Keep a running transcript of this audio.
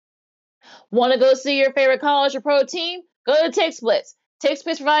Want to go see your favorite college or pro team? Go to TixSplits.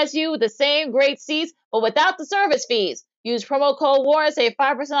 TixSplits provides you with the same great seats, but without the service fees. Use promo code WAR and save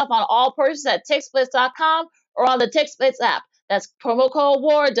 5% off on all purchases at TixSplits.com or on the TixSplits app. That's promo code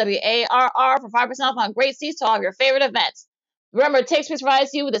WAR, WARR, for 5% off on great seats to all of your favorite events. Remember, TixSplits provides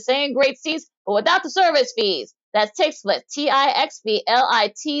you with the same great seats, but without the service fees. That's TixSplits,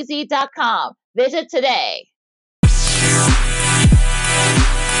 TixSplitz.com. Visit today.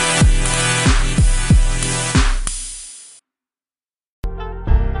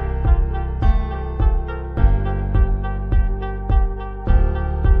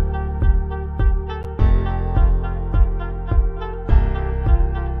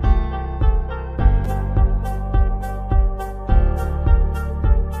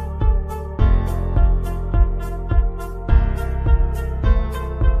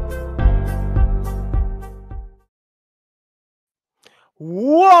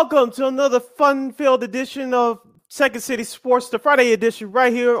 Welcome to another fun-filled edition of Second City Sports, the Friday edition,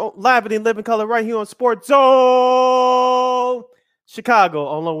 right here, live and in living color, right here on Sports Zone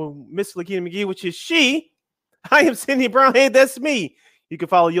Chicago, along with Miss Lakina McGee, which is she. I am Cindy Brown. Hey, that's me. You can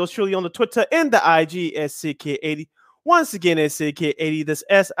follow yours truly on the Twitter and the IG at SidKid80. Once again, at SidKid80. That's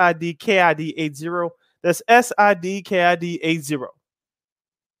SIDKID80. That's SIDKID80.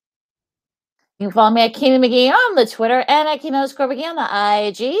 You can follow me at Keena McGee on the Twitter and at Keena_McGee on the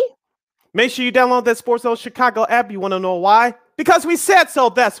IG. Make sure you download that Sports Zone Chicago app. You want to know why? Because we said so,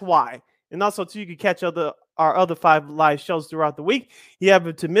 that's why. And also, too, you can catch our other 5 live shows throughout the week. You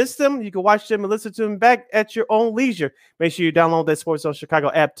happen to miss them, you can watch them and listen to them back at your own leisure. Make sure you download that Sports Zone Chicago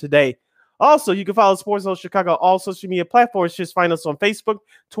app today. Also, you can follow Sports Zone Chicago on all social media platforms. Just find us on Facebook,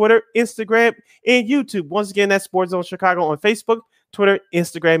 Twitter, Instagram, and YouTube. Once again, that's Sports Zone Chicago on Facebook, Twitter,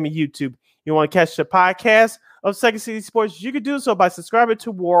 Instagram, and YouTube. You want to catch the podcast of Second City Sports, you can do so by subscribing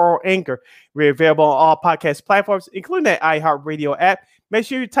to WAR or Anchor. We're available on all podcast platforms, including that iHeartRadio app. Make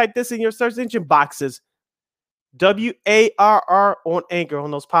sure you type this in your search engine boxes, WARR on Anchor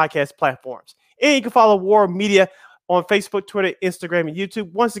on those podcast platforms. And you can follow WAR Media on Facebook, Twitter, Instagram, and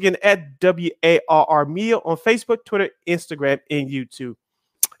YouTube. Once again, at WARR Media on Facebook, Twitter, Instagram, and YouTube.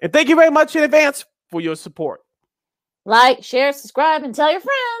 And thank you very much in advance for your support. Like, share, subscribe, and tell your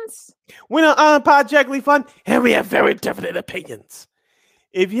friends. We're unapologetically fun, and we have very definite opinions.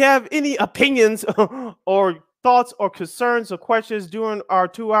 If you have any opinions or thoughts or concerns or questions during our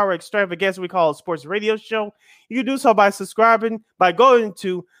 2-hour extravaganza we call a sports radio show, you can do so by subscribing, by going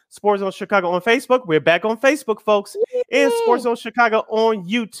to Sports Zone Chicago on Facebook. We're back on Facebook, folks, and Sports Zone Chicago on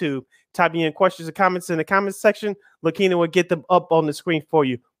YouTube. Typing in questions and comments in the comments section. Lakina will get them up on the screen for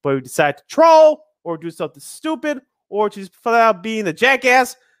you. But if you decide to troll or do something stupid, or just flat out being a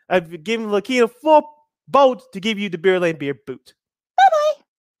jackass, I've given Lakina full boat to give you the Beer Lane Beer boot.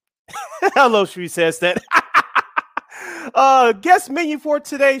 Bye-bye. Hello, she says that. Guest menu for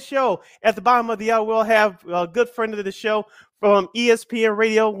today's show. At the bottom of the hour, we'll have a good friend of the show from ESPN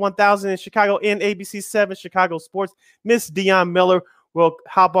Radio 1000 in Chicago and ABC 7 Chicago Sports, Miss Dion Miller, will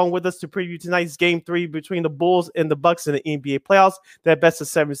hop on with us to preview tonight's Game 3 between the Bulls and the Bucks in the NBA playoffs. That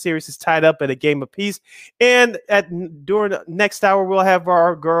best-of-7 series is tied up at a game apiece. And during the next hour, we'll have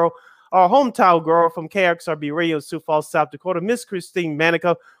our hometown girl from KXRB Radio, Sioux Falls, South Dakota, Miss Christine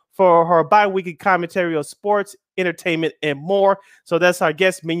Manica, for her bi-weekly commentary on sports, entertainment, and more. So that's our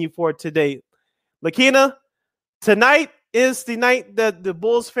guest menu for today. Lakina, tonight is the night that the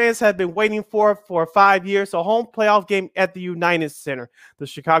Bulls fans have been waiting for 5 years, a home playoff game at the United Center. The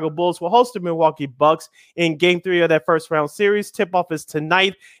Chicago Bulls will host the Milwaukee Bucks in Game 3 of that first-round series. Tip-off is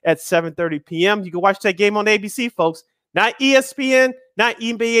tonight at 7:30 p.m. You can watch that game on ABC, folks. Not ESPN, not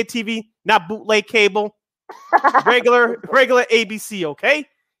NBA TV, not bootleg cable, regular ABC, okay?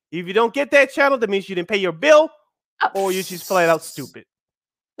 If you don't get that channel, that means you didn't pay your bill or you're just flat out stupid.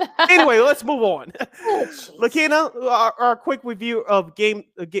 Anyway, let's move on. Lakina, our quick review of game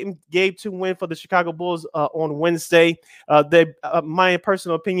 2 win for the Chicago Bulls on Wednesday. My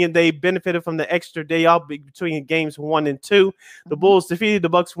personal opinion, they benefited from the extra day off between games 1 and 2. The Bulls defeated the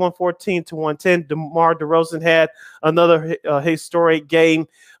Bucks 114-110. DeMar DeRozan had another historic game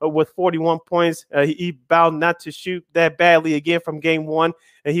with 41 points. He vowed not to shoot that badly again from game 1,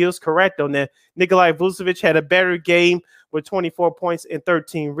 and he was correct on that. Nikolai Vucevic had a better game with 24 points and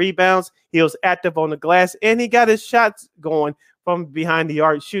 13 rebounds. He was active on the glass, and he got his shots going from behind the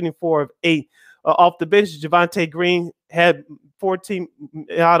arc, shooting 4 of 8. Off the bench, Javonte Green had 14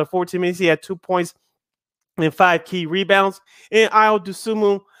 out of 14 minutes. He had 2 points and 5 key rebounds. And Ayo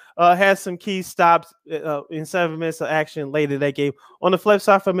Dosunmu had some key stops in 7 minutes of action later that game. On the flip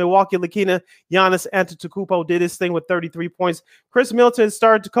side for Milwaukee, Lakina, Giannis Antetokounmpo did his thing with 33 points. Chris Middleton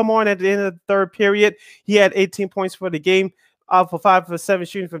started to come on at the end of the third period. He had 18 points for the game, for 5 for 7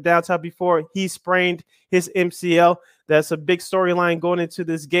 shooting from downtown before he sprained his MCL. That's a big storyline going into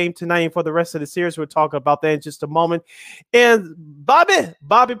this game tonight and for the rest of the series. We'll talk about that in just a moment. And Bobby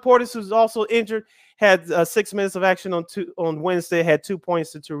Portis, who's also injured, had 6 minutes of action on Wednesday, had 2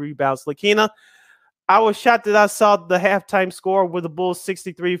 points and 2 rebounds. Lakina, I was shocked that I saw the halftime score with the Bulls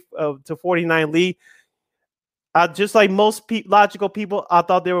 63-49 lead. Just like most logical people, I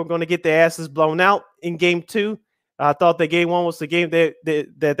thought they were going to get their asses blown out in game 2. I thought that game 1 was the game that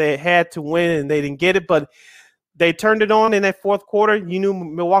they had to win, and they didn't get it. But they turned it on in that fourth quarter. You knew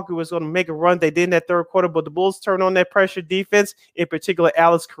Milwaukee was going to make a run. They did in that third quarter, but the Bulls turned on that pressure defense, in particular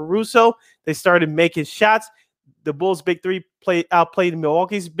Alex Caruso. They started making shots. The Bulls' big three outplayed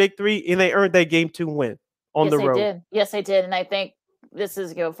Milwaukee's big three, and they earned that game 2 win on the road. Yes, they did. And I think this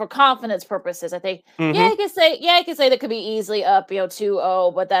is, for confidence purposes, I think, you can say that could be easily up,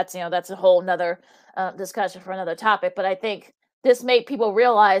 2-0, but that's a whole nother discussion for another topic. But I think this made people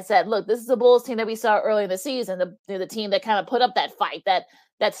realize that, look, this is the Bulls team that we saw early in the season, the team that kind of put up that fight, that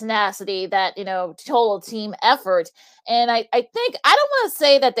tenacity, that, total team effort. And I think, I don't want to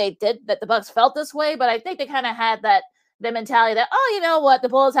say that the Bucks felt this way, but I think they kind of had the mentality that, oh, you know what, the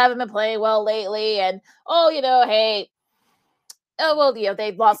Bulls haven't been playing well lately. And, hey,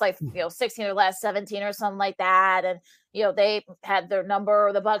 they've lost 16 or last 17 or something like that. And, they had their number,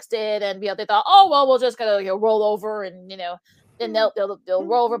 or the Bucks did. And, they thought, oh, well, we're just going to roll over and, then they'll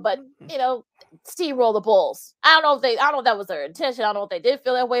roll over. But, steamroll the Bulls. I don't know if that was their intention. I don't know if they did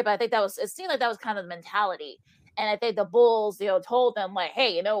feel that way, but I think it seemed like that was kind of the mentality. And I think the Bulls, told them, like,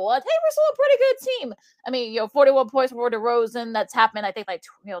 hey, you know what? Hey, we're still a pretty good team. I mean, 41 points for DeRozan. That's happened, I think,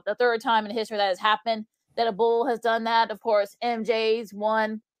 the third time in history that has happened that a Bull has done that. Of course, MJ's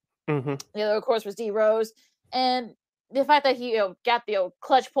won. The other, of course, was D Rose. And the fact that he, got the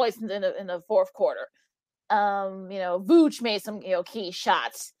clutch points in the fourth quarter. Vooch made some, key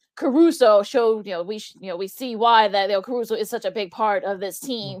shots. Caruso showed, we see why that, Caruso is such a big part of this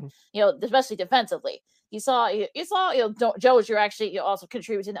team, especially defensively. You saw, Dozier actually also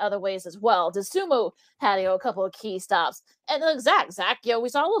contributed in other ways as well. Dosunmu had, a couple of key stops. And Zach, we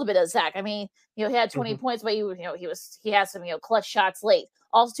saw a little bit of Zach. I mean, he had 20 points, but he had some, clutch shots late.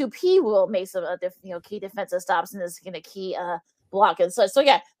 Also, P will make some, key defensive stops in this key block and such. So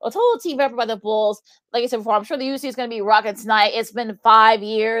yeah, a total team effort by the Bulls. Like I said before, I'm sure the UC is going to be rocking tonight. It's been 5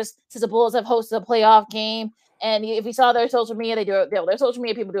 years since the Bulls have hosted a playoff game. And if you saw their social media, their social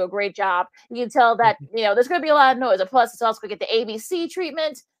media people do a great job. You can tell that, there's going to be a lot of noise. And plus, it's also going to get the ABC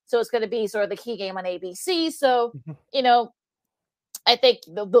treatment. So it's going to be sort of the key game on ABC. So, I think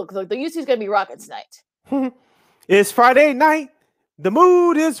the UC is going to be rocking tonight. It's Friday night. The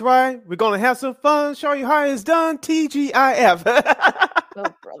mood is right. We're going to have some fun. Show you how it's done. TGIF. Oh,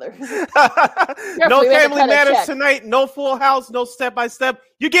 brother. No Family Matters tonight. No Full House. No Step by Step.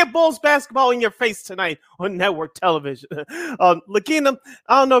 You get Bulls basketball in your face tonight on network television. Lakina,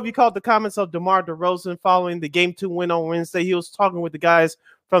 I don't know if you caught the comments of DeMar DeRozan following the Game 2 win on Wednesday. He was talking with the guys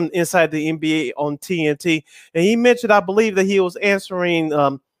from inside the NBA on TNT. And he mentioned, I believe, that he was answering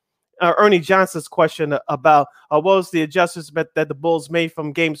Ernie Johnson's question about what was the adjustments that the Bulls made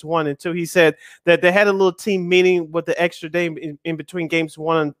from games 1 and 2. He said that they had a little team meeting with the extra day in between games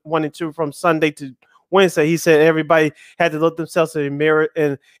 1 and 2 from Sunday to Wednesday. He said everybody had to look themselves in the mirror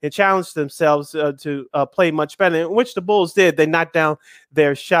and challenge themselves to play much better, which the Bulls did. They knocked down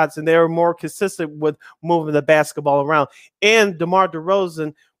their shots, and they were more consistent with moving the basketball around. And DeMar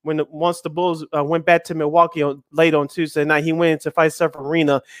DeRozan, once the Bulls went back to Milwaukee late on Tuesday night, he went into Fiserv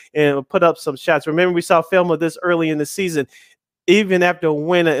Arena and put up some shots. Remember, we saw film of this early in the season. Even after a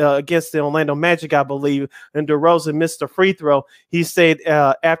win against the Orlando Magic, I believe, and DeRozan missed a free throw, he stayed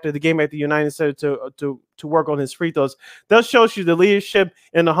after the game at the United Center to work on his free throws. That shows you the leadership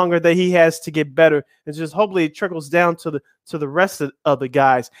and the hunger that he has to get better, and just hopefully it trickles down to the rest of the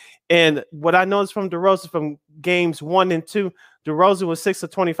guys. And what I noticed from DeRozan from games 1 and 2, DeRozan was 6 of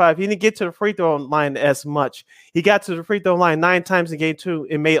 25. He didn't get to the free throw line as much. He got to the free throw line 9 times in game 2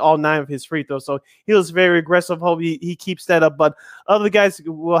 and made all 9 of his free throws. So he was very aggressive. Hope he keeps that up. But other guys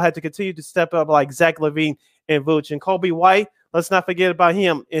will have to continue to step up, like Zach LaVine and Vooch. And Kobe White, let's not forget about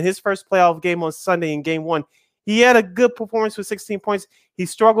him. In his first playoff game on Sunday in game 1, he had a good performance with 16 points. He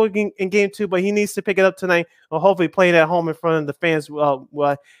struggled in game 2, but he needs to pick it up tonight. And hopefully playing at home in front of the fans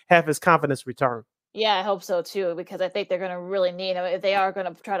will have his confidence return. Yeah, I hope so too, because I think they're going to really need him if they are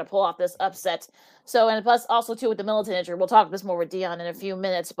going to try to pull off this upset. So, and plus also too with the Middleton injury, we'll talk this more with Dion in a few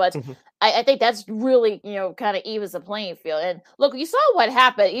minutes, but Mhm, I think that's really, kind of evens the playing field. And look, you saw what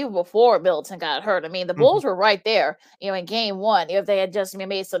happened even before Middleton got hurt. I mean, the mhm, Bulls were right there, in game one, if they had just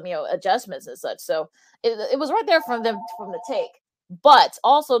made some, adjustments and such. So it was right there from them from the take. But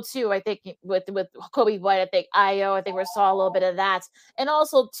also too, I think with Kobe White, I think I think we saw a little bit of that, and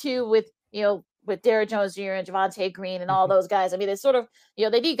also too with Derrick Jones Jr. and Javonte Green and all mhm, those guys. I mean, they sort of,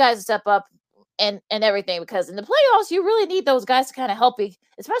 they need guys to step up and everything, because in the playoffs, you really need those guys to kind of help you,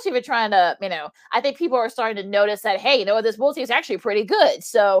 especially if you're trying to, I think people are starting to notice that, hey, this Bulls team is actually pretty good.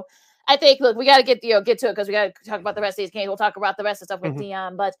 So I think, look, we got to get to it, because we got to talk about the rest of these games. We'll talk about the rest of stuff with mhm,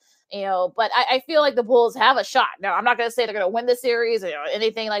 Dion, but I feel like the Bulls have a shot. Now, I'm not going to say they're going to win the series or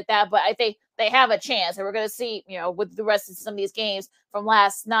anything like that, but I think they have a chance, and we're going to see, with the rest of some of these games from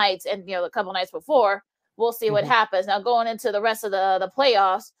last night and a couple nights before, we'll see what mhm. happens. Now, going into the rest of the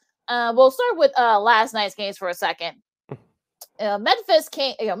playoffs, we'll start with last night's games for a second. Memphis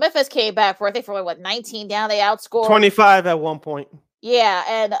came back for, I think, for what, 19 down. They outscored. 25 at one point. Yeah,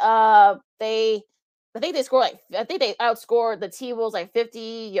 and I think they outscored the T-Wolves like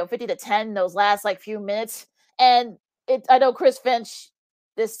 50 to 10 those last like few minutes. And I know Chris Finch,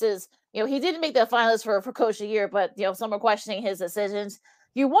 this is, he didn't make the finalists for Coach of the Year, but some are questioning his decisions.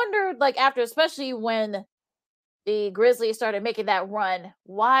 You wondered, like, after, especially when the Grizzlies started making that run,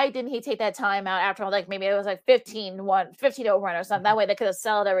 why didn't he take that time out after, like, maybe it was like 15-0 run or something? That way they could have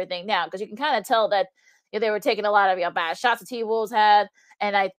settled everything down, because you can kind of tell that they were taking a lot of bad shots the T Wolves had.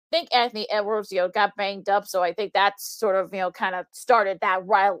 And I think Anthony Edwards, got banged up. So I think that sort of, kind of started that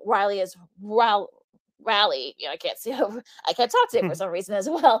Riley's rally. I can't see, I can't talk to him for some reason as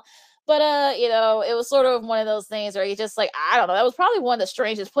well. But it was sort of one of those things where you just, like, I don't know. That was probably one of the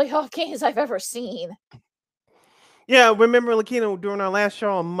strangest playoff games I've ever seen. Yeah, remember, Lakina, during our last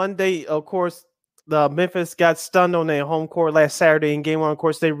show on Monday, of course, the Memphis got stunned on their home court last Saturday in game one. Of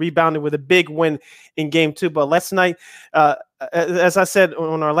course, they rebounded with a big win in game two. But last night, as I said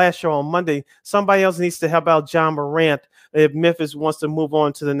on our last show on Monday, somebody else needs to help out Ja Morant if Memphis wants to move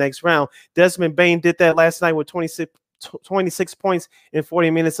on to the next round. Desmond Bane did that last night with 26 points in 40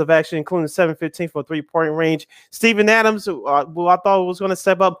 minutes of action, including 7-15 for 3-point range. Steven Adams, who I thought was going to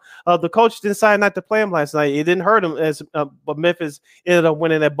step up, the coach decided not to play him last night. It didn't hurt him, but Memphis ended up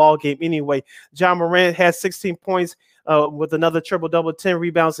winning that ball game anyway. Ja Morant had 16 points with another triple-double, 10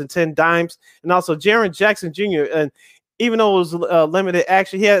 rebounds and 10 dimes. And also Jaren Jackson Jr., and even though it was limited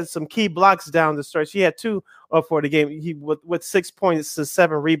action, he had some key blocks down the stretch. He had two for the game. He with 6 points to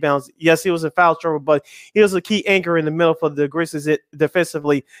 7 rebounds. Yes, he was in foul trouble, but he was a key anchor in the middle for the Grizzlies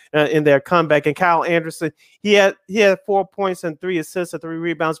defensively in their comeback. And Kyle Anderson, he had 4 points and 3 assists and 3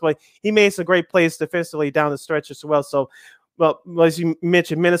 rebounds, but he made some great plays defensively down the stretch as well. So, well, as you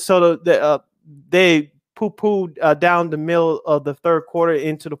mentioned, Minnesota, they poo-pooed down the middle of the third quarter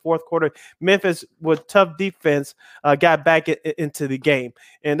into the fourth quarter. Memphis, with tough defense, got back into the game.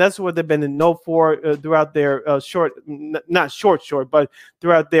 And that's what they've been known for throughout their not short, but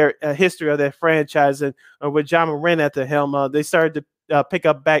throughout their history of their franchise. And with Ja Morant at the helm, they started to pack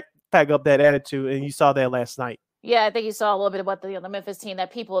up that attitude, and you saw that last night. Yeah, I think you saw a little bit of what the Memphis team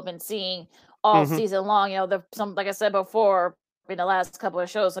that people have been seeing all Mm-hmm. season long. Like I said before in the last couple of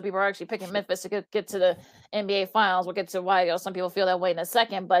shows, some people are actually picking Memphis to get to the NBA Finals. We'll get to why some people feel that way in a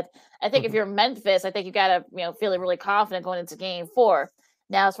second. But I think if Mm-hmm. you're Memphis, I think you got to feeling really confident going into Game 4.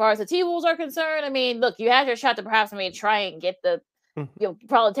 Now, as far as the T Wolves are concerned, I mean, look, you had your shot to perhaps maybe try and get the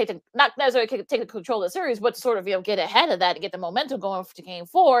probably not necessarily take the control of the series, but to sort of get ahead of that and get the momentum going to Game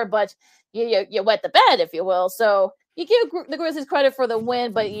 4. But you wet the bed, if you will. So you give the Grizzlies credit for the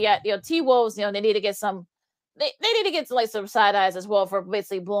win, but T Wolves, they need to get some. They need to get like some side eyes as well for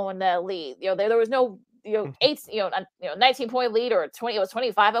basically blowing that lead. There was no 19-point lead or 20. It was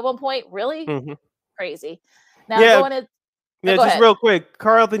 25 at one point. Really Mm-hmm. crazy. Now Yeah. going in. Yeah, Go just ahead. real quick.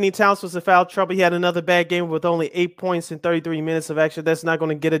 Karl-Anthony Towns was in foul trouble. He had another bad game with only 8 points in 33 minutes of action. That's not going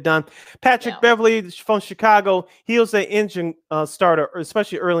to get it done. Patrick Yeah. Beverly from Chicago, he was the engine starter,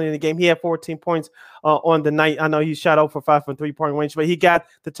 especially early in the game. He had 14 points on the night. I know he shot 0 for 5 from 3-point range, but he got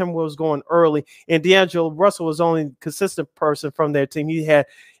the Timberwolves going early. And D'Angelo Russell was the only consistent person from their team. He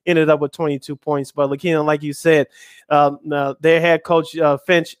ended up with 22 points. But Lakina, like you said, their head coach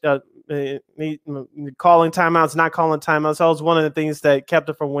Finch. Calling timeouts, not calling timeouts. That was one of the things that kept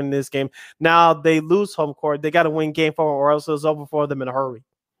them from winning this game. Now they lose home court. They got to win game 4 or else it's over for them in a hurry.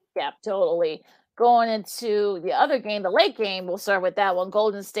 Yeah, totally. Going into the other game, the late game, we'll start with that one.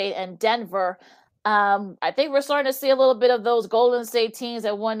 Golden State and Denver. I think we're starting to see a little bit of those Golden State teams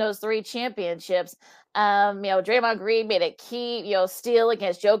that won those 3 championships. Draymond Green made a key, steal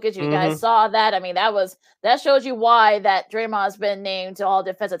against Jokic. You guys saw that. I mean, that shows you why that Draymond's been named to all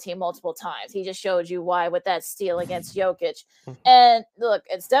defensive team multiple times. He just showed you why with that steal against Jokic. And look,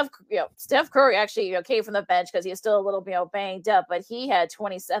 and Steph Curry actually, came from the bench because he's still a little, banged up, but he had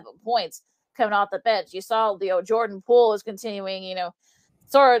 27 points coming off the bench. You saw, Jordan Poole is continuing,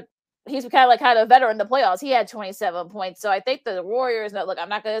 sort of. He's kind of a veteran in the playoffs. He had 27 points. So I think the Warriors, look, I'm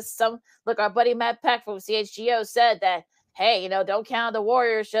not going to our buddy Matt Peck from CHGO said that, hey, don't count the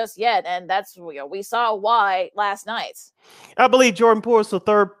Warriors just yet. And that's, we saw why last night. I believe Jordan Poole is the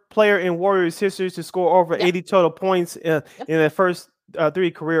third player in Warriors history to score over 80 total points in the first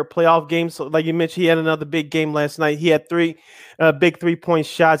 3 career playoff games. So like you mentioned, he had another big game last night. He had 3 big 3-point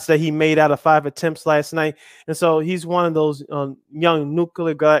shots that he made out of 5 attempts last night. And so he's one of those young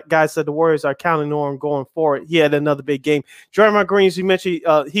nuclear guys that the Warriors are counting on going forward. He had another big game. Draymond Green, as you mentioned,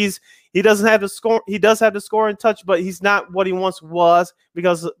 he doesn't have the score. He does have the scoring touch, but he's not what he once was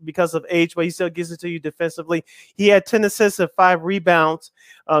because of age, but he still gives it to you defensively. He had 10 assists and 5 rebounds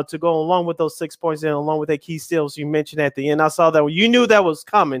to go along with those 6 points and along with that key steals you mentioned at the end. I saw that you knew that was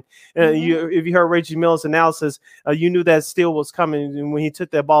coming. If you heard Reggie Miller's analysis, you knew that steal was coming. And when he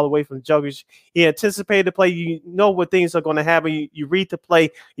took that ball away from Jokic, he anticipated the play. You know what things are going to happen. You read the play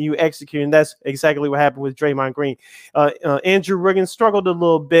and you execute, and that's exactly what happened with Draymond Green. Andrew Wiggins struggled a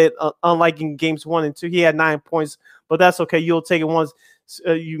little bit, unlike in games 1 and 2. He had 9 points, but that's okay. You'll take it once.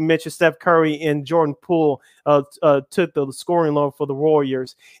 You mentioned Steph Curry and Jordan Poole took the scoring load for the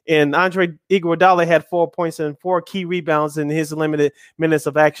Warriors. And Andre Iguodala had 4 points and 4 key rebounds in his limited minutes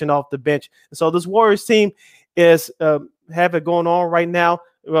of action off the bench. And so this Warriors team is have it going on right now.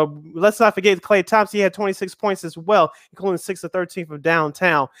 Let's not forget Klay Thompson. He had 26 points as well, including 6 of 13 from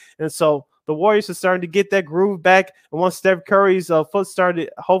downtown. And so the Warriors are starting to get that groove back. And once Steph Curry's foot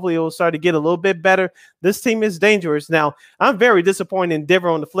started, hopefully it will start to get a little bit better. This team is dangerous. Now, I'm very disappointed in Denver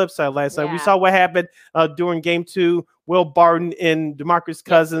on the flip side last night. We saw what happened during game 2. Will Barton and DeMarcus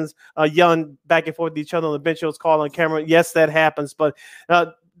Cousins yelling back and forth with each other on the bench. It was called on camera. Yes, that happens. But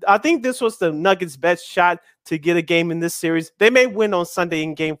I think this was the Nuggets' best shot to get a game in this series. They may win on Sunday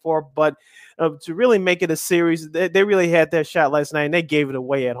in game 4, but to really make it a series, they really had their shot last night, and they gave it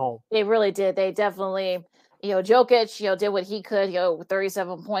away at home. They really did. They definitely, Jokic, did what he could,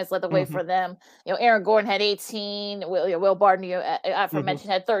 37 points led the way for them. Aaron Gordon had 18. Will Barton,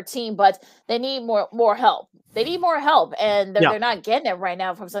 aforementioned, had 13, but they need more help. They need more help, and they're not getting it right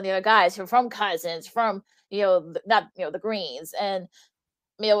now from some of the other guys, from Cousins, from, the Greens. And,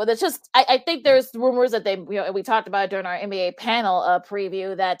 it's just, I think there's rumors that we talked about it during our NBA panel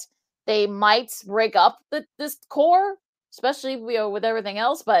preview that they might break up this core, especially with everything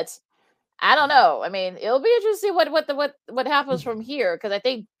else. But I don't know. I mean, it'll be interesting what happens from here, because I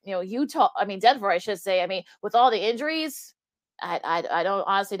think Denver, I should say. I mean, with all the injuries, I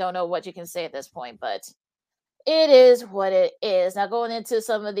honestly don't know what you can say at this point, but it is what it is. Now going into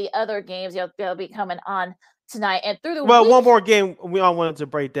some of the other games, they'll be coming on tonight and through the week. One more game we all wanted to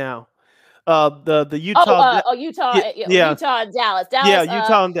break down. The Utah. Utah and Dallas.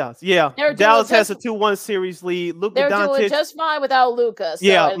 Utah and Dallas. Yeah, Dallas has a 2-1 series lead. They're doing just fine without Luka.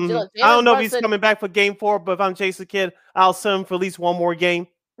 So I don't know if he's coming back for game 4, but if I'm Jason Kidd, I'll send him for at least one more game.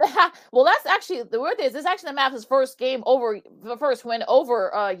 Well, that's actually the word is. This is actually the Mavs' first win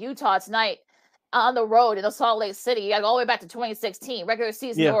over Utah tonight on the road in Salt Lake City. You got to go all the way back to 2016, regular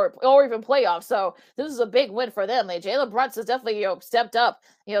season or even playoffs. So this is a big win for them. Jalen Brunson has definitely stepped up.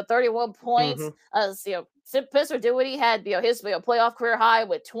 31 points. Pisser did what he had. His playoff career high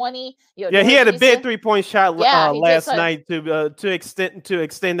with 20. He had a big 3-point shot last night to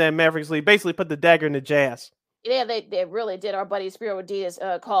extend that Mavericks lead. Basically, put the dagger in the Jazz. Yeah, they really did. Our buddy Spiro Diaz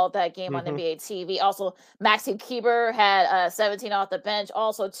called that game on NBA TV. Also, Maxi Kleber had 17 off the bench.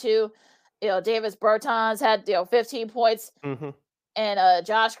 Also, too. Davis Bertans had 15 points, and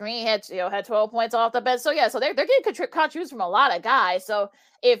Josh Green had 12 points off the bench. So they're getting contributions from a lot of guys. So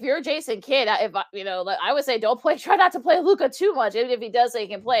if you're Jason Kidd, I would say try not to play Luka too much, even if he does say he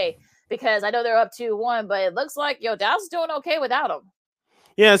can play, because I know they're up 2-1, but it looks like Dallas is doing okay without him.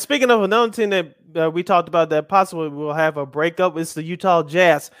 Yeah, speaking of another team that we talked about that possibly will have a breakup, it's the Utah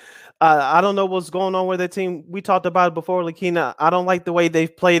Jazz. I don't know what's going on with that team. We talked about it before, Lakina. I don't like the way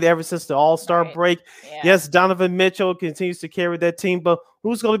they've played ever since the All-Star break. Yeah. Yes, Donovan Mitchell continues to carry that team, but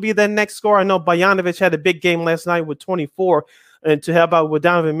who's going to be that next scorer? I know Bogdanovic had a big game last night with 24. and to help out with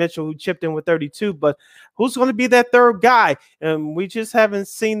Donovan Mitchell, who chipped in with 32. But who's going to be that third guy? And we just haven't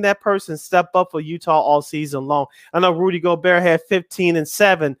seen that person step up for Utah all season long. I know Rudy Gobert had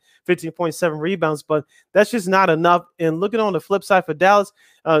 15.7 rebounds, but that's just not enough. And looking on the flip side for Dallas,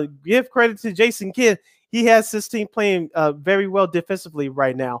 give credit to Jason Kidd. He has his team playing very well defensively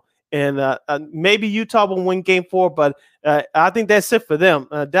right now. And maybe Utah will win game 4, but I think that's it for them.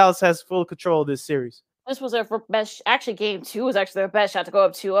 Dallas has full control of this series. This was their best. Actually, game 2 was actually their best shot to go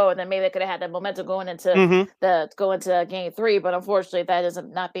up 2-0, and then maybe they could have had that momentum going into game 3. But unfortunately, that is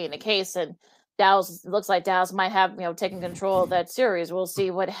not being the case. And Dallas looks like Dallas might have taken control of that series. We'll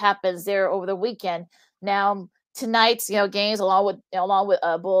see what happens there over the weekend. Now tonight's games along with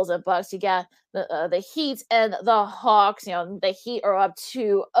Bulls and Bucks, you got the Heat and the Hawks. The Heat are up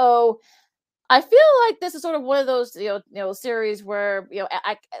 2-0. I feel like this is sort of one of those series where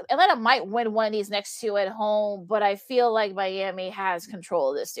Atlanta might win one of these next 2 at home, but I feel like Miami has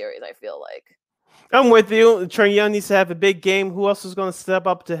control of this series. I feel like. I'm with you. Trae Young needs to have a big game. Who else is going to step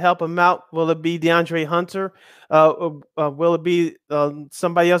up to help him out? Will it be DeAndre Hunter? Will it be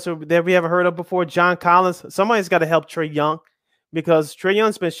somebody else that we haven't heard of before? John Collins? Somebody's got to help Trae Young, because Trae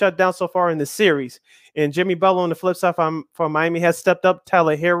Young's been shut down so far in the series. And Jimmy Butler on the flip side for Miami has stepped up.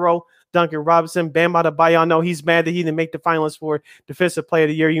 Tyler Hero, Duncan Robinson, Bam Adebayo. I know he's mad that he didn't make the finals for Defensive Player of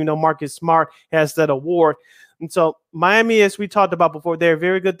the Year. Marcus Smart has that award. And so Miami, as we talked about before, they're a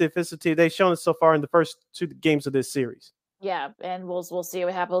very good defensive team. They've shown it so far in the first 2 games of this series. Yeah, and we'll see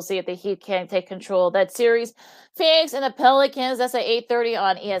what happens. We'll see if the Heat can take control of that series. Phoenix and the Pelicans, that's at 8:30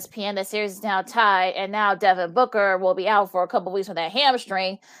 on ESPN. The series is now tied, and now Devin Booker will be out for a couple weeks with that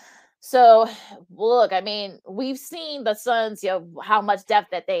hamstring. So, look, I mean, we've seen the Suns, how much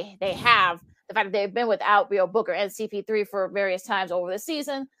depth that they have. The fact that they've been without Booker and CP3 for various times over the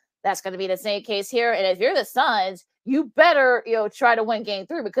season. That's going to be the same case here. And if you're the Suns, you better, try to win game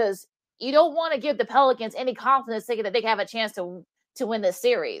 3, because you don't want to give the Pelicans any confidence thinking that they can have a chance to win this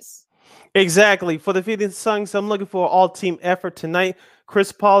series. Exactly. For the Phoenix Suns, I'm looking for an all-team effort tonight.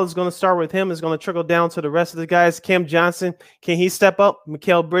 Chris Paul is going to start with him. Is going to trickle down to the rest of the guys. Cam Johnson, can he step up?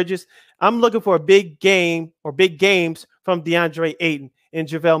 Mikal Bridges. I'm looking for a big game or big games from DeAndre Ayton and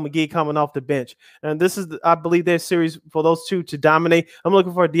JaVale McGee coming off the bench. And this is, I believe, their series for those two to dominate. I'm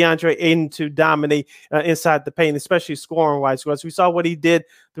looking for DeAndre Ayton to dominate inside the paint, especially scoring-wise. Because we saw what he did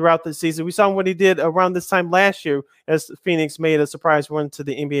throughout the season. We saw what he did around this time last year as Phoenix made a surprise run to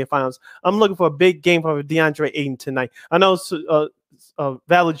the NBA Finals. I'm looking for a big game from DeAndre Ayton tonight. I know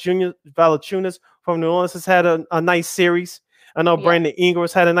Valanciunas from New Orleans has had a nice series. I know Brandon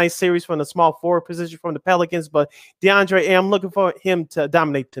Ingram's had a nice series from the small forward position from the Pelicans, but DeAndre, I'm looking for him to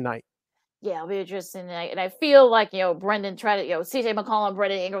dominate tonight. Yeah, it'll be interesting. And I feel like, Brendan tried to, CJ McCollum,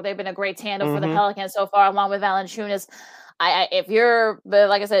 Brandon Ingram, they've been a great tandem for the Pelicans so far, along with Valanciunas. If you're,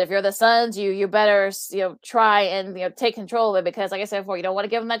 like I said, if you're the Suns, you better, try and, take control of it, because like I said before, you don't want to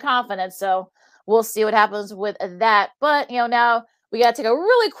give them that confidence. So we'll see what happens with that. But, now we got to take a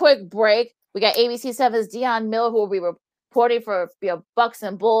really quick break. We got ABC 7's Dion Miller, who will be reporting for Bucks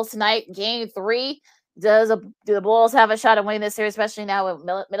and Bulls tonight, game 3. Do the Bulls have a shot at winning this series, especially now with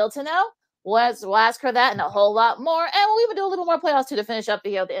Middleton out? We'll ask her that and a whole lot more. And we'll even do a little more playoffs too to finish up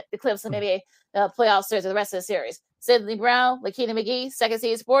the clips and maybe a playoff series of the rest of the series. Sydney Brown, Lakina McGee, Second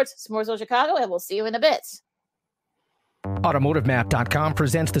City Sports, Sportsville Chicago, and we'll see you in a bit. AutomotiveMap.com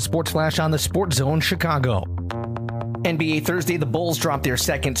presents the Sports Flash on the Sports Zone Chicago. NBA Thursday, the Bulls dropped their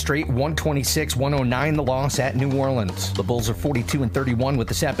second straight 126-109 the loss at New Orleans. The Bulls are 42-31 with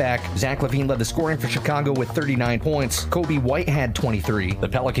the setback. Zach LaVine led the scoring for Chicago with 39 points. Kobe White had 23. The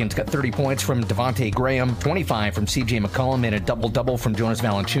Pelicans got 30 points from Devontae Graham, 25 from CJ McCollum, and a double-double from Jonas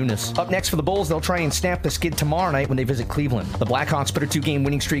Valanciunas. Up next for the Bulls, they'll try and snap the skid tomorrow night when they visit Cleveland. The Blackhawks put a 2-game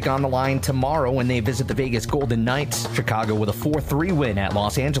winning streak on the line tomorrow when they visit the Vegas Golden Knights. Chicago with a 4-3 win at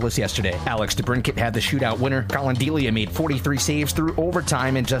Los Angeles yesterday. Alex DeBrincat had the shootout winner. Colin Delia made 43 saves through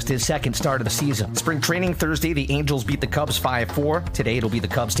overtime in just his second start of the season. Spring training Thursday, the Angels beat the Cubs 5-4. Today, it'll be the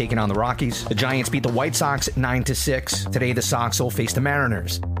Cubs taking on the Rockies. The Giants beat the White Sox 9-6. Today, the Sox will face the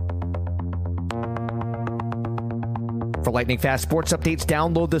Mariners. For lightning fast sports updates,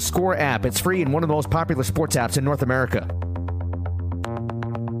 download the Score app. It's free and one of the most popular sports apps in North America.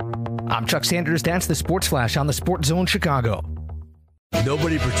 I'm Chuck Sanders. That's the Sports Flash on the Sports Zone Chicago.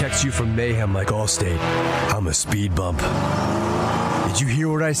 Nobody protects you from mayhem like Allstate. I'm a speed bump. Did you hear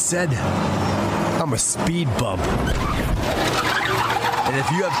what I said? I'm a speed bump. And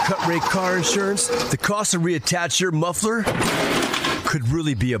if you have cut rate car insurance, the cost to reattach your muffler could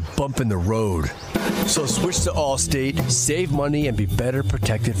really be a bump in the road. So switch to Allstate, save money, and be better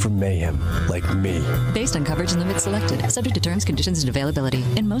protected from mayhem, like me. Based on coverage and limits selected, subject to terms, conditions, and availability.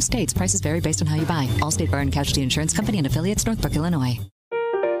 In most states, prices vary based on how you buy. Allstate Bar and Casualty Insurance Company and affiliates, Northbrook, Illinois.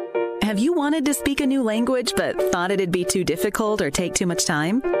 Have you wanted to speak a new language but thought it'd be too difficult or take too much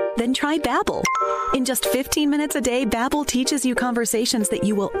time? Then try Babbel. In just 15 minutes a day, Babbel teaches you conversations that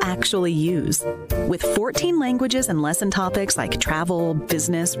you will actually use. With 14 languages and lesson topics like travel,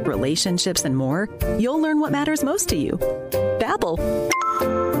 business, relationships, and more, you'll learn what matters most to you. Babbel.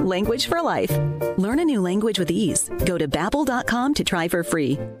 Language for life. Learn a new language with ease. Go to Babbel.com to try for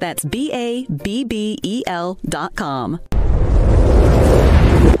free. That's BABBEL.com.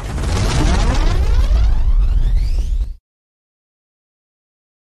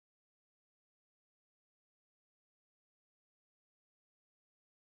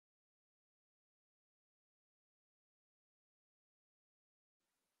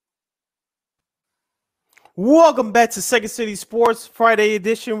 Welcome back to Second City Sports Friday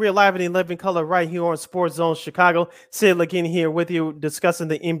edition. We're live in 11 color right here on Sports Zone Chicago. Sid again here with you discussing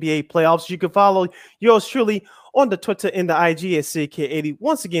the NBA playoffs. You can follow yours truly on the Twitter and the IG at SidKid80.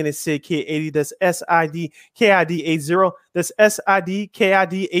 Once again, it's SidKid80. That's SIDKID80. That's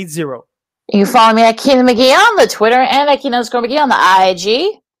SIDKID80. You can follow me at Keenan McGee on the Twitter and at Keenan_McGee on the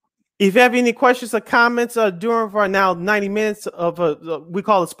IG. If you have any questions or comments during our now 90 minutes of we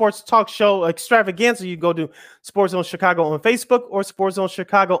call it Sports Talk Show Extravaganza, you go to Sports Zone Chicago on Facebook or Sports Zone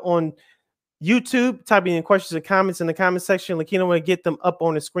Chicago on YouTube. Type in questions and comments in the comment section. Lakina will get them up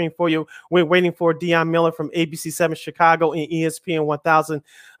on the screen for you. We're waiting for Dion Miller from ABC7 Chicago and ESPN 1000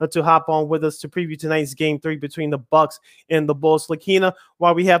 to hop on with us to preview tonight's Game 3 between the Bucks and the Bulls. Lakina,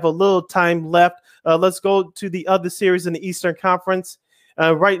 while we have a little time left, let's go to the other series in the Eastern Conference.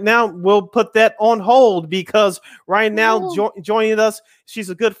 Right now, we'll put that on hold because right now joining us,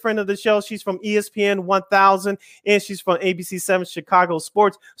 she's a good friend of the show. She's from ESPN 1000 and she's from ABC7 Chicago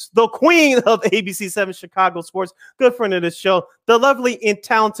Sports, the queen of ABC7 Chicago Sports, good friend of the show, the lovely and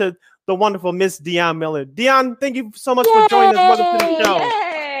talented, the wonderful Miss Dion Miller. Dion, thank you so much for joining us. Welcome to the show.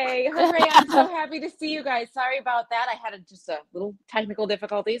 Yay! Hooray, I'm so happy to see you guys. Sorry about that. I had just a little technical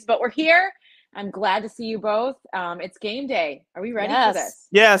difficulties, but we're here. I'm glad to see you both. It's game day. Are we ready for this?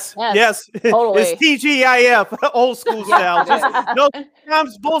 Yes. Totally. It's TGIF, old school style. Just no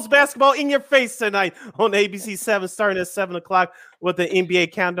times Bulls basketball in your face tonight on ABC 7, starting at 7 o'clock with the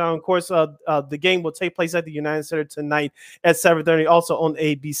NBA countdown. Of course, the game will take place at the United Center tonight at 7:30, also on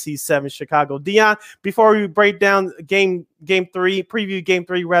ABC 7 Chicago. Dion, before we break down game 3, preview game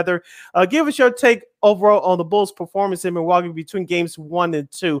 3 rather, give us your take overall on the Bulls' performance in Milwaukee between games 1 and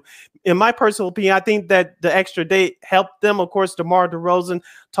 2. In my personal opinion, I think that the extra day helped them. Of course, DeMar DeRozan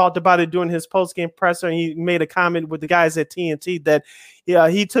talked about it during his post-game presser, and he made a comment with the guys at TNT that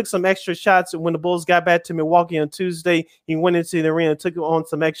he took some extra shots when the Bulls got back to Milwaukee on Tuesday. He went into the arena and took on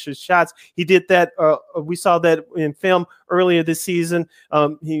some extra shots. He did that. We saw that in film earlier this season.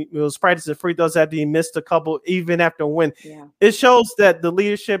 He was practicing free throws after he missed a couple, even after a win. Yeah. It shows that the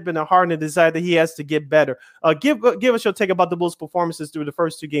leadership and the heart and the desire that he has to get better. Give us your take about the Bulls' performances through the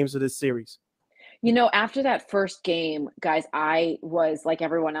first 2 games of this series. You know, after that first game, guys, I was like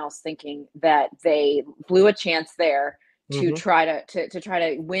everyone else thinking that they blew a chance there to try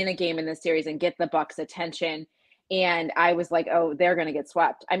to win a game in this series and get the Bucks' attention. And I was like, oh, they're going to get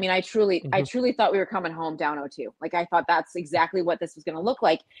swept. I mean, I truly thought we were coming home down 0-2. Like, I thought that's exactly what this was going to look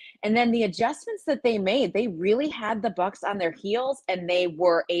like. And then the adjustments that they made, they really had the Bucks on their heels, and they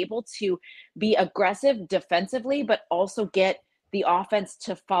were able to be aggressive defensively, but also get the offense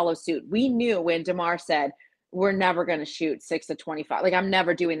to follow suit. We knew when DeMar said, we're never going to shoot 6 of 25. Like, I'm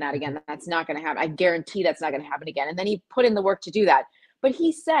never doing that again. That's not going to happen. I guarantee that's not going to happen again. And then he put in the work to do that. But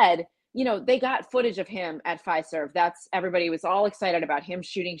he said, you know, they got footage of him at Fiserv. That's everybody was all excited about him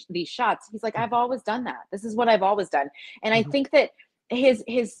shooting these shots. He's like, I've always done that. This is what I've always done. And I think that his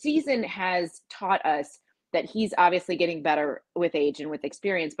season has taught us that he's obviously getting better with age and with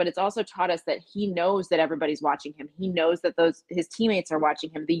experience, but it's also taught us that he knows that everybody's watching him. He knows that his teammates are watching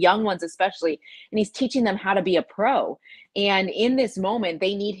him, the young ones especially, and he's teaching them how to be a pro. And in this moment,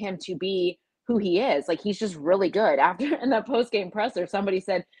 they need him to be who he is. Like, he's just really good. After in that post-game presser, somebody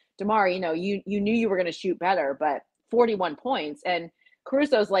said, DeMar, you know, you knew you were going to shoot better, but 41 points. And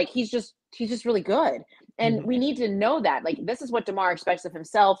Caruso's like, he's just really good. And we need to know that. Like, this is what DeMar expects of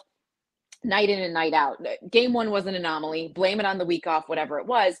himself. Night in and night out. Game 1 was an anomaly. Blame it on the week off, whatever it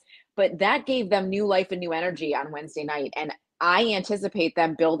was. But that gave them new life and new energy on Wednesday night. And I anticipate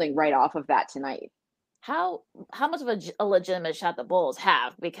them building right off of that tonight. How much of a legitimate shot the Bulls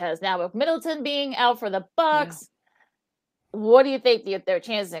have? Because now with Middleton being out for the Bucks, what do you think their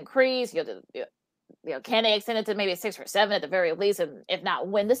chances increase? Can they extend it to maybe 6 or 7 at the very least, and if not,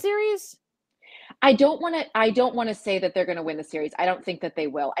 win the series? I don't want to say that they're going to win the series. I don't think that they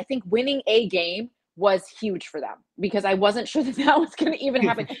will. I think winning a game was huge for them because I wasn't sure that was going to even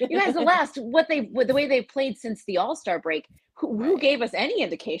happen. You guys, the way they've played since the All-Star break, who gave us any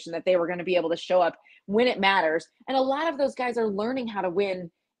indication that they were going to be able to show up when it matters? And a lot of those guys are learning how to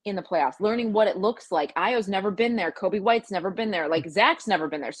win in the playoffs, learning what it looks like. Io's never been there. Kobe White's never been there. Like Zach's never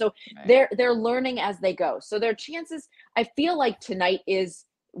been there. So they're learning as they go. So their chances, I feel like tonight is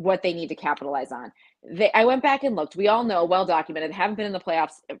what they need to capitalize on. I went back and looked. We all know, well documented, haven't been in the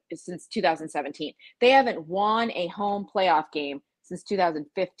playoffs since 2017. They haven't won a home playoff game since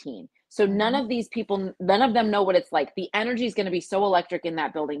 2015. So none of them know what it's like. The energy is going to be so electric in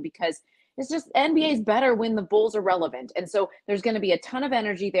that building because it's just NBA is better when the Bulls are relevant. And so there's going to be a ton of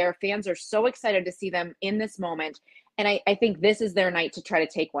energy there. Fans are so excited to see them in this moment. And I think this is their night to try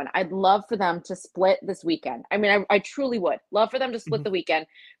to take one. I'd love for them to split this weekend. I mean, I truly would love for them to split the weekend,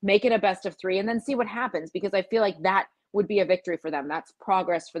 make it a best of 3, and then see what happens, because I feel like that would be a victory for them. That's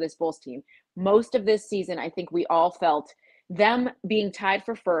progress for this Bulls team. Most of this season, I think we all felt them being tied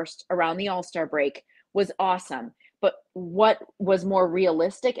for first around the All-Star break was awesome. But what was more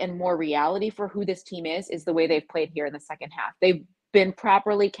realistic and more reality for who this team is the way they've played here in the second half. They've been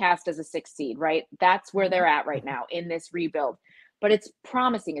properly cast as a 6th seed, right? That's where they're at right now in this rebuild. But it's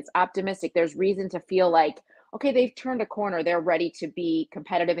promising. It's optimistic. There's reason to feel like, okay, they've turned a corner. They're ready to be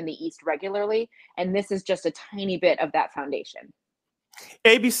competitive in the East regularly. And this is just a tiny bit of that foundation.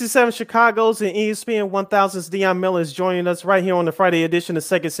 ABC7 Chicago's and ESPN 1000's Dion Miller is joining us right here on the Friday edition of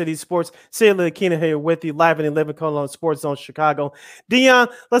Second City Sports. Celia Lakina here with you live and live on Sports Zone Chicago. Dion,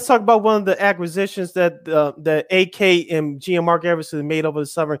 let's talk about one of the acquisitions that the AK and GM Mark Everson made over the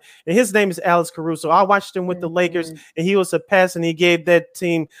summer, and his name is Alex Caruso. I watched him with the Lakers, and he was a pass, and he gave that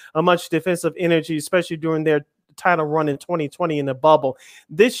team a much defensive energy, especially during their title run in 2020 in the bubble.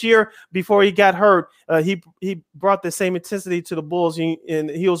 This year, before he got hurt, he brought the same intensity to the Bulls, and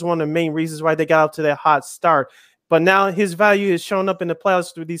he was one of the main reasons why they got out to that hot start. But now his value has shown up in the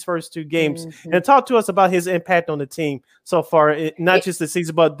playoffs through these first 2 games. And talk to us about his impact on the team so far, not just the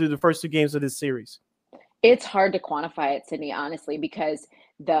season, but through the first 2 games of this series. It's hard to quantify it, Sydney, honestly, because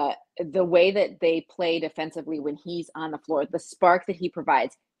the way that they play defensively when he's on the floor, the spark that he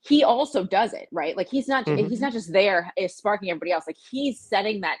provides, he also does it, right? Like he's not just there sparking everybody else. Like he's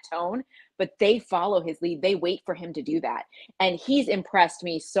setting that tone, but they follow his lead. They wait for him to do that. And he's impressed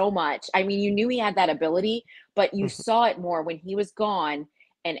me so much. I mean, you knew he had that ability, but you saw it more when he was gone,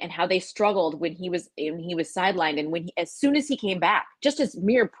 and how they struggled when he was sidelined. And as soon as he came back, just his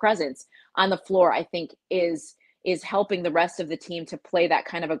mere presence on the floor, I think is helping the rest of the team to play that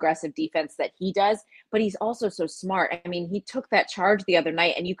kind of aggressive defense that he does. But he's also so smart. I mean, he took that charge the other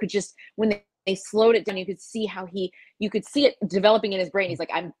night, and you could just, when they slowed it down, you could see how you could see it developing in his brain. He's like,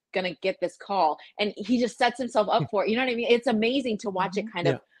 I'm going to get this call. And he just sets himself up for it. You know what I mean? It's amazing to watch it kind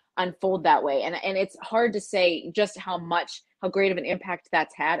of unfold that way. And it's hard to say just how great of an impact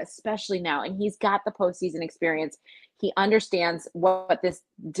that's had, especially now. And he's got the postseason experience. He understands what this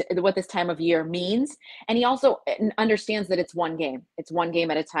time of year means. And he also understands that it's one game. It's one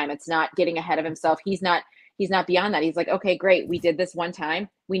game at a time. It's not getting ahead of himself. He's not beyond that. He's like, okay, great. We did this one time.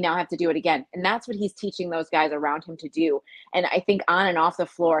 We now have to do it again. And that's what he's teaching those guys around him to do. And I think on and off the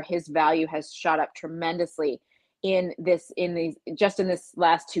floor, his value has shot up tremendously in this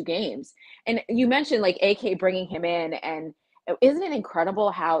last 2 games. And you mentioned like AK bringing him in, and isn't it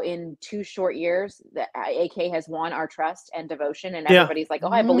incredible how in 2 short years that AK has won our trust and devotion, and everybody's like, oh,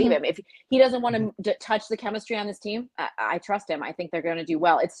 I believe him. If he doesn't want to touch the chemistry on this team, I trust him. I think they're going to do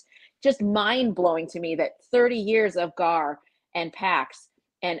well. It's just mind blowing to me that 30 years of Gar and Pax,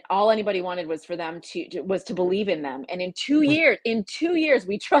 and all anybody wanted was for them to believe in them. And in 2 years,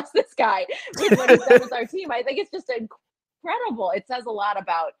 we trust this guy with what he's done with our team. I think it's just incredible. It says a lot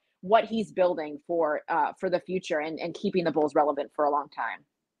about what he's building for the future and keeping the Bulls relevant for a long time.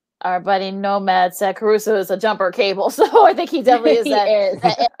 Our buddy Nomad said Caruso is a jumper cable, so I think he definitely is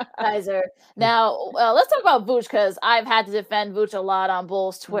that advisor. Now, let's talk about Vooch, because I've had to defend Vooch a lot on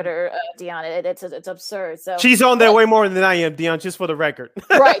Bulls Twitter, Dion. It's absurd. So she's on there way more than I am, Dion, just for the record.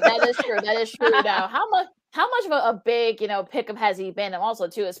 Right, that is true. That is true. Now, how much of a big, pickup has he been? And also,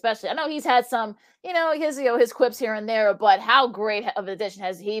 too, especially, I know he's had some, his quips here and there, but how great of an addition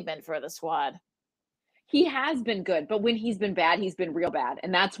has he been for the squad? He has been good, but when he's been bad, he's been real bad.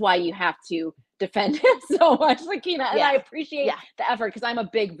 And that's why you have to defend him so much, Lakina. And I appreciate the effort, because I'm a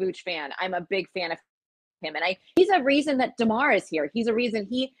big Vooch fan. I'm a big fan of him. And he's a reason that DeMar is here. He's a reason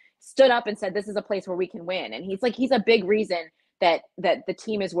stood up and said, this is a place where we can win. And he's a big reason that the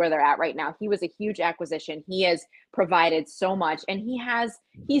team is where they're at right now. He was a huge acquisition. He has provided so much, and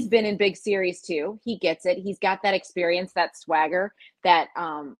he's been in big series too. He gets it. He's got that experience, that swagger that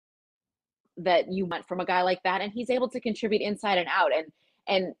you want from a guy like that. And he's able to contribute inside and out.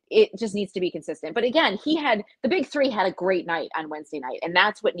 And it just needs to be consistent. But again, the big three had a great night on Wednesday night, and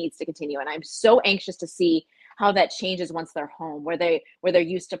that's what needs to continue. And I'm so anxious to see how that changes once they're home, where they're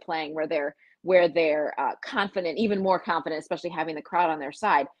used to playing, where they're confident, even more confident, especially having the crowd on their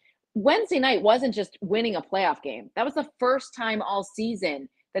side. Wednesday night wasn't just winning a playoff game. That was the first time all season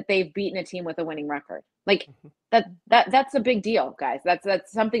that they've beaten a team with a winning record. Like that's a big deal, guys.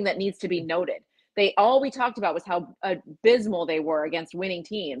 That's something that needs to be noted. All we talked about was how abysmal they were against winning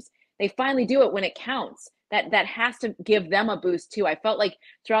teams. They finally do it when it counts. That has to give them a boost too. I felt like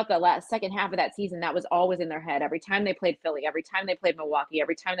throughout the second half of that season, that was always in their head. Every time they played Philly, every time they played Milwaukee,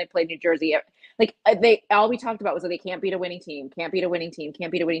 every time they played New Jersey, all we talked about was that they can't beat a winning team, can't beat a winning team,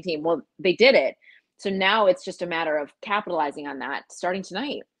 can't beat a winning team. Well, they did it. So now it's just a matter of capitalizing on that starting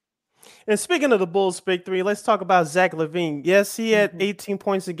tonight. And speaking of the Bulls' big three, let's talk about Zach LaVine. Yes, he had 18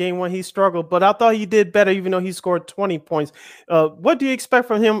 points in game one. He struggled, but I thought he did better, even though he scored 20 points. What do you expect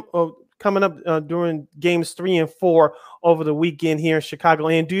from him coming up during games 3 and 4 over the weekend here in Chicago?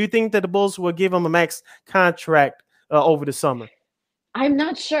 And do you think that the Bulls will give him a max contract over the summer? I'm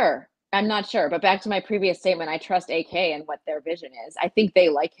not sure. But back to my previous statement, I trust AK and what their vision is. I think they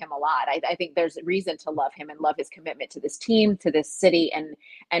like him a lot. I think there's reason to love him and love his commitment to this team, to this city,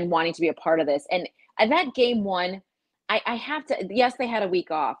 and wanting to be a part of this. And that game one, I have to, yes, they had a week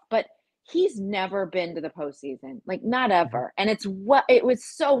off, but he's never been to the postseason, like not ever. And it was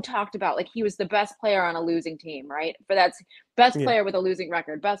so talked about, like he was the best player on a losing team, right? For that's best player with a losing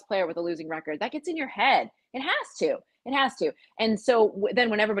record, best player with a losing record. That gets in your head. It has to. And so then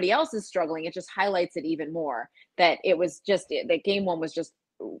when everybody else is struggling, it just highlights it even more that it was just that game one was just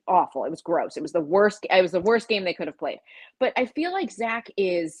awful. It was gross. It was the worst game they could have played. But I feel like Zach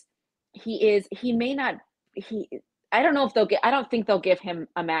I don't think they'll give him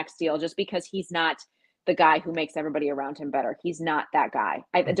a max deal just because he's not the guy who makes everybody around him better. He's not that guy.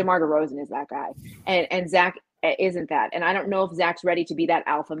 DeMar DeRozan is that guy. And Zach isn't that. And I don't know if Zach's ready to be that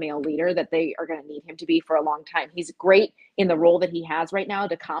alpha male leader that they are going to need him to be for a long time. He's great in the role that he has right now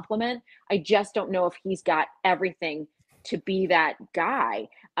to complement. I just don't know if he's got everything to be that guy.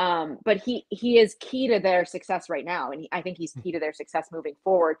 But he is key to their success right now. And I think he's key to their success moving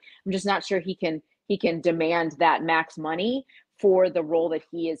forward. I'm just not sure he can demand that max money for the role that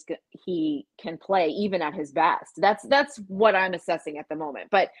he can play even at his best. That's what I'm assessing at the moment.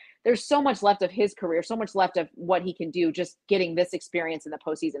 But there's so much left of his career, so much left of what he can do just getting this experience in the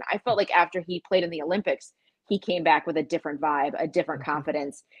postseason. I felt like after he played in the Olympics, he came back with a different vibe, a different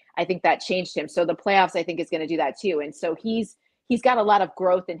confidence. I think that changed him. So the playoffs, I think, is going to do that too. And so he's got a lot of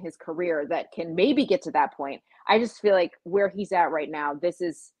growth in his career that can maybe get to that point. I just feel like where he's at right now, this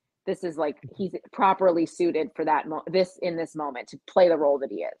is like he's properly suited for that in this moment to play the role that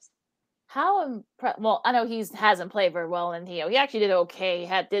he is. Well, I know he hasn't played very well, and he actually did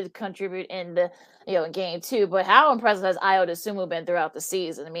okay. Did contribute in the in game 2, but how impressive has Ayo Dosunmu been throughout the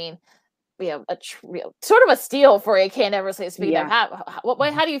season? I mean, sort of a steal for AK never say. Speaking of,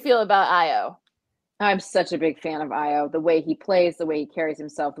 how do you feel about Ayo? I'm such a big fan of Ayo. The way he plays, the way he carries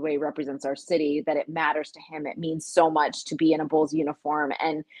himself, the way he represents our city, that it matters to him. It means so much to be in a Bulls uniform.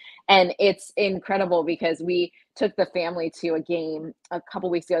 And it's incredible because we took the family to a game a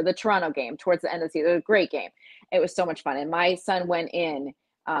couple weeks ago, the Toronto game towards the end of the season. It was a great game. It was so much fun. And my son went in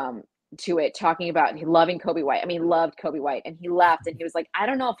to it talking about loving Kobe White. I mean, loved Kobe White. And he left and he was like, I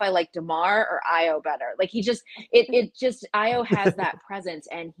don't know if I like DeMar or Ayo better. Like Ayo has that presence,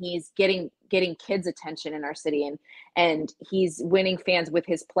 and he's getting kids' attention in our city, and he's winning fans with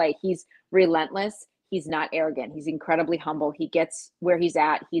his play. He's relentless. He's not arrogant. He's incredibly humble. He gets where he's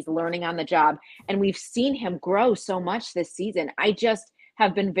at. He's learning on the job. And we've seen him grow so much this season. I just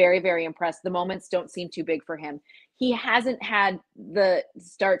have been very, very impressed. The moments don't seem too big for him. He hasn't had the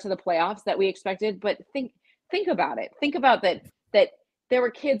start to the playoffs that we expected, but think about it. Think about that there were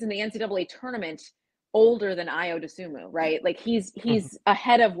kids in the NCAA tournament older than Ayo Dosunmu, right? Like he's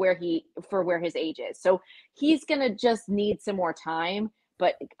ahead of where his age is. So he's going to just need some more time,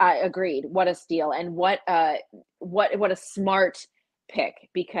 but I agreed. What a steal, and what a smart pick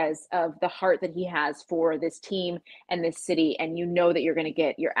because of the heart that he has for this team and this city. And you know that you're going to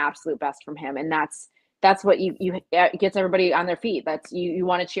get your absolute best from him. And that's what you gets everybody on their feet. You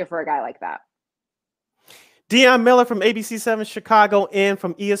want to cheer for a guy like that. Dion Miller from ABC7 Chicago and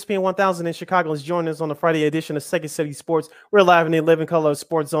from ESPN 1000 in Chicago is joining us on the Friday edition of Second City Sports. We're live in the 11 color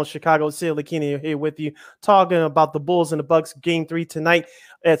Sports Zone Chicago. Celia Keeney here with you, talking about the Bulls and the Bucks Game 3 tonight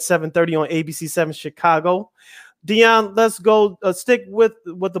at 7:30 on ABC7 Chicago. Dion, let's go stick with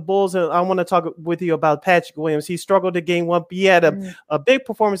the Bulls. And I want to talk with you about Patrick Williams. He struggled in Game 1. He had a big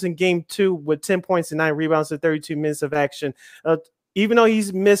performance in Game 2 with 10 points and 9 rebounds in 32 minutes of action. Even though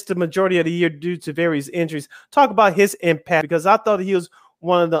he's missed the majority of the year due to various injuries, talk about his impact, because I thought he was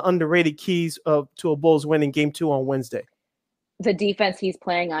one of the underrated keys to a Bulls win in Game 2 on Wednesday. The defense he's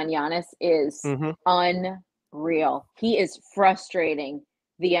playing on Giannis is unreal. He is frustrating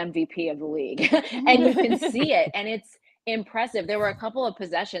the MVP of the league, and you can see it, and it's impressive. There were a couple of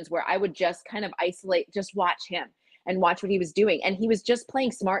possessions where I would just kind of isolate, just watch him and watch what he was doing, and he was just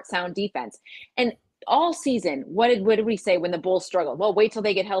playing smart, sound defense. And all season, what did we say when the Bulls struggled? Well, wait till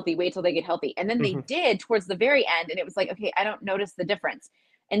they get healthy, and then they did towards the very end, and it was like, okay, I don't notice the difference.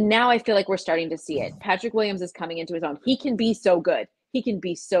 And now I feel like we're starting to see it. Patrick Williams is coming into his own. He can be so good,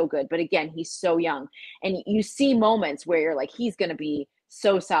 but again, he's so young, and you see moments where you're like, he's going to be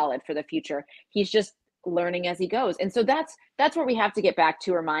so solid for the future. He's just learning as he goes. And so that's where we have to get back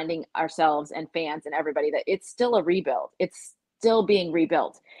to, reminding ourselves and fans and everybody that it's still a rebuild. It's still being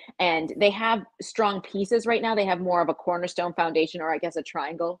rebuilt, and they have strong pieces right now. They have more of a cornerstone foundation, or I guess a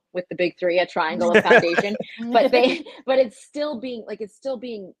triangle with the big three, a triangle of foundation, but it's still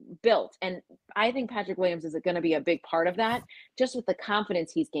being built. And I think Patrick Williams is going to be a big part of that, just with the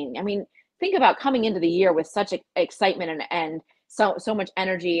confidence he's gaining. I mean, think about coming into the year with such excitement and so much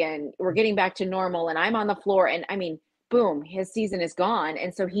energy, and we're getting back to normal, and I'm on the floor, and I mean, boom, his season is gone.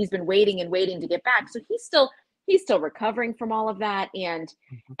 And so he's been waiting to get back. So he's still recovering from all of that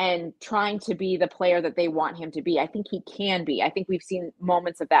and trying to be the player that they want him to be. I think he can be. I think we've seen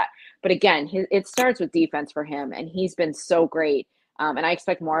moments of that. But again, it starts with defense for him, and he's been so great. And I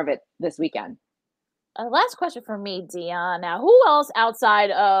expect more of it this weekend. Last question for me, Dion. Now, who else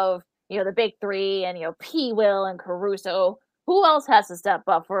outside of the big three and P. Will and Caruso, who else has to step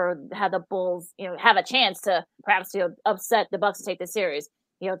up for have the Bulls have a chance to perhaps upset the Bucks and take the series?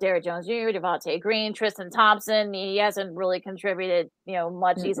 Derrick Jones Jr., Devontae Green, Tristan Thompson. He hasn't really contributed,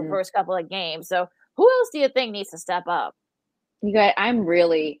 much these first couple of games. So who else do you think needs to step up? You guys, I'm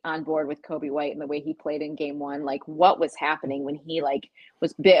really on board with Coby White and the way he played in Game 1. Like, what was happening when he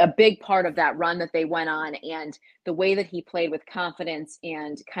was a big part of that run that they went on, and the way that he played with confidence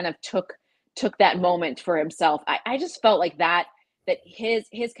and kind of took that moment for himself. I just felt like that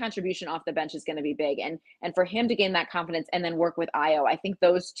his contribution off the bench is going to be big, and for him to gain that confidence and then work with Ayo, I think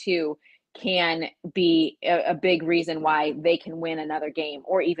those two can be a big reason why they can win another game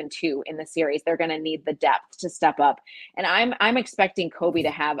or even two in the series. They're going to need the depth to step up, and I'm expecting Coby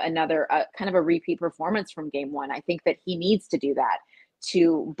to have another kind of a repeat performance from Game 1. I think that he needs to do that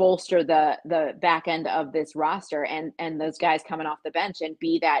to bolster the back end of this roster and those guys coming off the bench, and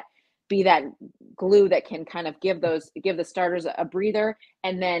be that glue that can kind of give the starters a breather,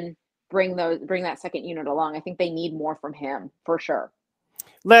 and then bring that second unit along. I think they need more from him for sure.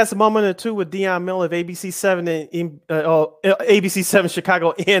 Last moment or two with Dion Miller of ABC7 and ABC7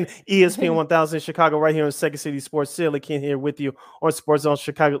 Chicago and ESPN 1000 Chicago, right here on Second City Sports. Celia King here with you on Sports Zone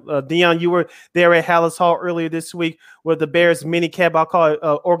Chicago. Dion, you were there at Hallis Hall earlier this week with the Bears mini camp. I'll call it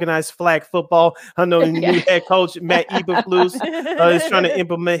organized flag football. I know the new head coach Matt Eberflus is trying to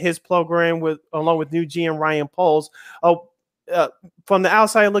implement his program along with new GM Ryan Poles. From the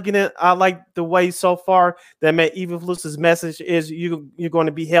outside looking in, I like the way so far that Matt Eberflus's message is you're going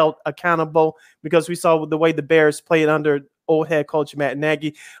to be held accountable, because we saw the way the Bears played under old head coach Matt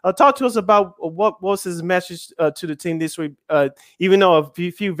Nagy. Talk to us about what was his message to the team this week, even though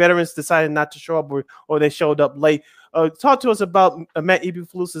a few veterans decided not to show up or they showed up late. Talk to us about Matt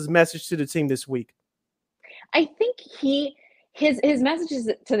Eberflus's message to the team this week. I think his messages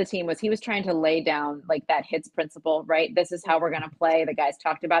to the team was he was trying to lay down like that hits principle, right? This is how we're going to play. The guys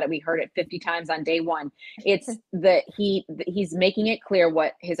talked about it. We heard it 50 times on day one. It's that he's making it clear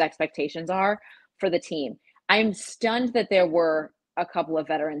what his expectations are for the team. I'm stunned that there were a couple of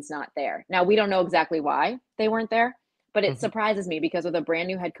veterans not there. Now, we don't know exactly why they weren't there, but it surprises me, because with a brand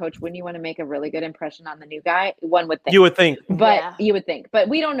new head coach, wouldn't you want to make a really good impression on the new guy? One would think. You would think. But you would think. But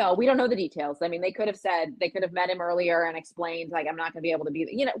we don't know. We don't know the details. I mean, they could have met him earlier and explained, like, I'm not going to be able to be,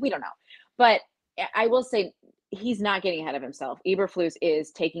 we don't know. But I will say he's not getting ahead of himself. Eberflus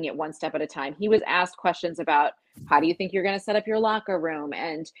is taking it one step at a time. He was asked questions about, how do you think you're going to set up your locker room?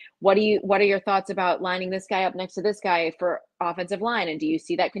 And what are your thoughts about lining this guy up next to this guy for offensive line? And do you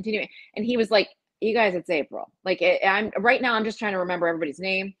see that continuing? And he was like, You guys, it's April. Like I'm right now, I'm just trying to remember everybody's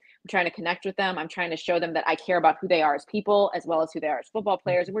name. I'm trying to connect with them. I'm trying to show them that I care about who they are as people, as well as who they are as football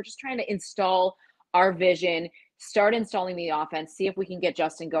players. And we're just trying to install our vision, start installing the offense, see if we can get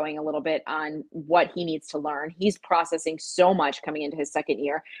Justin going a little bit on what he needs to learn. He's processing so much coming into his second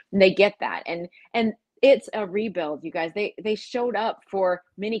year, and they get that. And it's a rebuild, you guys. They showed up for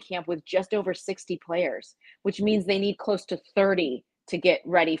minicamp with just over 60 players, which means they need close to 30 to get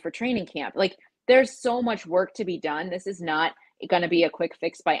ready for training camp. Like, there's so much work to be done. This is not going to be a quick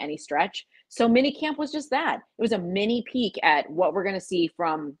fix by any stretch. So minicamp was just that. It was a mini peek at what we're going to see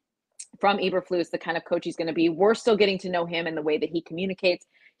from Eberflus, the kind of coach he's going to be. We're still getting to know him and the way that he communicates.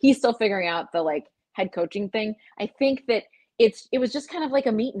 He's still figuring out the like head coaching thing. I think that it was just kind of like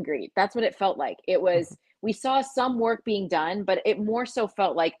a meet and greet. That's what it felt like. It was, we saw some work being done, but it more so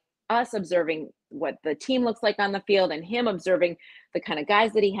felt like us observing what the team looks like on the field and him observing the kind of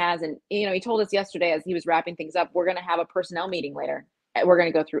guys that he has. And, you know, he told us yesterday as he was wrapping things up, we're going to have a personnel meeting later. We're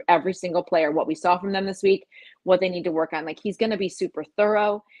going to go through every single player, what we saw from them this week, what they need to work on. Like, he's going to be super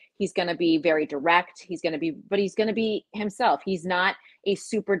thorough. He's going to be very direct. He's going to be himself. He's not a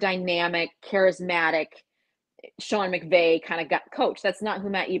super dynamic, charismatic Sean McVay kind of coach. That's not who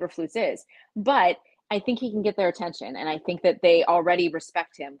Matt Eberflus is. But I think he can get their attention. And I think that they already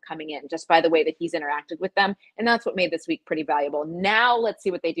respect him coming in just by the way that he's interacted with them. And that's what made this week pretty valuable. Now let's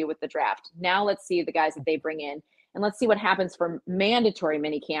see what they do with the draft. Now let's see the guys that they bring in. And let's see what happens for mandatory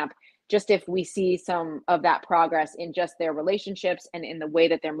minicamp, just if we see some of that progress in just their relationships and in the way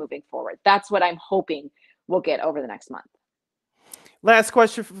that they're moving forward. That's what I'm hoping we'll get over the next month. Last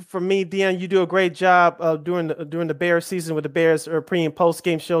question from me, Deanne. You do a great job during the Bears season with the Bears pre and post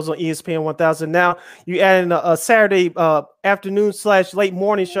game shows on ESPN 1000. Now you add in a Saturday afternoon / late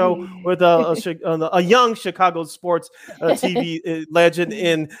morning show with a young Chicago sports TV legend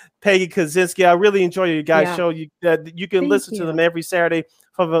in Peggy Kusinski. I really enjoy your guys' show. You can listen to them every Saturday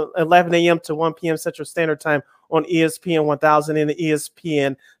from 11 a.m. to 1 p.m. Central Standard Time on ESPN 1000 and the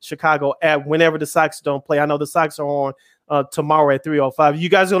ESPN Chicago app whenever the Sox don't play. I know the Sox are on tomorrow at 3:05. You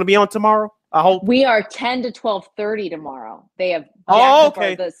guys going to be on tomorrow? I hope we are 10 to 12:30 tomorrow. They have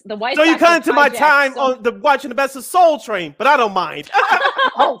okay. The White so Sox you come into my time on watching the Best of Soul Train, but I don't mind.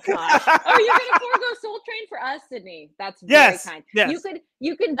 Oh gosh! Oh, you're gonna forego Soul Train for us, Sydney? That's very kind. Yes.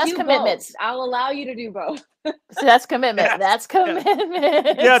 You can that's do commitments. Both. I'll allow you to do both. So that's commitment. Yes. That's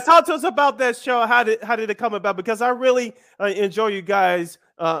commitment. Yeah, talk to us about that show. How did it come about? Because I really enjoy you guys.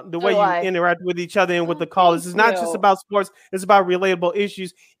 The way you interact with each other and with the callers. It's not just about sports. It's about relatable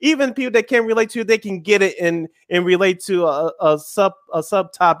issues. Even people that can't relate to it, they can get it and relate to a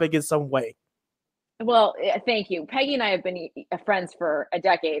subtopic in some way. Well, thank you. Peggy and I have been friends for a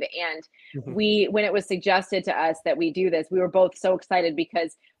decade. And when it was suggested to us that we do this, we were both so excited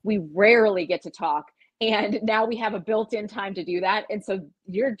because we rarely get to talk. And now we have a built-in time to do that. And so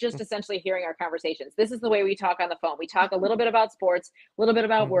you're just essentially hearing our conversations. This is the way we talk on the phone. We talk a little bit about sports, a little bit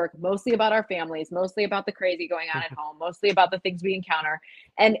about work, mostly about our families, mostly about the crazy going on at home, mostly about the things we encounter.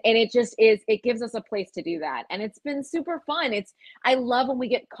 And it just is, it gives us a place to do that. And it's been super fun. I love when we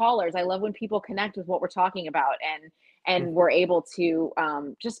get callers. I love when people connect with what we're talking about and we're able to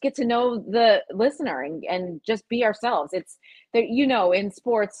just get to know the listener and just be ourselves. It's that, in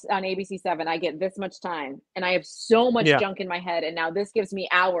sports on ABC7, I get this much time and I have so much junk in my head. And now this gives me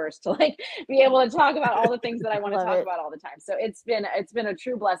hours to be able to talk about all the things that I want to talk about all the time. So it's been a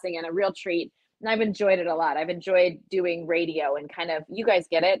true blessing and a real treat. And I've enjoyed it a lot. I've enjoyed doing radio and kind of, you guys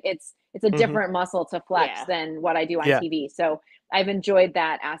get it. It's a different muscle to flex than what I do on TV. So I've enjoyed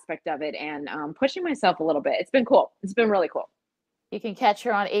that aspect of it and pushing myself a little bit. It's been cool. It's been really cool. You can catch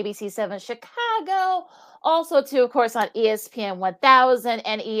her on ABC7 Chicago. Also, too, of course, on ESPN 1000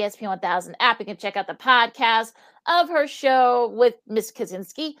 and ESPN 1000 app. You can check out the podcast of her show with Miss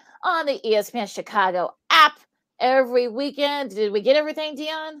Kusinski on the ESPN Chicago app every weekend. Did we get everything,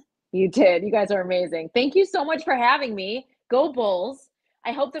 Dion? You did. You guys are amazing. Thank you so much for having me. Go Bulls.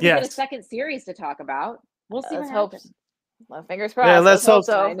 I hope that we get a second series to talk about. We'll see what happens. Well, fingers crossed. Yeah, let's hope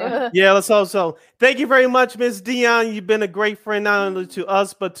so. Yeah, let's hope so. Thank you very much, Miss Dion. You've been a great friend, not only to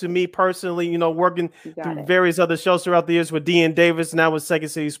us, but to me personally, working through various other shows throughout the years with Dean Davis, now with Second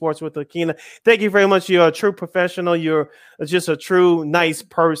City Sports with Akina. Thank you very much. You're a true professional. You're just a true nice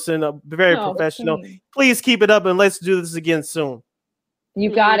person, very professional. Please keep it up, and let's do this again soon. You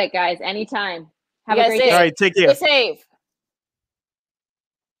got it, guys. Anytime. Have a great day. All right, take care. Stay safe.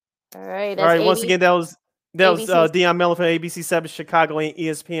 All right. All right. Once again, that was That was ABC. Dion Miller from ABC 7 Chicago and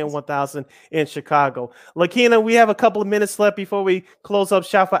ESPN 1000 in Chicago. Lakina, we have a couple of minutes left before we close up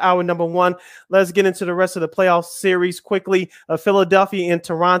shop for hour number 1. Let's get into the rest of the playoff series quickly. Philadelphia and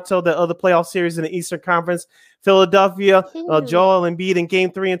Toronto, the other playoff series in the Eastern Conference. Philadelphia, Joel Embiid in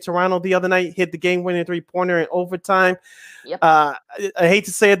Game 3 in Toronto the other night hit the game-winning three-pointer in overtime. Yep. I hate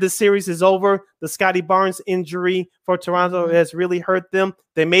to say it, this series is over. The Scotty Barnes injury for Toronto has really hurt them.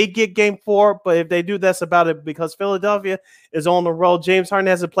 They may get Game 4, but if they do, that's about it because Philadelphia is on the road. James Harden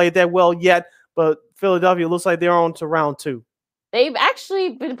hasn't played that well yet, but Philadelphia looks like they're on to round 2. They've actually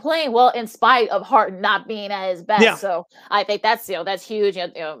been playing well in spite of Harden not being at his best. Yeah. So I think that's huge.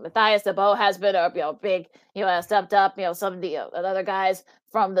 Matthias Debo has been a big, stepped up. Some of the other guys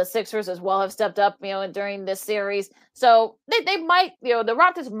from the Sixers as well have stepped up, during this series. So they might, the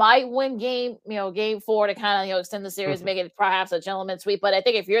Raptors might win game 4 to kind of, extend the series, make it perhaps a gentleman's sweep. But I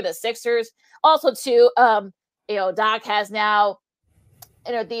think if you're the Sixers, also too, Doc has now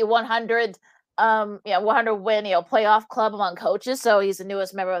entered the 100 win, playoff club among coaches. So he's the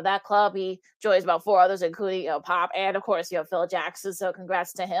newest member of that club. He joins about 4 others, including, Pop and of course, Phil Jackson. So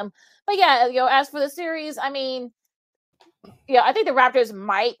congrats to him. But yeah, as for the series, I mean, I think the Raptors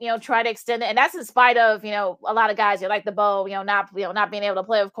might, try to extend it. And that's in spite of, a lot of guys, like the Bo, not being able to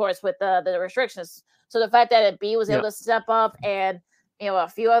play, of course, with the restrictions. So the fact that B was able to step up and, a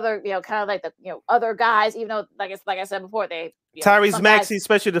few other, kind of like the, other guys, even though, like I said before, they, Tyrese Maxey,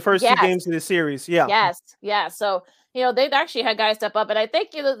 especially the first 2 games of the series. Yeah. Yes. Yeah. So, they've actually had guys step up, and I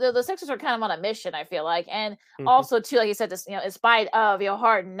think the Sixers are kind of on a mission, I feel like. And also too, like you said, this, in spite of,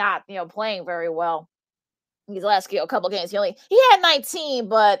 Harden not, playing very well these last couple games. He had 19,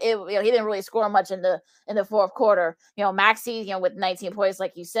 but he didn't really score much in the fourth quarter. Maxey, with 19 points,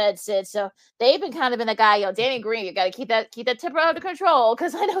 like you said, Sid. So they've been kind of in the guy, Danny Green, you got to keep that temper under control,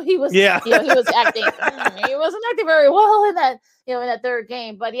 because I know he was, he was acting, he wasn't acting very well in that, in that third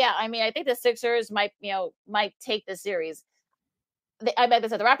game. But yeah, I mean, I think the Sixers might take the series. I bet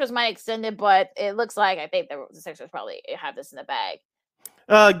the Raptors might extend it, but it looks like I think the Sixers probably have this in the bag.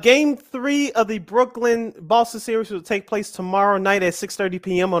 Game 3 of the Brooklyn-Boston series will take place tomorrow night at 6:30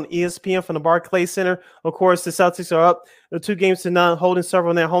 p.m. on ESPN from the Barclays Center. Of course, the Celtics are up 2-0, holding several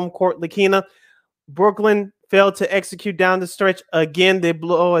on their home court. Lakina, Brooklyn failed to execute down the stretch again. They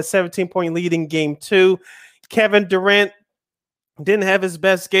blow a 17-point lead in Game 2. Kevin Durant didn't have his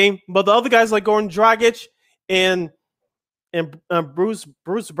best game, but the other guys like Goran Dragic and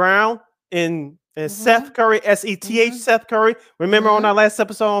Bruce Brown and Seth Curry, S-E-T-H, Seth Curry. Remember on our last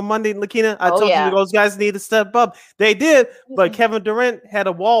episode on Monday, Lakina, I told you those guys need to step up. They did, but Kevin Durant had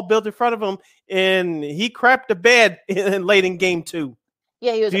a wall built in front of him, and he crapped the bed late in Game 2.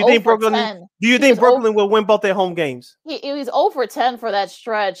 Yeah, he was. Do you think Brooklyn will win both their home games? He was 0 for 10 for that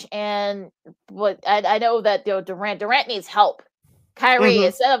stretch, but I know that Durant needs help. Kyrie,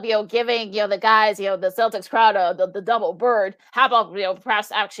 instead of giving the guys the Celtics crowd the double bird, how about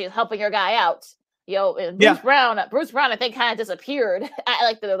perhaps actually helping your guy out? Bruce Brown, I think kind of disappeared at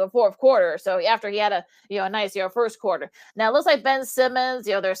like the fourth quarter. So after he had a nice first quarter. Now it looks like Ben Simmons.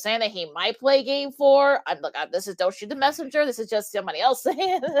 They're saying that he might play Game 4. This is don't shoot the messenger. This is just somebody else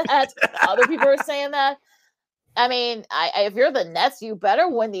saying that. Other people are saying that. I mean, if you're the Nets, you better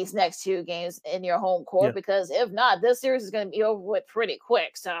win these next 2 games in your home court, because if not, this series is going to be over with pretty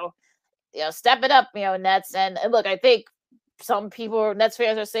quick. So, step it up, Nets. And look, I think some people, Nets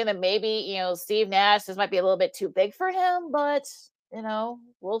fans, are saying that maybe, Steve Nash, this might be a little bit too big for him, but,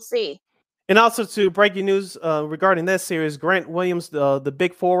 we'll see. And also, to breaking news regarding that series, Grant Williams, the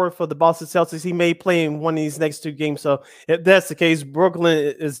big forward for the Boston Celtics, he may play in one of these next 2 games. So if that's the case, Brooklyn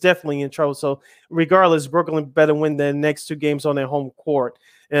is definitely in trouble. So regardless, Brooklyn better win their next 2 games on their home court.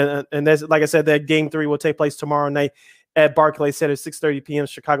 And that's, like I said, that Game 3 will take place tomorrow night at Barclays Center, 6:30 p.m.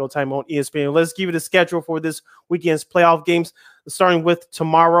 Chicago time on ESPN. Let's give you the schedule for this weekend's playoff games, starting with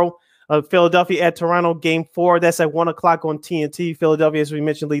tomorrow. Philadelphia at Toronto, Game 4. That's at 1 o'clock on TNT. Philadelphia, as we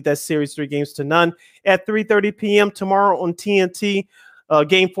mentioned, lead that series 3-0. At 3:30 p.m. tomorrow on TNT,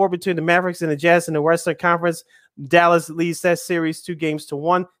 Game 4 between the Mavericks and the Jazz in the Western Conference. Dallas leads that series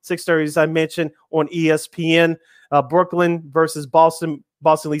 2-1. 6:30, as I mentioned, on ESPN. Brooklyn versus Boston.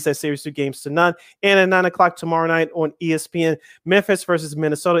 Boston leads that series 2-0. And at 9 o'clock tomorrow night on ESPN, Memphis versus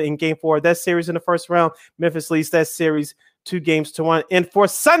Minnesota in Game 4. That series in the first round, Memphis leads that series 2-1. And for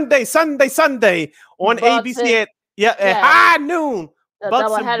Sunday on Bucks ABC at high noon,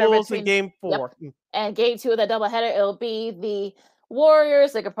 Bucks and Bulls in Game 4. Yep. And Game 2 of the doubleheader, it'll be the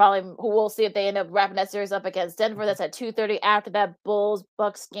Warriors. They could probably, who we'll see if they end up wrapping that series up against Denver. That's at 2:30 after that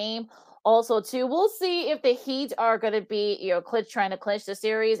Bulls-Bucks game. Also, too, we'll see if the Heat are going to be, trying to clinch the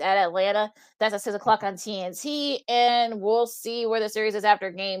series at Atlanta. That's at 6 o'clock on TNT, and we'll see where the series is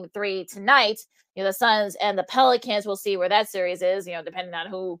after Game 3 tonight. The Suns and the Pelicans. We'll see where that series is. Depending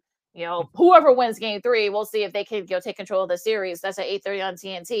on whoever wins Game 3, we'll see if they can take control of the series. That's at 8:30 on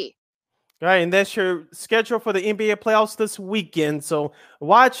TNT. All right, and that's your schedule for the NBA playoffs this weekend. So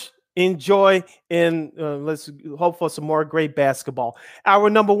watch, enjoy, and let's hope for some more great basketball. Hour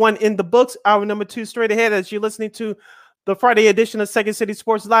number 1 in the books. Hour number 2 straight ahead as you're listening to the Friday edition of Second City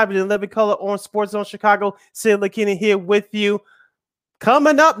Sports Live in living color on Sports Zone Chicago. Sid Lakini here with you.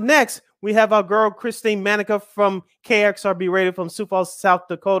 Coming up next, we have our girl Christine Manica from KXRB Radio from Sioux Falls, South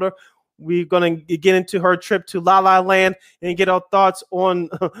Dakota. We're going to get into her trip to La La Land and get our thoughts on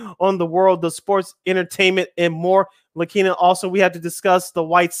the world, the sports, entertainment, and more. Lakina, also, we have to discuss the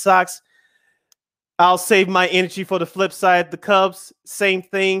White Sox. I'll save my energy for the flip side. The Cubs, same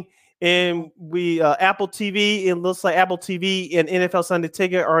thing. And we Apple TV, it looks like Apple TV and NFL Sunday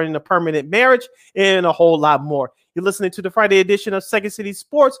Ticket are in a permanent marriage and a whole lot more. You're listening to the Friday edition of Second City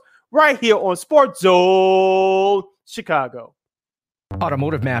Sports right here on Sports Zone Chicago.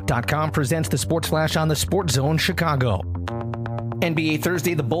 AutomotiveMap.com presents the Sports Flash on the Sports Zone Chicago. NBA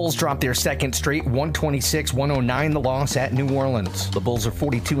Thursday, the Bulls dropped their second straight 126-109 the loss at New Orleans. The Bulls are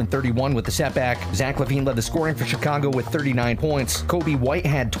 42-31 with the setback. Zach LaVine led the scoring for Chicago with 39 points. Kobe White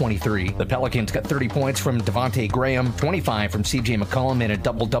had 23. The Pelicans got 30 points from Devontae Graham, 25 from CJ McCollum, and a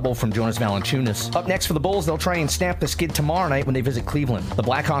double-double from Jonas Valanciunas. Up next for the Bulls, they'll try and snap the skid tomorrow night when they visit Cleveland. The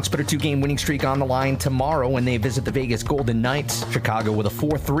Blackhawks put a 2-game winning streak on the line tomorrow when they visit the Vegas Golden Knights. Chicago with a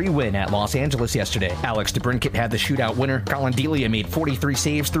 4-3 win at Los Angeles yesterday. Alex DeBrincat had the shootout winner. Colin Delia made 43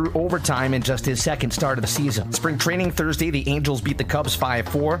 saves through overtime in just his second start of the season. Spring training Thursday, the Angels beat the Cubs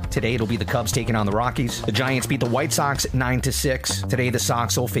 5-4. Today, it'll be the Cubs taking on the Rockies. The Giants beat the White Sox 9-6. Today, the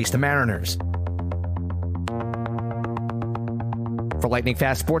Sox will face the Mariners. For lightning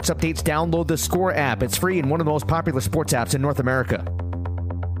fast sports updates, download the Score app. It's free and one of the most popular sports apps in North America.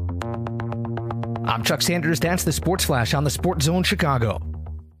 I'm Chuck Sanders. That's the Sports Flash on the Sports Zone Chicago.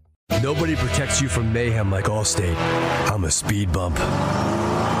 Nobody protects you from mayhem like Allstate. I'm a speed bump.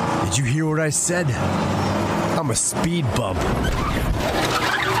 Did you hear what I said? I'm a speed bump.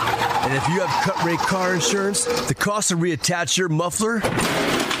 And if you have cut-rate car insurance, the cost to reattach your muffler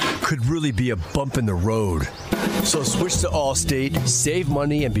could really be a bump in the road. So switch to Allstate, save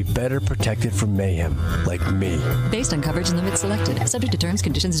money, and be better protected from mayhem, like me. Based on coverage and limits selected, subject to terms,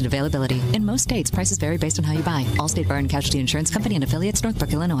 conditions, and availability. In most states, prices vary based on how you buy. Allstate Bar and Casualty Insurance Company and affiliates,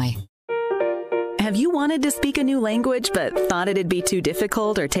 Northbrook, Illinois. Have you wanted to speak a new language but thought it'd be too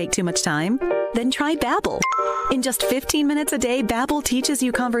difficult or take too much time? Then try Babbel. In just 15 minutes a day, Babbel teaches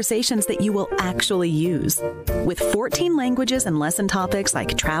you conversations that you will actually use. With 14 languages and lesson topics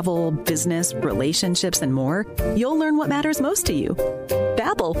like travel, business, relationships, and more, you'll learn what matters most to you.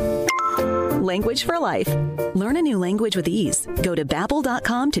 Babbel. Language for life. Learn a new language with ease. Go to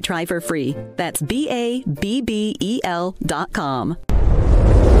Babbel.com to try for free. That's BABBEL.com.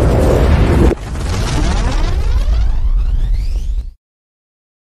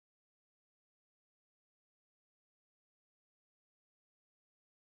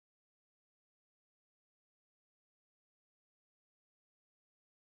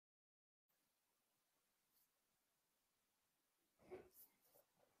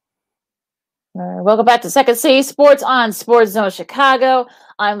 Welcome back to Second City Sports on Sports Zone Chicago.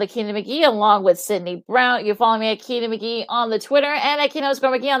 I'm Lakina McGee along with Sydney Brown. You follow me at Keena McGee on the Twitter and at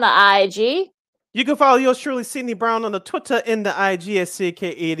Keena_McGee on the IG. You can follow yours truly, Sydney Brown, on the Twitter and the IG at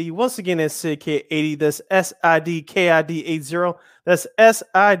SidK80. Once again, that's SidK80. That's SIDKID80. That's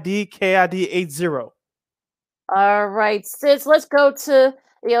SIDKID80. All right, Sis, let's go to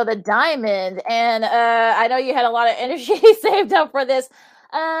the Diamond. And I know you had a lot of energy saved up for this.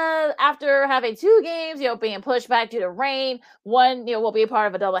 After having 2 games, being pushed back due to rain, one, will be a part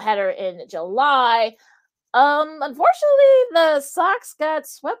of a doubleheader in July. Unfortunately, the Sox got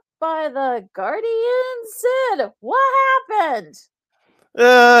swept by the Guardians. Sid, what happened?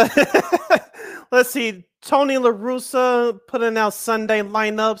 Let's see. Tony La Russa putting out Sunday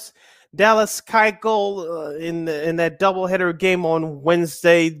lineups. Dallas Keuchel in that doubleheader game on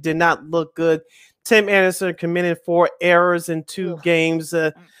Wednesday did not look good. Tim Anderson committed 4 errors in 2 games.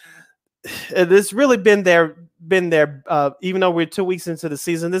 This really been their even though we're 2 weeks into the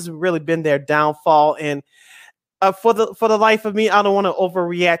season, this has really been their downfall. And for the life of me, I don't want to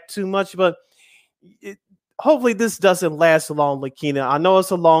overreact too much, but hopefully this doesn't last long, Lakina. I know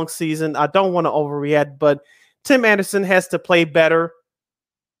it's a long season. I don't want to overreact, but Tim Anderson has to play better.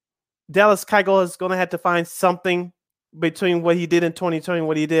 Dallas Keuchel is going to have to find something between what he did in 2020 and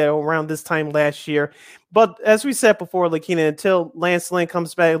what he did around this time last year. But as we said before, Lakina, until Lance Lynn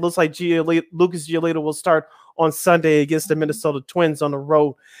comes back, it looks like Lucas Giolito will start on Sunday against the Minnesota Twins on the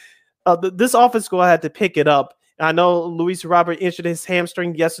road. This offense will have to pick it up. I know Luis Robert injured his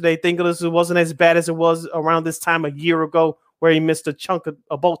hamstring yesterday. Thinking it wasn't as bad as it was around this time a year ago, where he missed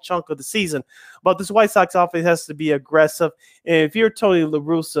a bulk chunk of the season. But this White Sox offense has to be aggressive. And if you're Tony La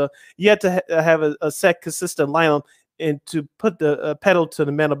Russa, you have to have a set, consistent lineup and to put the pedal to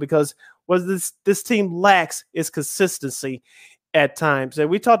the metal, because what this team lacks is consistency at times. And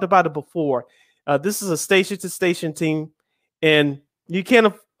we talked about it before. This is a station-to-station team, and you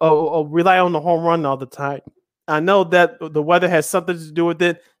can't rely on the home run all the time. I know that the weather has something to do with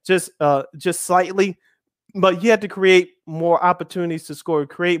it, just slightly, but you have to create more opportunities to score,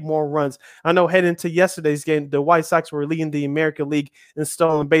 create more runs. I know heading into yesterday's game, the White Sox were leading the American League in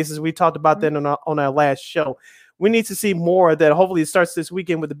stolen bases. We talked about that on our last show. We need to see more of that. Hopefully it starts this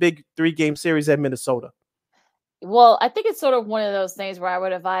weekend with the big 3-game series at Minnesota. Well, I think it's sort of one of those things where I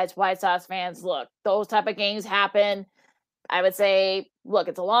would advise White Sox fans, look, those type of games happen. I would say, look,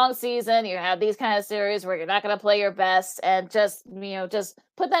 it's a long season. You have these kind of series where you're not going to play your best, and just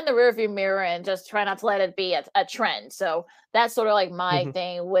put that in the rearview mirror and just try not to let it be a trend. So that's sort of like my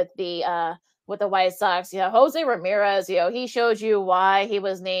thing with the White Sox. Jose Ramirez, he showed you why he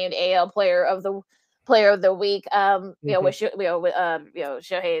was named AL Player of the Week. Shohei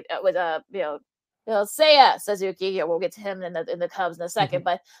with Seiya Suzuki. We'll get to him in the Cubs in a second,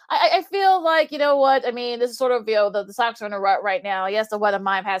 but I feel like, what I mean, this is sort of the Sox are in a rut right now. Yes, the weather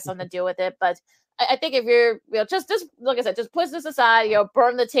might have had something to do with it, but I think if you're just like I said, just push this aside.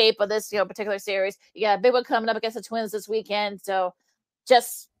 Burn the tape of this particular series. You got a big one coming up against the Twins this weekend, so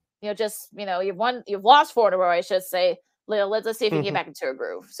you've lost 4 in a row, I should say. Let's see if you can get back into a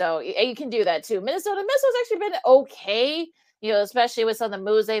groove. So you can do that too. Minnesota's actually been okay. Especially with some of the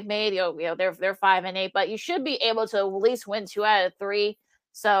moves they've made, they're 5-8, but you should be able to at least win 2 out of 3.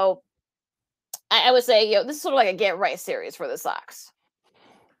 So I would say, this is sort of like a get right series for the Sox.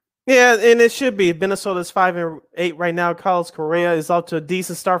 Yeah, and it should be. Minnesota's 5-8 right now. Carlos Correa is off to a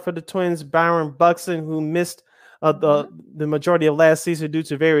decent start for the Twins. Byron Buxton, who missed the majority of last season due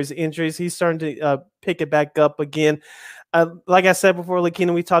to various injuries, he's starting to pick it back up again. Like I said before,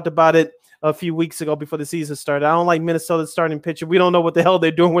 Lakina, we talked about it a few weeks ago before the season started. I don't like Minnesota's starting pitcher. We don't know what the hell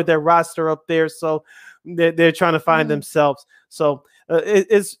they're doing with their roster up there, so they're trying to find themselves. So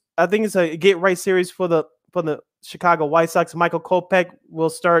I think it's a get right series for the Chicago White Sox. Michael Kopech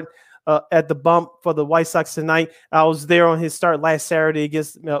will start at the bump for the White Sox tonight. I was there on his start last Saturday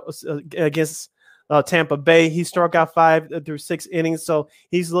against Tampa Bay. He struck out 5 through 6 innings, so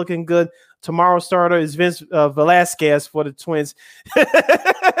he's looking good. Tomorrow's starter is Vince Velasquez for the Twins.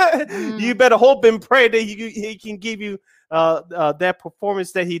 You better hope and pray that he can give you that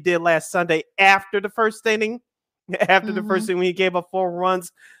performance that he did last Sunday after the first inning. After the first inning, when he gave up 4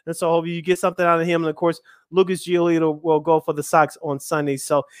 runs, and so hope you get something out of him. And of course, Lucas Giolito will go for the Sox on Sunday.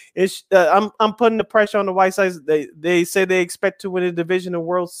 So it's I'm putting the pressure on the White Sox. They say they expect to win a division in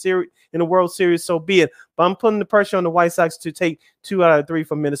the World Series. So be it. But I'm putting the pressure on the White Sox to take 2 out of 3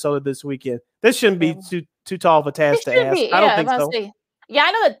 from Minnesota this weekend. This shouldn't be too tall of a task to ask. I don't think so. Yeah,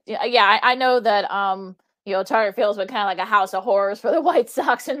 I know that. Yeah, I know that. Target Field's been kind of like a house of horrors for the White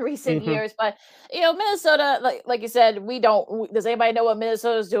Sox in recent years. But, Minnesota, like you said, does anybody know what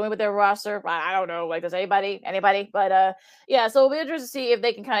Minnesota's doing with their roster? I don't know. Does anybody? But, so it'll be interesting to see if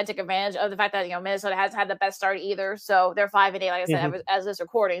they can kind of take advantage of the fact that, Minnesota hasn't had the best start either. So they're 5-8, like I said, as this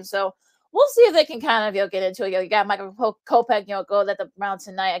recording. So we'll see if they can kind of, get into it. You got Michael Kopech, go at the round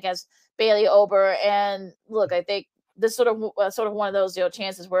tonight against Bailey Ober. And look, I think this sort of one of those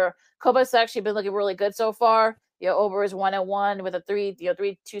chances where Kopech's actually been looking really good so far. Ober is 1-1 with a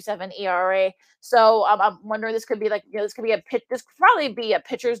 3.27 ERA. So I'm wondering, this could be this could probably be a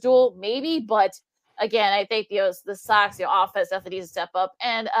pitcher's duel, maybe. But again, I think the Sox offense definitely needs to step up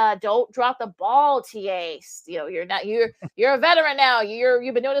and don't drop the ball. TA, you're a veteran now.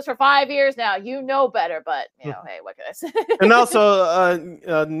 You've been doing this for 5 years now. You know better, but hey, what can I say? And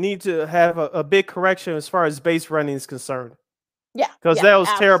also need to have a big correction as far as base running is concerned. Yeah, because that was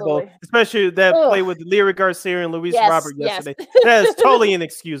terrible, especially that play with Leary Garcia and Luis Robert yesterday. That is totally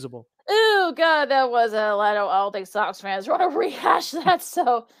inexcusable. Oh God, that was I don't think Sox fans want to rehash that.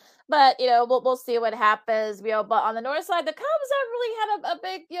 So, but we'll see what happens. But on the north side, the Cubs haven't really had a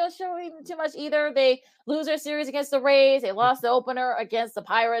big showing too much either. They lose their series against the Rays. They lost the opener against the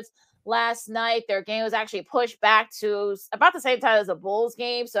Pirates last night. Their game was actually pushed back to about the same time as the Bulls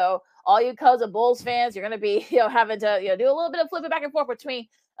game. So all you Cubs and Bulls fans, you're going to be, having to, do a little bit of flipping back and forth between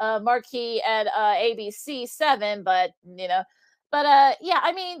Marquee and ABC 7, but yeah,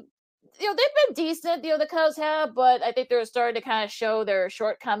 I mean, they've been decent, the Cubs have, but I think they're starting to kind of show their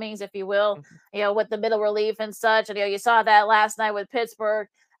shortcomings, if you will, with the middle relief and such. And, you saw that last night with Pittsburgh.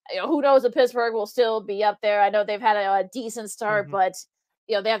 Who knows if Pittsburgh will still be up there. I know they've had a decent start, but,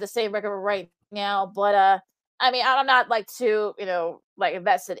 they have the same record right now. But, I mean, I'm not too,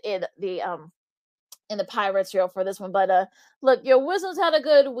 invested in the Pirates, for this one. But look, Wisdom's had a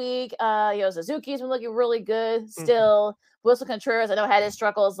good week. Suzuki's been looking really good still. Wilson Contreras, I know, had his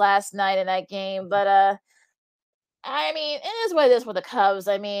struggles last night in that game, but I mean, it is what it is for the Cubs.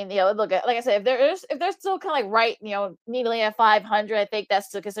 I mean, look, like I said, if they're still kind of right, neatly at 500, I think that's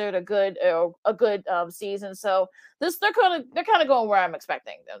still considered a good season. So they're kind of going where I'm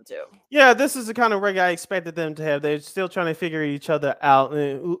expecting them to. Yeah, this is the kind of record I expected them to have. They're still trying to figure each other out.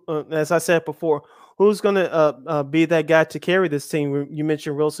 And, as I said before, who's going to be that guy to carry this team? You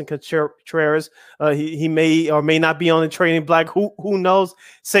mentioned Wilson Contreras. He may or may not be on the trading block. Who knows?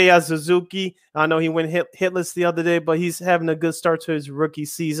 Seiya Suzuki. I know he went hitless the other day, but he's having a good start to his rookie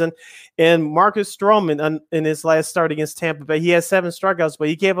season. And Marcus Stroman in his last start against Tampa Bay, he had 7 strikeouts, but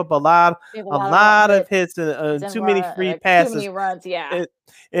he gave up a lot of hits and too many free passes. Too many runs, yeah.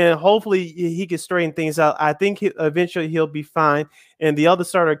 And hopefully he can straighten things out. I think eventually he'll be fine. And the other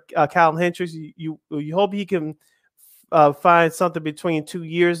starter, Kyle Hendricks, you hope he can find something between 2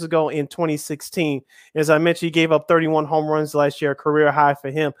 years ago in 2016. As I mentioned, he gave up 31 home runs last year, a career high for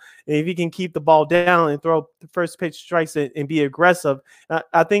him. And if he can keep the ball down and throw the first pitch strikes and be aggressive,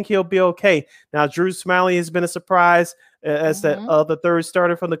 I think he'll be okay. Now, Drew Smiley has been a surprise as the third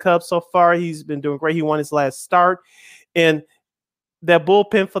starter from the Cubs so far. He's been doing great. He won his last start. And that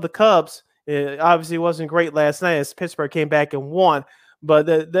bullpen for the Cubs obviously wasn't great last night as Pittsburgh came back and won. But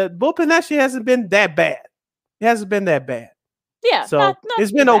the bullpen actually hasn't been that bad. It hasn't been that bad. Yeah. So not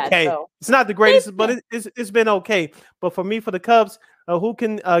it's been okay. Bad, it's not the greatest, but it's been okay. But for me, for the Cubs, who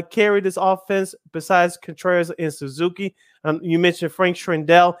can carry this offense besides Contreras and Suzuki? You mentioned Frank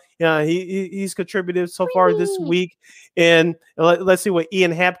Schwindel. He's contributed so far this week. And let's see what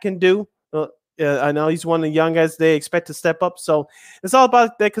Ian Happ can do. I know he's one of the young guys they expect to step up. So it's all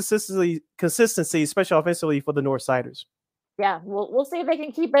about that consistency, especially offensively for the Northsiders. Yeah, we'll see if they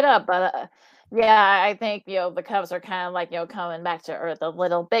can keep it up. But yeah, I think the Cubs are kind of coming back to earth a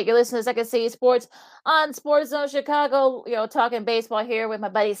little bit. You're listening to Second City Sports on Sports Zone Chicago. Talking baseball here with my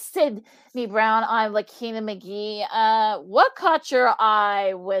buddy Sydney Brown. I'm Lakina McGee. What caught your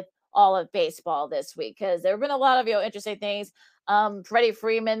eye with all of baseball this week? Because there have been a lot of interesting things. Freddie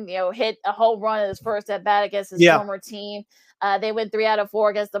Freeman, hit a home run in his first at bat against his former team. They went 3 out of 4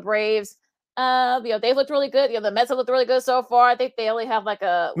 against the Braves. They've looked really good. The Mets have looked really good so far. I think they only have Max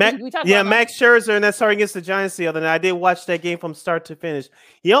Scherzer, and that's starting against the Giants the other night. I did watch that game from start to finish.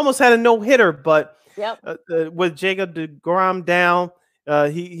 He almost had a no-hitter, but with Jacob deGrom down,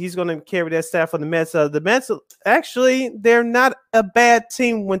 he's going to carry that staff for the Mets. The Mets, actually, they're not a bad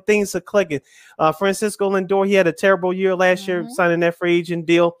team when things are clicking. Francisco Lindor, he had a terrible year last year, signing that free agent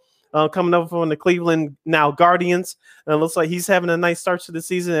deal. Coming over from the Cleveland Guardians. Looks like he's having a nice start to the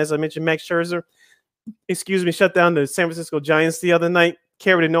season. As I mentioned, Max Scherzer, shut down the San Francisco Giants the other night,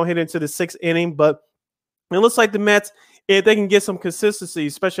 carried a no-hitter into the 6th inning. But it looks like the Mets, if they can get some consistency,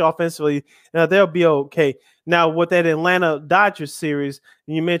 especially offensively, they'll be okay. Now, with that Atlanta Dodgers series,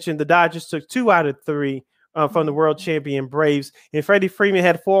 you mentioned the Dodgers took 2 out of 3 from the world champion Braves. And Freddie Freeman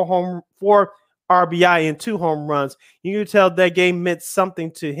had 4 RBI and 2 home runs. You can tell that game meant something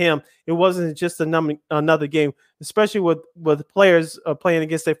to him. It wasn't just another game, especially with players playing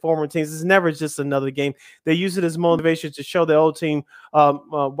against their former teams. It's never just another game. They use it as motivation to show the old team,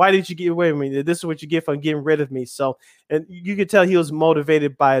 why did you get away with me? This is what you get for getting rid of me. So, and you could tell he was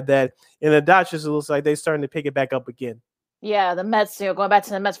motivated by that. And the Dodgers, it looks like they're starting to pick it back up again. Yeah, the Mets, going back to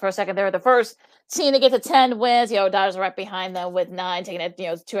the Mets for a second, they were the first team to get to 10 wins. Dodgers are right behind them with 9, taking it,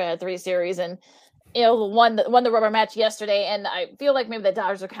 2 out of 3 series, and won the rubber match yesterday. And I feel like maybe the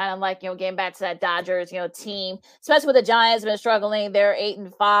Dodgers are kind of getting back to that Dodgers, team, especially with the Giants been struggling. They're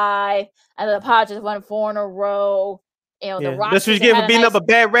 8-5, and the Padres won 4 in a row. The Rockies. That's what you get for beating up a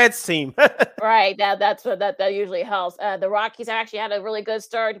bad Reds team. Right. That's what that usually helps. The Rockies actually had a really good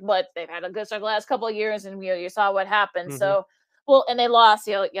start, but they've had a good start the last couple of years, and you saw what happened. So, and they lost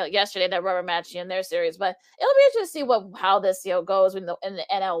yesterday that rubber match in their series. But it'll be interesting to see how this goes in the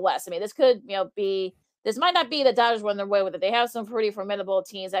NL West. I mean, this could this might not be the Dodgers run their way with it. They have some pretty formidable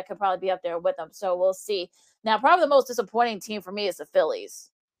teams that could probably be up there with them. So we'll see. Now, probably the most disappointing team for me is the Phillies.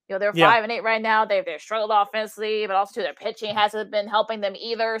 They're 5-8 right now. They've struggled offensively, but also their pitching hasn't been helping them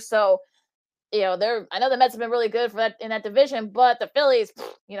either. So, I know the Mets have been really good for that in that division, but the Phillies,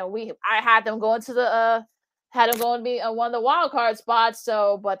 I had them going to to be one of the wild card spots.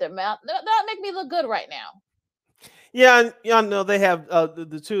 So, but they're not making me look good right now. Yeah, I know they have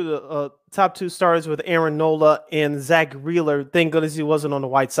the top two starters with Aaron Nola and Zach Wheeler. Thank goodness he wasn't on the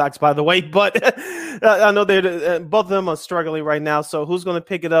White Sox, by the way. But I know they're both of them are struggling right now. So who's going to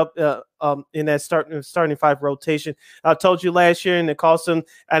pick it up in that starting five rotation? I told you last year, and it cost them.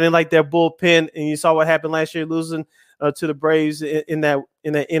 I didn't like their bullpen, and you saw what happened last year, losing to the Braves in the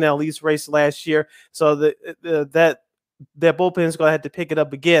NL East race last year. So that bullpen is going to have to pick it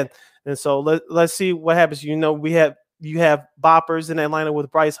up again. And so let's see what happens. You have boppers in Atlanta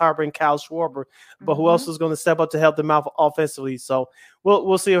with Bryce Harper and Kyle Schwarber, but who else is going to step up to help them out offensively? So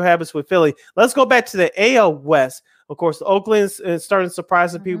we'll see what happens with Philly. Let's go back to the AL West. Of course, Oakland's starting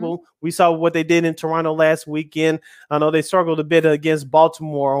surprising people. We saw what they did in Toronto last weekend. I know they struggled a bit against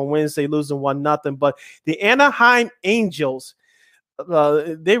Baltimore on Wednesday, losing 1-0. But the Anaheim Angels,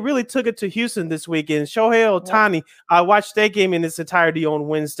 they really took it to Houston this weekend. Shohei Ohtani, I watched that game in its entirety on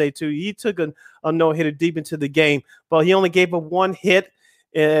Wednesday too. He took a no-hitter deep into the game, but he only gave up one hit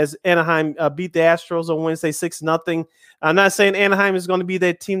as Anaheim beat the Astros on Wednesday 6-0. I'm not saying Anaheim is going to be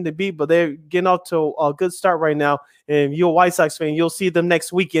that team to beat, but they're getting off to a good start right now. And you're a White Sox fan, you'll see them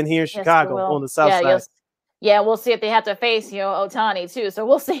next weekend here in Chicago on the South side. Yeah, we'll see if they have to face, Ohtani too. So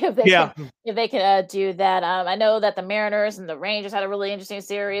we'll see if they can do that. I know that the Mariners and the Rangers had a really interesting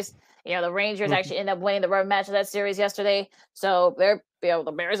series. The Rangers actually ended up winning the rubber match of that series yesterday. So the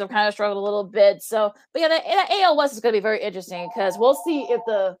Bears have kind of struggled a little bit. So, but the AL West is going to be very interesting because we'll see if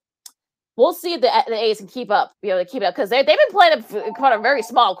the A's can keep up. Because they've been playing in quite a very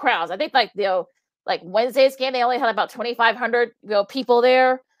small crowds. I think like Wednesday's game they only had about 2,500 people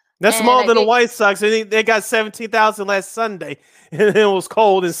there. That's smaller than the White Sox. They got 17,000 last Sunday, and it was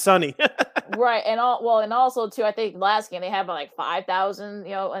cold and sunny. Right, and also too, I think last game they had about like 5,000,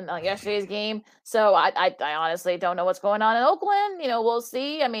 in yesterday's game. So I honestly don't know what's going on in Oakland. We'll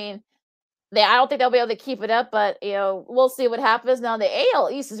see. I mean, I don't think they'll be able to keep it up, but we'll see what happens. Now the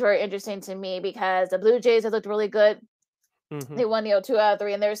AL East is very interesting to me because the Blue Jays have looked really good. They won 2 out of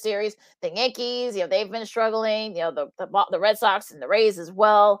 3 in their series. The Yankees, they've been struggling. The Red Sox and the Rays as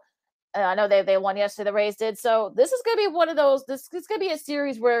well. I know they won yesterday. The Rays did. So this is going to be one of those. This is going to be a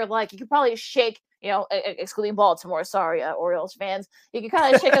series where you could probably shake, excluding Baltimore. Sorry, Orioles fans. You can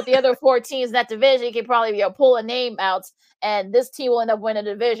kind of shake up the other 4 teams in that division. You can probably pull a name out, and this team will end up winning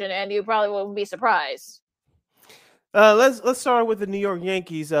the division, and you probably won't be surprised. Let's start with the New York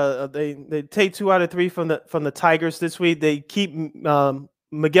Yankees. They take 2 out of 3 from the Tigers this week. They keep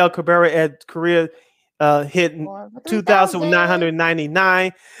Miguel Cabrera at career hit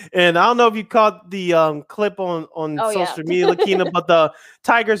 2,999. And I don't know if you caught the clip on social media, Lakina, but the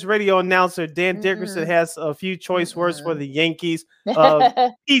Tigers radio announcer, Dan Dickerson, has a few choice words for the Yankees.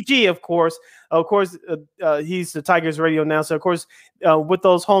 PG, of course. He's the Tigers radio announcer. Of course, with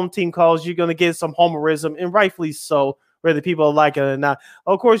those home team calls, you're going to get some homerism, and rightfully so, whether people like it or not.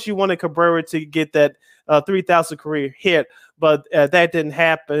 Of course, you wanted Cabrera to get that 3,000 career hit, but that didn't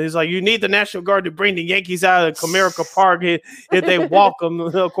happen. It's like you need the National Guard to bring the Yankees out of Comerica Park if they walk them.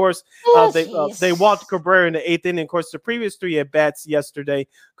 Of course, they walked Cabrera in the 8th inning. Of course, the previous 3 at bats yesterday,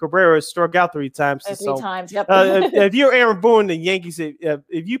 Cabrera struck out 3 times. Yep. If you're Aaron Boone, the Yankees, if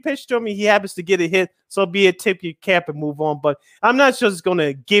you pitch to him, he happens to get a hit, so be it, tip your cap and move on. But I'm not just going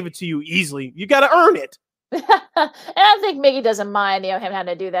to give it to you easily. You got to earn it. And I think Miggy doesn't mind, him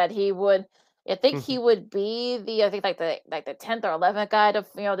having to do that. He would. I think he would be the 10th or 11th guy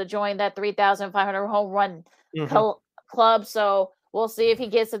to join that 3,500 home run club. So we'll see if he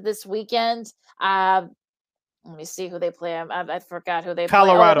gets it this weekend. Let me see who they play. I forgot who they play.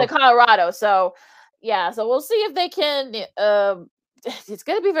 Colorado. Colorado. So yeah. So we'll see if they can. It's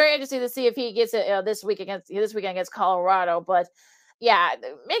going to be very interesting to see if he gets it this weekend against Colorado. But yeah,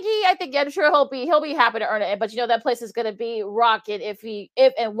 Miggy, I'm sure he'll be happy to earn it. But that place is going to be rocking if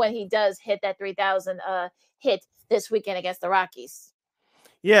and when he does hit that 3,000 hit this weekend against the Rockies.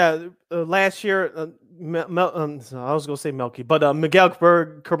 Yeah, last year, I was going to say Melky, but Miguel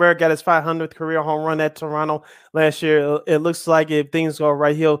Cabrera got his 500th career home run at Toronto last year. It looks like if things go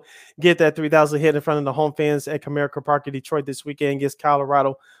right, he'll get that 3,000 hit in front of the home fans at Comerica Park in Detroit this weekend against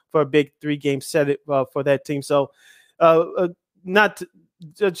Colorado for a big 3-game set for that team. So, not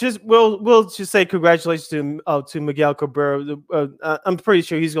we'll just say congratulations to Miguel Cabrera. I'm pretty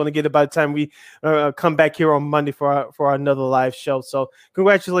sure he's going to get it by the time we come back here on Monday for another live show. So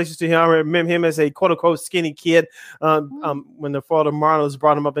congratulations to him. I remember him as a quote unquote skinny kid when the Florida Marlins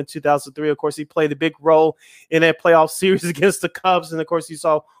brought him up in 2003. Of course, he played a big role in that playoff series against the Cubs, and of course, you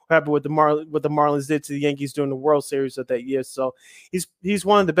saw what happened with what the Marlins did to the Yankees during the World Series of that year. So he's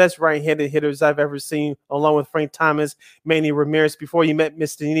one of the best right-handed hitters I've ever seen, along with Frank Thomas, Manny Ramirez, before he met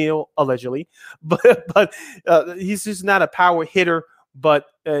Mr. Neal, allegedly. But he's just not a power hitter, but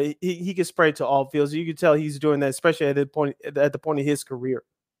he can spray to all fields. You can tell he's doing that, especially at the point of his career.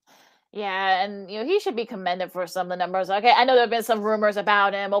 Yeah, and he should be commended for some of the numbers. Okay, I know there have been some rumors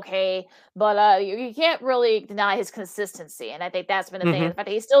about him, okay, but you can't really deny his consistency, and I think that's been the thing. The fact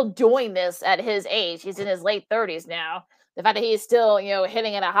that he's still doing this at his age, he's in his late 30s now. The fact that he's still,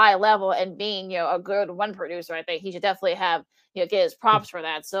 hitting at a high level and being, a good run producer, I think he should definitely have, get his props for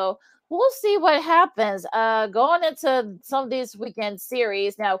that. So we'll see what happens. Going into some of these weekend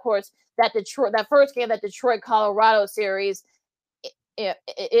series now, of course, that first game, that Detroit-Colorado series, it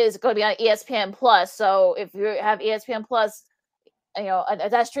is going to be on ESPN Plus. So if you have ESPN Plus,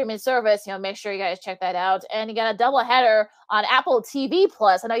 that streaming service, make sure you guys check that out. And you got a doubleheader on Apple TV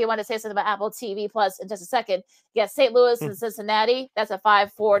Plus. I know you want to say something about Apple TV Plus in just a second. You got St. Louis and Cincinnati. That's a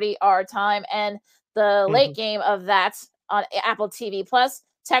 5:40 our time. And the late game of that on Apple TV Plus,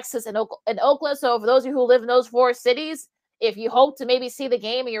 Texas and Oakland. So for those of you who live in those four cities, if you hope to maybe see the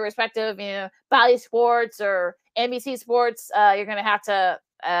game in your respective, Bally Sports or NBC Sports, you're going to have to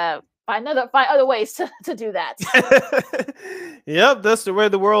find other ways to do that. Yep, that's the way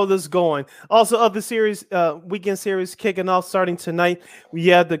the world is going. Also, other series, weekend series kicking off starting tonight. We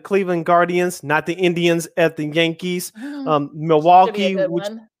have the Cleveland Guardians, not the Indians, at the Yankees. Milwaukee,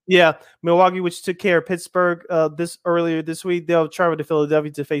 Milwaukee, which took care of Pittsburgh earlier this week. They'll travel to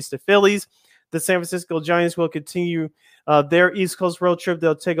Philadelphia to face the Phillies. The San Francisco Giants will continue their East Coast road trip.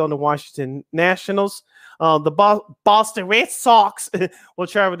 They'll take on the Washington Nationals. The Boston Red Sox will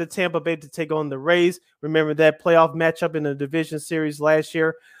travel to Tampa Bay to take on the Rays. Remember that playoff matchup in the division series last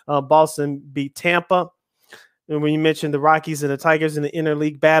year. Boston beat Tampa. And when you mentioned the Rockies and the Tigers in the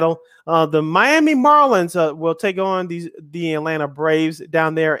interleague battle, the Miami Marlins will take on the Atlanta Braves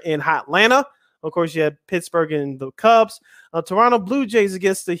down there in Atlanta. Of course, you had Pittsburgh and the Cubs. Toronto Blue Jays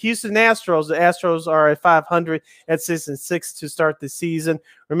against the Houston Astros. The Astros are at 500 at 6-6 to start the season.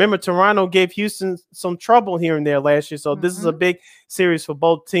 Remember, Toronto gave Houston some trouble here and there last year, so this is a big series for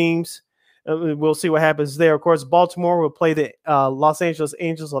both teams. We'll see what happens there. Of course, Baltimore will play the Los Angeles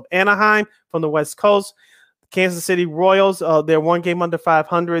Angels of Anaheim from the West Coast. Kansas City Royals, they're one game under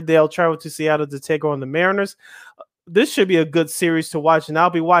 500. They'll travel to Seattle to take on the Mariners. This should be a good series to watch, and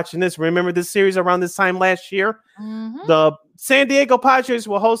I'll be watching this. Remember this series around this time last year? The San Diego Padres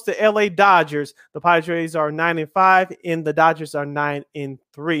will host the LA Dodgers. The Padres are 9-5, and the Dodgers are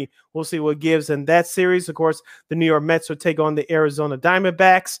 9-3. We'll see what gives in that series. Of course, the New York Mets will take on the Arizona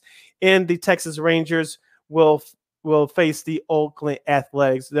Diamondbacks, and the Texas Rangers will face the Oakland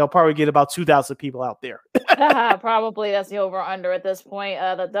Athletics. They'll probably get about 2,000 people out there. Probably that's the over-under at this point.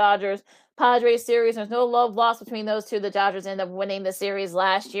 The Dodgers-Padres series, there's no love lost between those two. The Dodgers ended up winning the series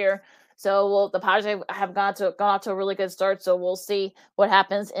last year. So the Padres have gone out to a really good start. So we'll see what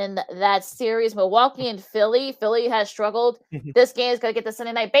happens in that series. Milwaukee and Philly. Philly has struggled. This game is going to get the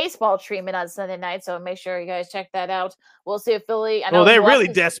Sunday night baseball treatment on Sunday night. So make sure you guys check that out. We'll see if Philly. I know they're really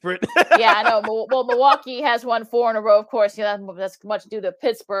desperate. Yeah, I know. Well, Milwaukee has won 4 in a row. Of course, that's much due to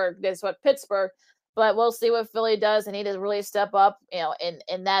Pittsburgh. That's what Pittsburgh. But we'll see what Philly does. They need to really step up,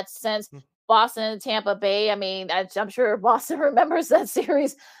 in that sense. Boston and Tampa Bay. I mean, I'm sure Boston remembers that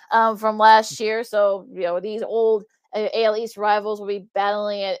series from last year. So, these old AL East rivals will be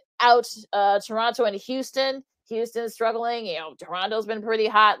battling it out. Toronto and Houston. Houston's struggling. Toronto's been pretty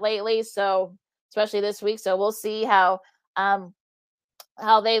hot lately. So, especially this week. So we'll see how they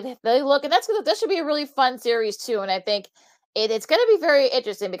look. And that should be a really fun series too. And I think it's going to be very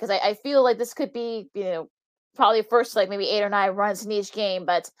interesting because I feel like this could be, probably first like maybe 8 or 9 runs in each game,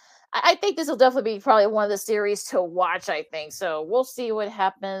 but I think this will definitely be probably one of the series to watch, I think. So we'll see what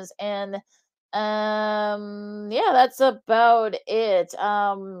happens. And that's about it.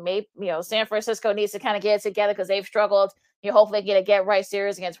 Maybe, San Francisco needs to kind of get it together because they've struggled. Hopefully get a get-right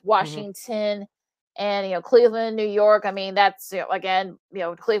series against Washington and, Cleveland, New York. I mean, that's, again,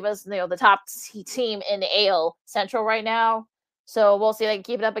 Cleveland's, the top team in the AL Central right now. So we'll see if they can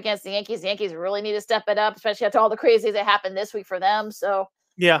keep it up against the Yankees. The Yankees really need to step it up, especially after all the crazies that happened this week for them. So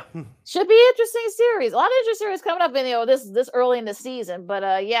yeah, should be an interesting series. A lot of interesting series coming up in this early in the season. But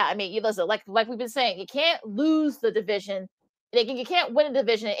I mean, listen, like we've been saying, you can't lose the division you can't win a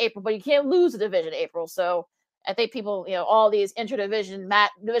division in April, but you can't lose a division in April. So I think people, all these divisional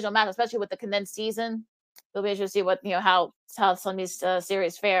matches, especially with the condensed season, it'll be interesting to see what how some of these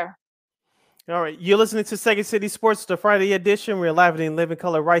series fare. All right, you're listening to Second City Sports, the Friday edition. We're live in living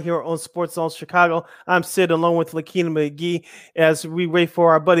color right here on Sports Zone Chicago. I'm Sid along with Lakina McGee as we wait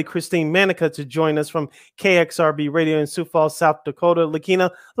for our buddy Christine Manica to join us from KXRB Radio in Sioux Falls, South Dakota. Lakina,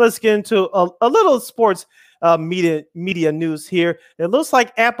 let's get into a little sports media news here. It looks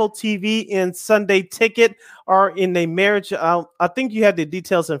like Apple TV and Sunday Ticket are in a marriage. I think you have the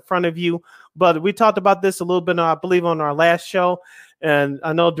details in front of you, but we talked about this a little bit, I believe, on our last show. And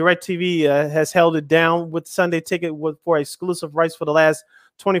I know DirecTV has held it down with Sunday Ticket for exclusive rights for the last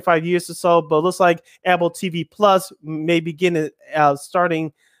 25 years or so. But it looks like Apple TV Plus may begin it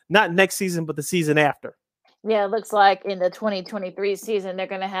starting not next season, but the season after. Yeah, it looks like in the 2023 season, they're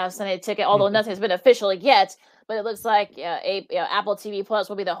going to have Sunday Ticket, although nothing's been official yet. But it looks like Apple TV Plus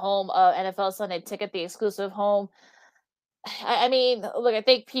will be the home of NFL Sunday Ticket, the exclusive home. I mean, look, I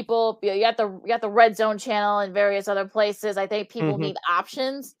think people, you got the Red Zone channel and various other places. I think people need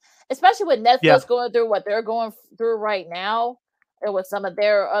options, especially with Netflix going through what they're going through right now, and with some of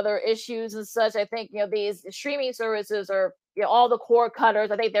their other issues and such. I think these streaming services are all the cord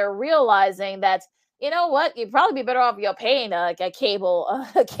cutters. I think they're realizing that what, you'd probably be better off paying a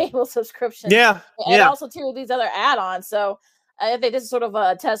cable subscription. And also too these other add-ons. So I think this is sort of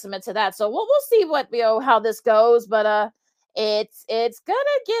a testament to that. So we'll see what how this goes, but it's gonna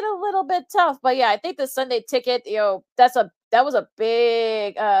get a little bit tough. But yeah, I think the Sunday Ticket, that was a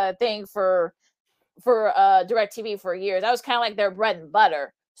big thing for DirecTV for years. That was kind of like their bread and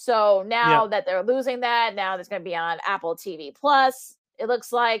butter. So now that they're losing that, now it's gonna be on Apple TV Plus. It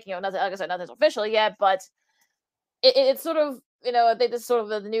looks like nothing, like I said, nothing's official yet, but it's sort of I think this is sort of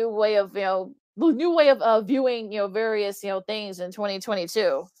the new way of viewing various things in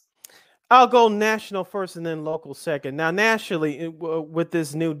 2022. I'll go national first and then local second. Now, nationally, with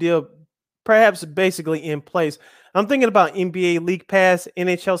this new deal, perhaps basically in place, I'm thinking about NBA League Pass,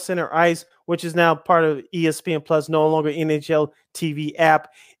 NHL Center Ice, which is now part of ESPN Plus, no longer NHL TV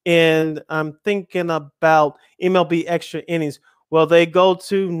app. And I'm thinking about MLB Extra Innings. Will they go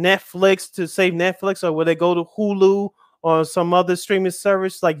to Netflix to save Netflix, or will they go to Hulu or some other streaming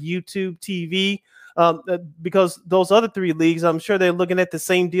service like YouTube TV? Because those other three leagues, I'm sure they're looking at the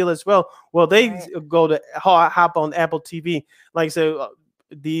same deal as well. Well, they go to hop on Apple TV. Like I said,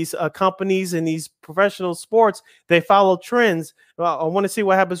 these companies and these professional sports, they follow trends. I want to see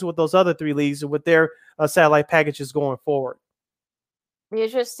what happens with those other three leagues and with their satellite packages going forward. You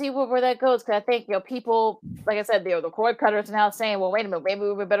just see where that goes, because I think people, like I said, the cord cutters are now saying, well, wait a minute, maybe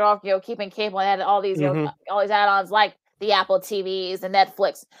we're better off keeping cable and adding all these all these add-ons like the Apple TVs and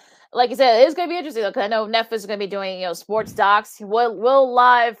Netflix. Like you said, it's going to be interesting because I know Netflix is going to be doing sports docs. Will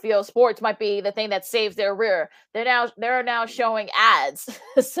live sports might be the thing that saves their rear. They're now showing ads.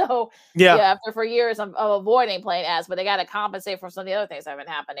 So after for years of avoiding playing ads, but they got to compensate for some of the other things that have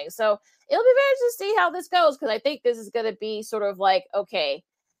been happening. So it'll be very interesting to see how this goes, because I think this is going to be sort of like, okay,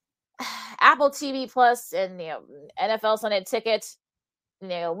 Apple TV Plus and NFL Sunday Ticket.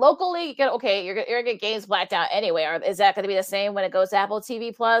 Locally, you're gonna get games blacked out anyway. Or is that going to be the same when it goes to Apple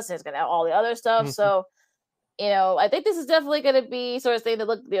TV Plus? It's going to have all the other stuff. So, I think this is definitely going to be sort of thing to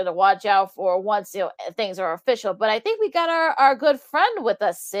look, to watch out for once things are official. But I think we got our good friend with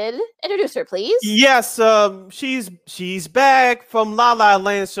us, Sid. Introduce her, please. Yes, she's back from La La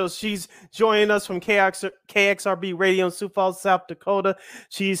Land, so she's joining us from KXRB Radio in Sioux Falls, South Dakota.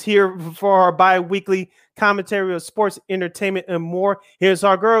 She's here for our bi-weekly commentary of sports, entertainment, and more. Here's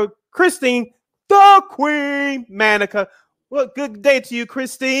our girl, Christine, the Queen Manica. Well, good day to you,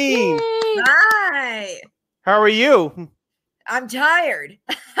 Christine. Yay. Hi. How are you? I'm tired.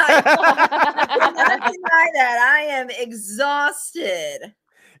 I cannot deny that. I am exhausted.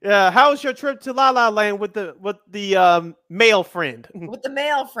 How was your trip to La La Land with the male friend? With the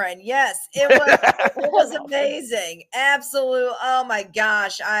male friend, yes, it was amazing. Absolute. Oh my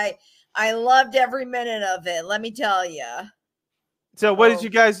gosh, I loved every minute of it. Let me tell you. So what did you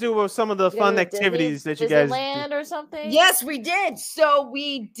guys do with some of the fun activities that you guys did? Disneyland or something? Yes, we did. So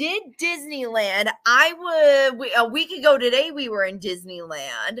we did Disneyland. A week ago today, we were in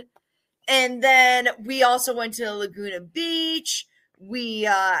Disneyland. And then we also went to Laguna Beach. We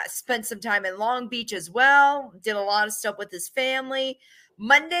spent some time in Long Beach as well. Did a lot of stuff with his family.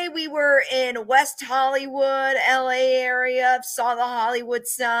 Monday, we were in West Hollywood, LA area. Saw the Hollywood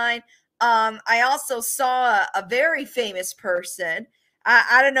sign. I also saw a very famous person.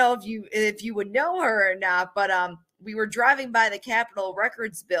 I don't know if you would know her or not, but we were driving by the Capitol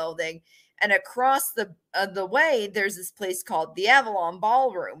Records building, and across the way, there's this place called the Avalon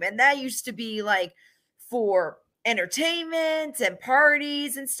Ballroom. And that used to be like for entertainment and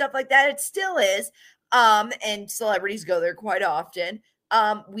parties and stuff like that. It still is. And celebrities go there quite often.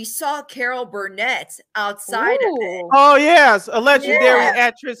 We saw Carol Burnett outside of it. Oh, yes. A legendary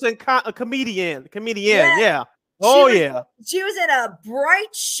actress and comedian. Yeah. She was in a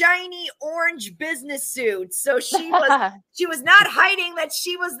bright, shiny orange business suit. So she was not hiding that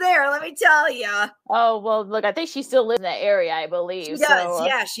she was there, let me tell you. Oh, well, look, I think she still lives in that area, I believe. She does.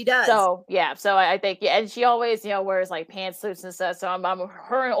 Yeah, she does. So, yeah. So I think, and she always, wears like pantsuits and stuff. So I'm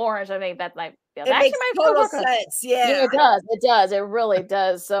her in orange. I think that's like, it makes total sense. Yeah, it does. It does. It really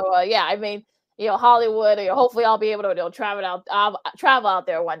does. So, I mean, Hollywood, hopefully I'll be able to travel out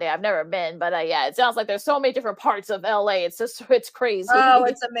there one day. I've never been, but it sounds like there's so many different parts of LA. It's crazy. Oh,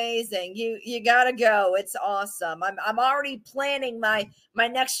 it's amazing. You gotta go. It's awesome. I'm already planning my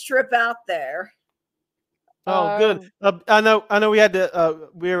next trip out there. Oh, good. I know we had to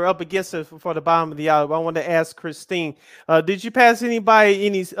we were up against it for the bottom of the hour. But I wanted to ask Christine, did you pass any of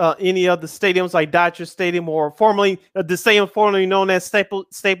the stadiums like Dodger Stadium or formerly the stadium formerly known as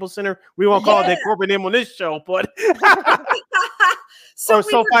Staples Center? We won't call it that corporate name on this show, but or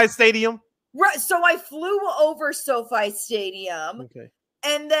SoFi Stadium. Right. So I flew over SoFi Stadium. Okay.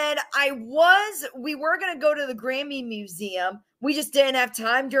 And then we were going to go to the Grammy Museum. We just didn't have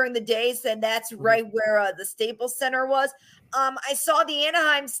time during the day. So that's right where the Staples Center was. I saw the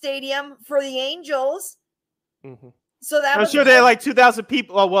Anaheim Stadium for the Angels. Mm-hmm. So I'm sure they had like 2,000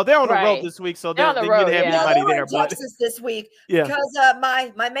 people. Oh, well, they're on the road this week. So they didn't have anybody there. They're in Texas this week. Yeah. Because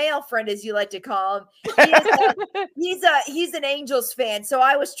my male friend, as you like to call him, he's an Angels fan. So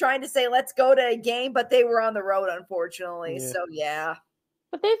I was trying to say, let's go to a game, but they were on the road, unfortunately. Yeah. So, yeah.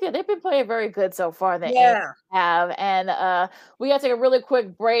 But they've been playing very good so far. They have, and we got to take a really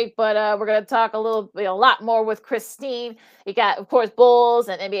quick break, but we're going to talk a lot more with Christine. You got, of course, Bulls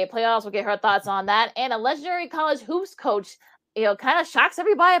and NBA playoffs. We'll get her thoughts on that, and a legendary college hoops coach, kind of shocks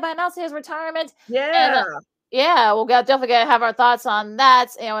everybody by announcing his retirement. Yeah. And, we'll definitely have our thoughts on that,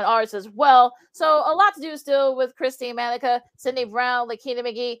 and ours as well. So a lot to do still with Christine Malika, Sydney Brown, Lakina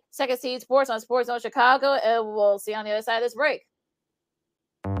McGee, Second Seed Sports on Sports Zone Chicago, and we'll see you on the other side of this break.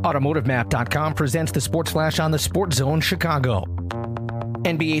 AutomotiveMap.com presents the Sports Flash on the Sports Zone Chicago.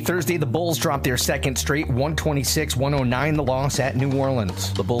 NBA Thursday, the Bulls dropped their second straight 126-109 the loss at New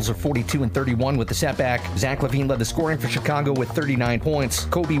Orleans. The Bulls are 42-31 with the setback. Zach LaVine led the scoring for Chicago with 39 points.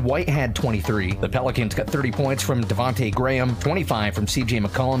 Kobe White had 23. The Pelicans got 30 points from Devontae Graham, 25 from CJ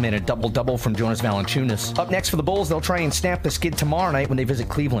McCollum, and a double-double from Jonas Valanciunas. Up next for the Bulls, they'll try and snap the skid tomorrow night when they visit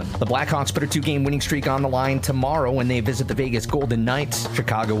Cleveland. The Blackhawks put a 2-game winning streak on the line tomorrow when they visit the Vegas Golden Knights.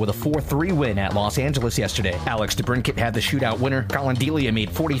 Chicago with a 4-3 win at Los Angeles yesterday. Alex DeBrincat had the shootout winner. Colin Delia made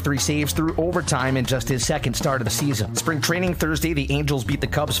 43 saves through overtime in just his second start of the season. Spring training Thursday, the Angels beat the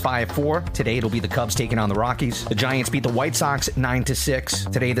Cubs 5-4. Today, it'll be the Cubs taking on the Rockies. The Giants beat the White Sox 9-6.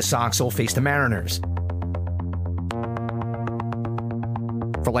 Today, the Sox will face the Mariners.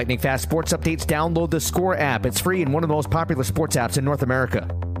 For lightning fast sports updates, download the Score app. It's free and one of the most popular sports apps in North America.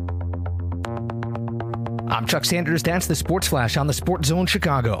 I'm Chuck Sanders. That's the Sports Flash on the Sports Zone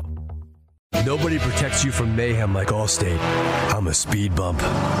Chicago. Nobody protects you from mayhem like Allstate. I'm a speed bump.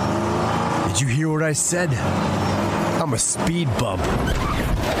 Did you hear what I said? I'm a speed bump.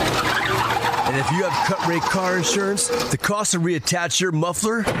 And if you have cut rate car insurance, the cost to reattach your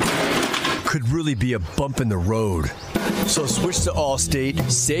muffler could really be a bump in the road. So switch to Allstate,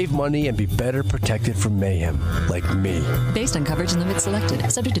 save money, and be better protected from mayhem, like me. Based on coverage and limits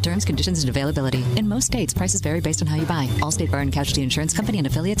selected, subject to terms, conditions, and availability. In most states, prices vary based on how you buy. Allstate Fire and Casualty Insurance Company and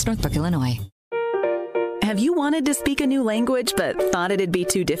affiliates, Northbrook, Illinois. Have you wanted to speak a new language but thought it'd be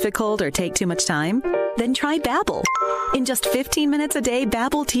too difficult or take too much time? Then try Babbel. In just 15 minutes a day,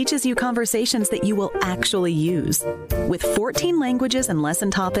 Babbel teaches you conversations that you will actually use. With 14 languages and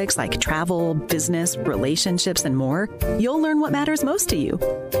lesson topics like travel, business, relationships, and more, you'll learn what matters most to you.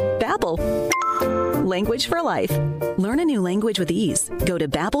 Babbel. Language for life. Learn a new language with ease. Go to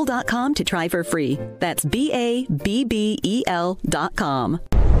Babbel.com to try for free. That's BABBEL.com.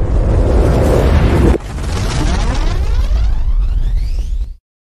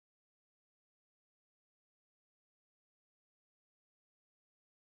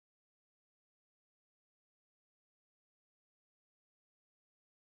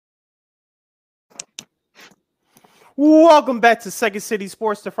 Welcome back to Second City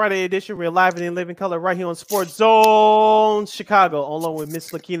Sports, the Friday edition. We're live and in living color right here on Sports Zone Chicago, along with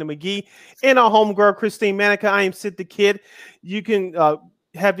Miss Lakina McGee and our homegirl Christine Manica. I am Sid the Kid. You can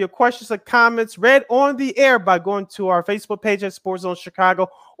have your questions or comments read on the air by going to our Facebook page at Sports Zone Chicago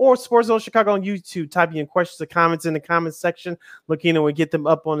or Sports Zone Chicago on YouTube. Type in questions or comments in the comments section. Look and we get them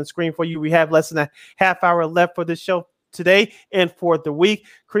up on the screen for you. We have less than a half hour left for the show today and for the week.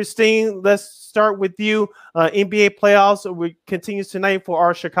 Christine, let's start with you. NBA playoffs continues tonight for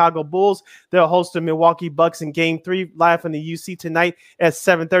our Chicago Bulls. They'll host the Milwaukee Bucks in Game 3 live from the UC tonight at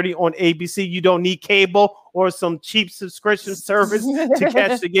 7:30 on ABC. You don't need cable or some cheap subscription service to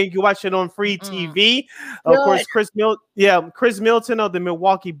catch the game. You watch it on free TV. Of course, Chris Middleton of the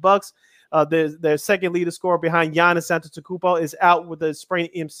Milwaukee Bucks, their second leading scorer behind Giannis Antetokounmpo, is out with a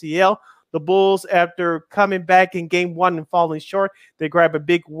sprained MCL. The Bulls, after coming back in Game 1 and falling short, they grab a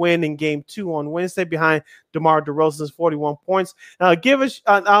big win in Game 2 on Wednesday behind DeMar DeRozan's 41 points. Give us,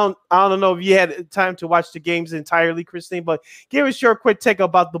 I don't know if you had time to watch the games entirely, Christine, but give us your quick take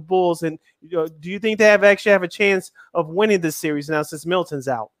about the Bulls. And do you think they actually have a chance of winning this series now since Milton's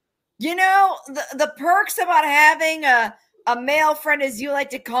out? You know, the perks about having a male friend, as you like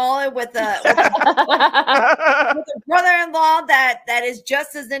to call it, with a brother-in-law that is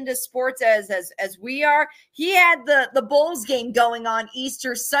just as into sports as we are. He had the Bulls game going on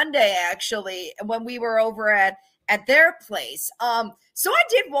Easter Sunday, actually, when we were over at their place. So I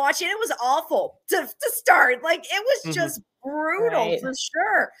did watch it. It was awful to start. Like, it was just brutal for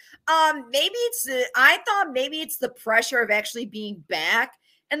sure. I thought maybe it's the pressure of actually being back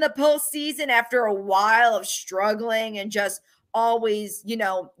in the postseason after a while of struggling and just always,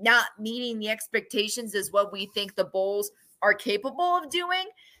 not meeting the expectations is what we think the Bulls are capable of doing.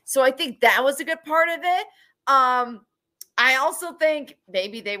 So I think that was a good part of it. I also think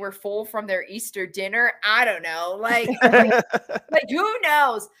maybe they were full from their Easter dinner. I don't know. Like who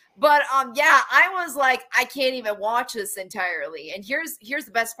knows? But I was like, I can't even watch this entirely. And here's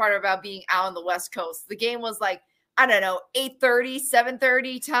the best part about being out on the West Coast. The game was like, I don't know, 8:30,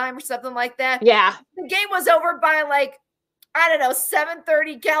 7:30 time or something like that. Yeah. The game was over by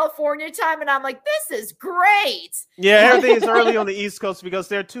 7:30 California time. And I'm like, this is great. Yeah, everything is early on the East Coast because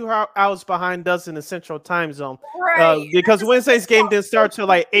they're 2 hours behind us in the Central Time Zone. Right. Because Wednesday's game didn't start till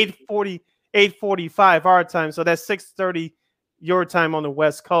 8:40, 8:45 our time. So that's 6:30 your time on the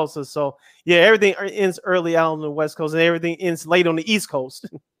West Coast. So yeah, everything ends early out on the West Coast and everything ends late on the East Coast.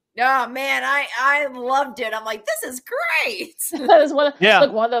 Oh man, I loved it. I'm like, this is great. That is one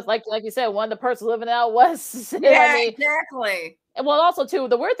of those, like you said, one of the perks of living out west. Yeah, exactly. And well, also too,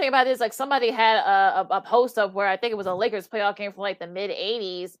 the weird thing about it is somebody had a post up where I think it was a Lakers playoff game from the mid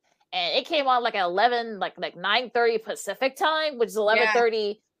 '80s, and it came on at 11, like 9:30 Pacific time, which is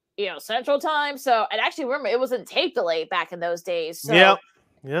 11:30, Central time. So and actually remember it wasn't tape delay back in those days. So, yeah.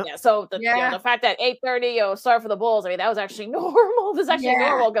 So the fact that 8:30 start for the Bulls, I mean that was actually normal. This is actually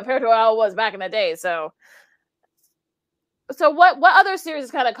normal compared to how it was back in the day. So what other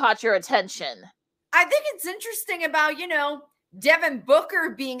series kind of caught your attention? I think it's interesting about Devin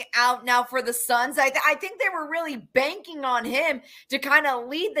Booker being out now for the Suns. I think they were really banking on him to kind of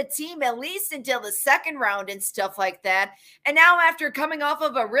lead the team at least until the second round and stuff like that. And now after coming off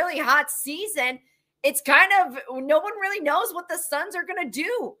of a really hot season, it's kind of no one really knows what the Suns are going to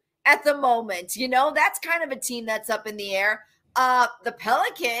do at the moment. That's kind of a team that's up in the air. The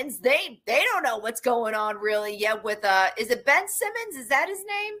Pelicans, they don't know what's going on really yet with is it Ben Simmons? Is that his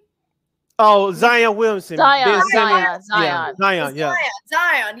name? Oh, Zion Williamson. Zion.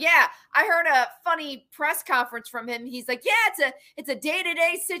 Yeah. I heard a funny press conference from him. He's like, yeah, it's a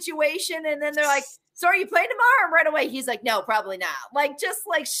day-to-day situation. And then they're like, so are you playing tomorrow? And right away, he's like, no, probably not. Just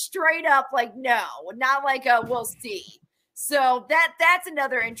straight up, no, not we'll see. So that's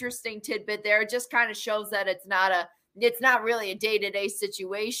another interesting tidbit there. It just kind of shows that it's not really a day-to-day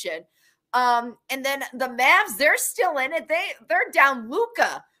situation. And then the Mavs, they're still in it. They're down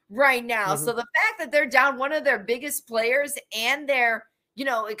Luka right now. So the fact that they're down one of their biggest players and they're,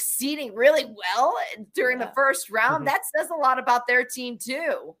 exceeding really well during the first round, that says a lot about their team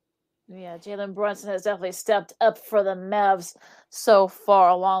too. Yeah, Jalen Brunson has definitely stepped up for the Mavs so far,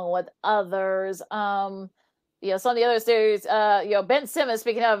 along with others. Some of the other series, Ben Simmons,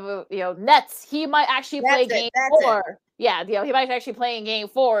 speaking of, Nets, he might actually play game 4. Yeah, he might actually play in game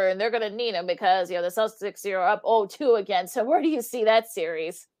 4, and they're going to need him because, the Celtics are up 0-2 again. So where do you see that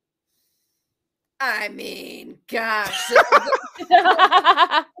series? I mean, gosh, the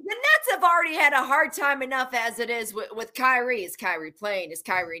Nets have already had a hard time enough as it is with Kyrie. Is Kyrie playing? Is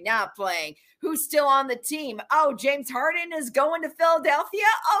Kyrie not playing? Who's still on the team? Oh, James Harden is going to Philadelphia.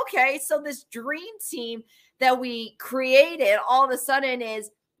 Okay, so this dream team that we created all of a sudden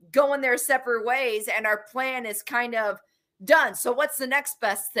is going their separate ways, and our plan is kind of Done. So what's the next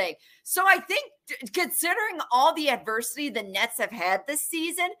best thing? So I think considering all the adversity the Nets have had this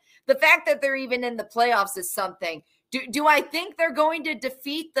season, the fact that they're even in the playoffs is something. Do I think they're going to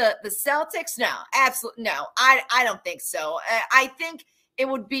defeat the Celtics? No, absolutely no. I don't think so. I think it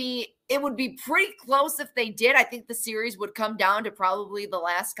would be pretty close if they did. I think the series would come down to probably the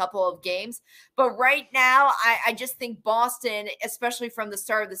last couple of games. But right now, I just think Boston, especially from the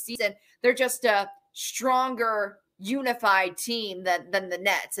start of the season, they're just a stronger, unified team than the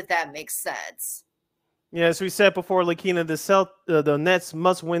Nets, if that makes sense. Yeah, as we said before, Lakina, the Nets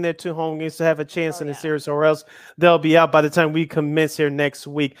must win their 2 home games to have a chance in the series, or else they'll be out by the time we commence here next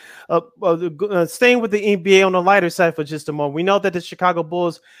week. Staying with the NBA on the lighter side for just a moment, we know that the Chicago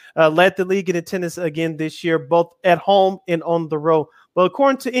Bulls led the league in attendance again this year, both at home and on the road. But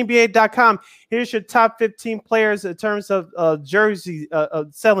according to NBA.com, here's your top 15 players in terms of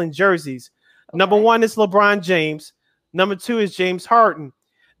selling jerseys. Okay. Number 1 is LeBron James. Number 2 is James Harden.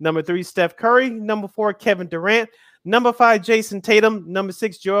 Number 3, Steph Curry. Number 4, Kevin Durant. Number 5, Jason Tatum. Number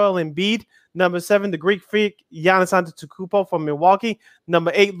 6, Joel Embiid. Number 7, the Greek freak, Giannis Antetokounmpo from Milwaukee.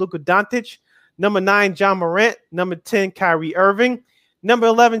 Number 8, Luka Doncic. Number 9, John Morant. Number 10, Kyrie Irving. Number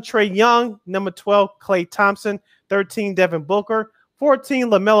 11, Trae Young. Number 12, Klay Thompson. 13, Devin Booker. 14,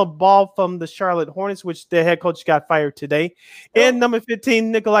 LaMelo Ball from the Charlotte Hornets, which their head coach got fired today. And number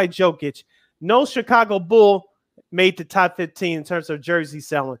 15, Nikolai Jokic. No Chicago Bull made the top 15 in terms of jersey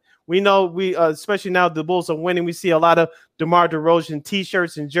selling. We know especially now the Bulls are winning. We see a lot of DeMar DeRozan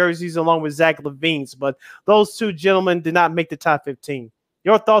t-shirts and jerseys along with Zach LaVine's, but those 2 gentlemen did not make the top 15.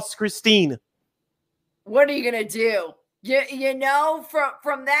 Your thoughts, Christine? What are you going to do? You know,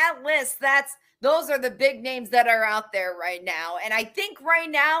 from that list, those are the big names that are out there right now. And I think right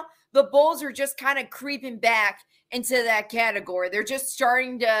now the Bulls are just kind of creeping back into that category. They're just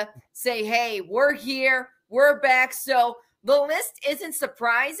starting to say, hey, we're here. We're back. So the list isn't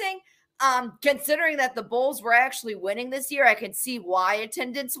surprising. Considering that the Bulls were actually winning this year, I can see why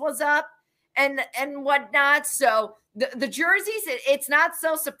attendance was up and whatnot. So the jerseys, it's not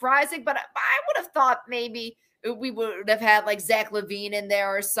so surprising, but I would have thought maybe we would have had like Zach LaVine in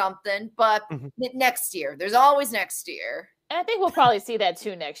there or something. But next year, there's always next year. And I think we'll probably see that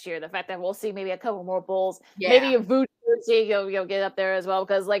too next year. The fact that we'll see maybe a couple more Bulls, maybe a Voodoo jersey, you'll get up there as well.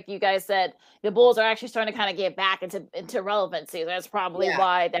 Because like you guys said, the Bulls are actually starting to kind of get back into relevancy. That's probably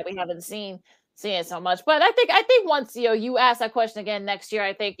why that we haven't seen it so much. But I think once you ask that question again next year,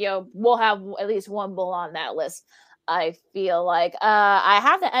 I think we'll have at least one Bull on that list. I feel like I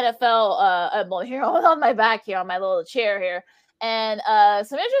have the NFL here on my back here on my little chair here, and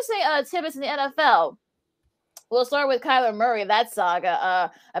some interesting tidbits in the NFL. We'll start with Kyler Murray, that saga.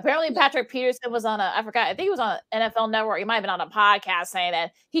 Apparently, Patrick Peterson was on I think he was on NFL Network. He might have been on a podcast saying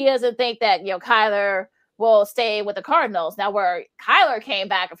that he doesn't think that, Kyler will stay with the Cardinals. Now, where Kyler came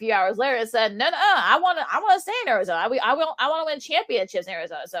back a few hours later and said, no, I want to stay in Arizona. I want to win championships in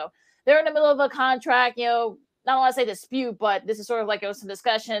Arizona. So they're in the middle of a contract, not want to say dispute, but this is sort of like some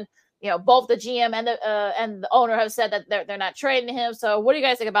discussion. Both the GM and the owner have said that they're not trading him. So what do you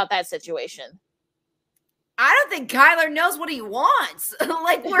guys think about that situation? I don't think Kyler knows what he wants.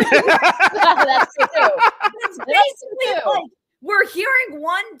 Like we're that's true. It's basically like we're hearing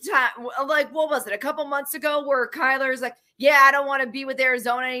one time, like what was it, a couple months ago, where Kyler's like, "Yeah, I don't want to be with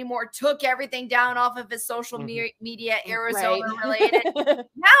Arizona anymore." Took everything down off of his social media, Arizona related. Now all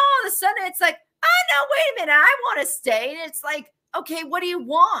of a sudden, it's like, "Oh no, wait a minute, I want to stay." And it's like, okay, what do you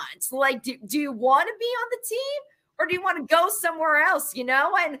want? Like, do you want to be on the team? Or do you want to go somewhere else,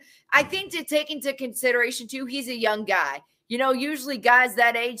 And I think to take into consideration, too, he's a young guy. Usually guys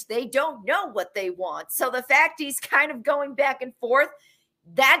that age, they don't know what they want. So the fact he's kind of going back and forth,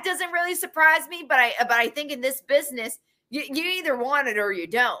 that doesn't really surprise me. But I think in this business, you either want it or you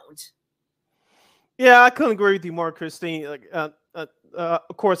don't. Yeah, I couldn't agree with you more, Christine.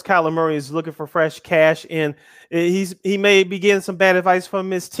 Of course, Kyler Murray is looking for fresh cash, and he may be getting some bad advice from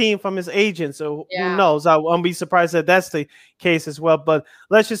his team, from his agent. So who knows? I won't be surprised that that's the case as well. But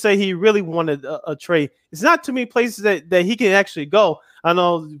let's just say he really wanted a trade. It's not too many places that he can actually go. I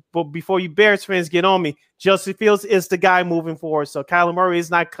know, but before you Bears fans get on me, Justin Fields is the guy moving forward. So Kyler Murray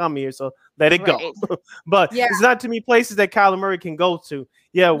is not coming here. So let it go. But it's not too many places that Kyler Murray can go to.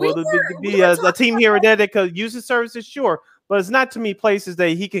 Yeah, well, be a team here or there that could use his services, sure. But it's not too many places that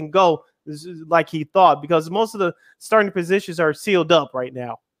he can go like he thought, because most of the starting positions are sealed up right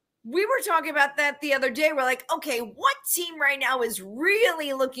now. We were talking about that the other day. We're like, okay, what team right now is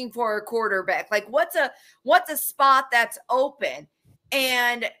really looking for a quarterback? Like, what's a spot that's open?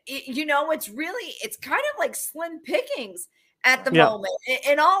 And it's kind of like slim pickings at the moment.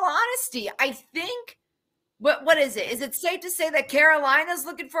 In all honesty, I think what is it? Is it safe to say that Carolina's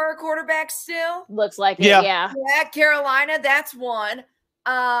looking for a quarterback still? Looks like it, Yeah. yeah. Yeah, Carolina, that's one.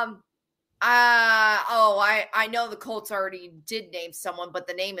 I know the Colts already did name someone, but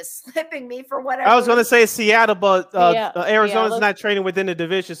the name is slipping me for whatever. I was going to say Seattle, but Arizona's Yeah, not trading within the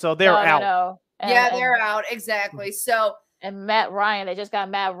division, so they're out. No. They're out. Exactly. So, and Matt Ryan, they just got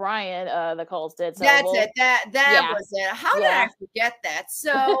Matt Ryan, the Colts did. So that's it. That was it. How did I forget that?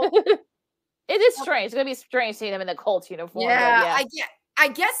 So it is strange. It's gonna be strange seeing him in the Colts uniform. Yeah, I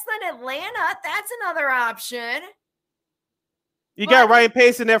guess then Atlanta, that's another option. You got Ryan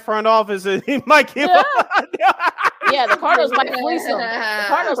Pace in their front office, and he might give up. Yeah, the Cardinals might fleece him. The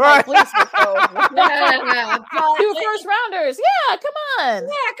Cardinals might fleece him. So. 2 first rounders. Yeah, come on.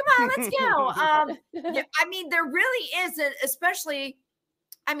 Yeah, come on. Let's go. I mean, there really isn't, especially.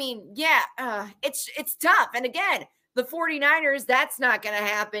 I mean, it's tough. And again, the 49ers, that's not going to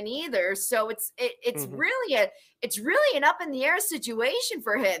happen either. So it's really an up in the air situation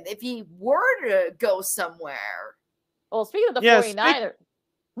for him if he were to go somewhere. Well, speaking of the 49ers,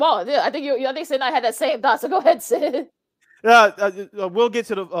 I think Sid and I had that same thought. So go ahead, Sid. We'll get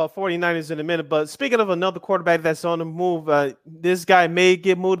to the 49ers in a minute, but speaking of another quarterback that's on the move, this guy may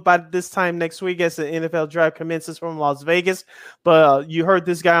get moved by this time next week as the NFL draft commences from Las Vegas. But you heard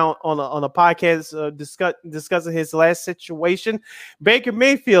this guy on a podcast discussing his last situation. Baker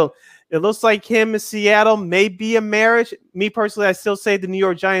Mayfield, it looks like him in Seattle may be a marriage. Me personally, I still say the New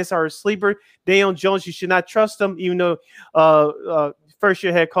York Giants are a sleeper. Daniel Jones, you should not trust them, even though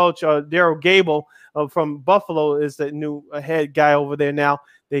first-year head coach Darrell Gable from Buffalo is the new head guy over there now.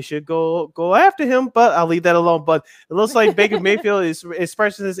 They should go after him, but I'll leave that alone. But it looks like Baker Mayfield is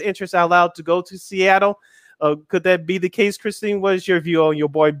expressing his interest out loud to go to Seattle. Could that be the case, Christine? What is your view on your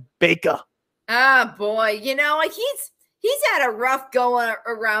boy Baker? Boy, he's had a rough going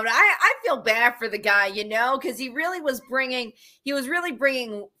around. I feel bad for the guy, because he was really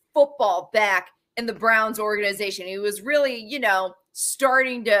bringing football back in the Browns organization. He was really,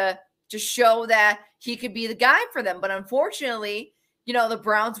 starting to show that he could be the guy for them. But unfortunately, the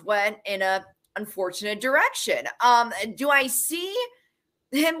Browns went in a unfortunate direction. Do I see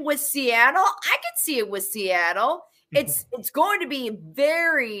him with Seattle? I could see it with Seattle. It's going to be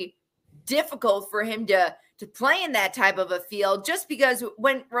very difficult for him to play in that type of a field, just because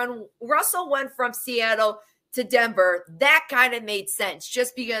when Russell went from Seattle to Denver, that kind of made sense,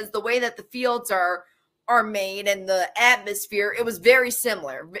 just because the way that the fields are made and the atmosphere, it was very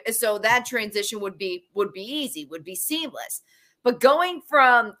similar. So that transition would be easy, would be seamless. But going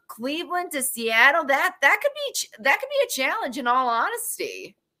from Cleveland to Seattle, that could be a challenge, in all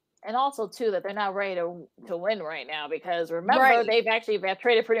honesty. And also, too, that they're not ready to win right now, because remember, they've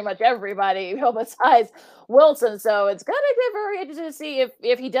traded pretty much everybody besides Wilson. So it's going to be very interesting to see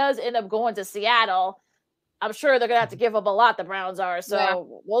if he does end up going to Seattle. I'm sure they're going to have to give up a lot, the Browns are.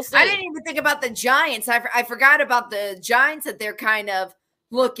 So we'll see. I didn't even think about the Giants. I forgot about the Giants, that they're kind of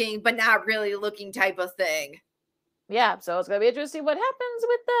looking, but not really looking type of thing. Yeah, so it's going to be interesting what happens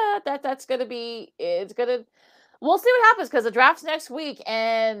with that. That's going to be – we'll see what happens, because the draft's next week,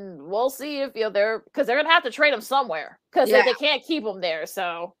 and we'll see if they're – because they're going to have to trade him somewhere, because they can't keep him there.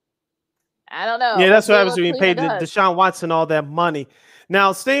 So I don't know. Yeah, that's what happens when you pay Deshaun Watson all that money.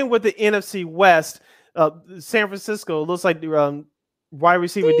 Now, staying with the NFC West – San Francisco, looks like the wide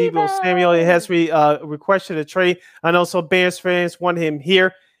receiver Deebo Samuel has requested a trade. I know some Bears fans want him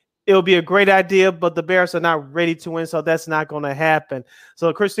here. It'll be a great idea, but the Bears are not ready to win, so that's not going to happen.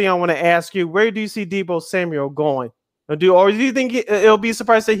 So, Christine, I want to ask you, where do you see Deebo Samuel going? Or do you think it'll be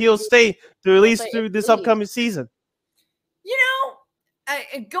surprised that he'll stay through at least through this upcoming season?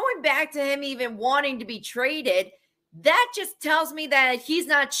 Going back to him even wanting to be traded, that just tells me that he's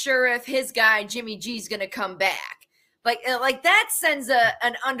not sure if his guy Jimmy G is going to come back. Like that sends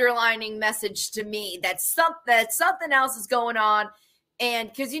an underlining message to me that something else is going on. And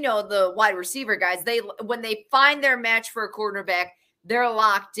because the wide receiver guys, when they find their match for a quarterback, they're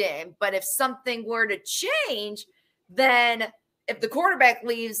locked in. But if something were to change, then if the quarterback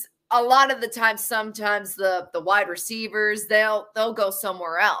leaves, a lot of the time, sometimes the wide receivers they'll go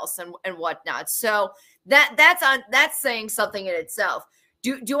somewhere else and whatnot. So that's saying something in itself.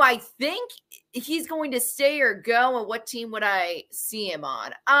 Do I think he's going to stay or go, and what team would I see him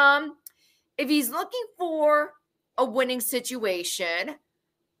on? If he's looking for a winning situation,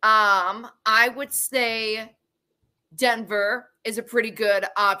 I would say Denver is a pretty good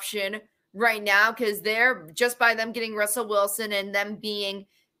option right now, because they're just by them getting Russell Wilson and them being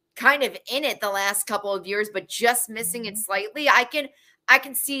kind of in it the last couple of years, but just missing it slightly. I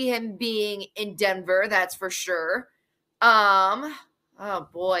can see him being in Denver, that's for sure. Oh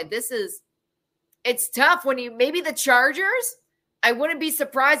boy, this is it's tough when maybe the Chargers. I wouldn't be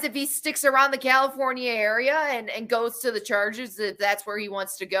surprised if he sticks around the California area and goes to the Chargers if that's where he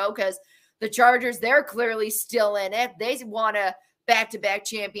wants to go, because the Chargers, they're clearly still in it. They want a back-to-back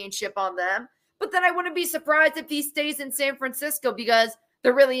championship on them. But then I wouldn't be surprised if he stays in San Francisco because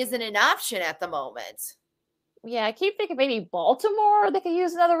there really isn't an option at the moment. Yeah, I keep thinking maybe Baltimore. They could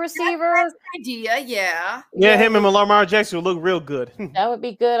use another receiver. That's an idea, yeah. Yeah, him and Lamar Jackson would look real good. That would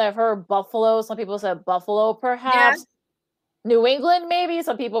be good. I've heard Buffalo. Some people said Buffalo, perhaps. Yeah. New England, maybe.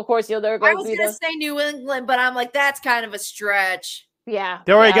 Some people, of course, they're going to I was going to say New England, but I'm like, that's kind of a stretch. Yeah.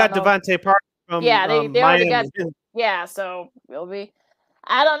 They already got Devontae Parker from they already got. Miami. Yeah, so it'll be.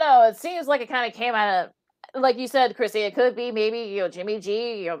 I don't know. It seems like it kind of came out of, like you said, Chrissy. It could be maybe Jimmy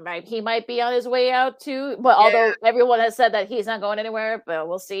G. He might be on his way out too. But although everyone has said that he's not going anywhere, but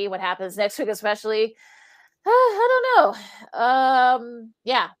we'll see what happens next week, especially. I don't know.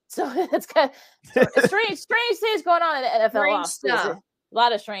 Yeah. So it's kind of strange things going on in the NFL. A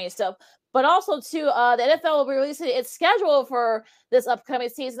lot of strange stuff. But also, too, the NFL will be releasing its schedule for this upcoming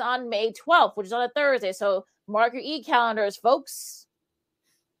season on May 12th, which is on a Thursday. So mark your e-calendars, folks.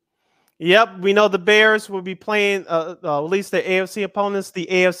 Yep, we know the Bears will be playing at least the AFC opponents, the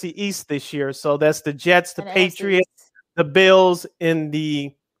AFC East this year. So that's the Jets, the Patriots, the Bills, and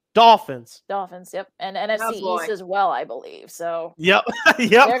the Dolphins. Yep. And NFC East as well, I believe. So yep. They're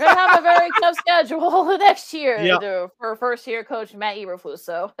going to have a very tough schedule next year for first-year coach Matt Eberflus.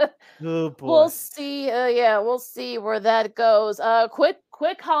 So we'll see. We'll see where that goes.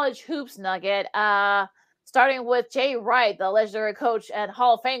 Quick college hoops nugget. Starting with Jay Wright, the legendary coach and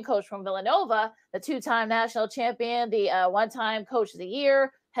Hall of Fame coach from Villanova, the two-time national champion, the one-time coach of the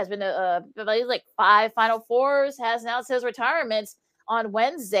year, has been like 5 Final Fours, has announced his retirement on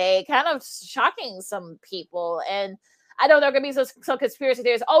Wednesday, kind of shocking some people. And I know there are going to be some conspiracy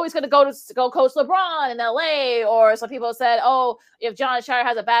theories. Oh, he's going to go coach LeBron in LA. Or some people said, oh, if John Shire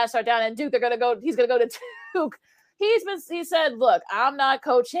has a bad start down in Duke, he's going to go to Duke. He said, look, I'm not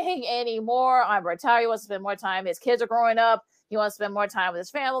coaching anymore. I'm retired. He wants to spend more time. His kids are growing up. He wants to spend more time with his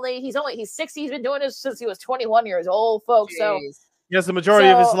family. He's 60. He's been doing this since he was 21 years old, folks. Jeez. So yes, the majority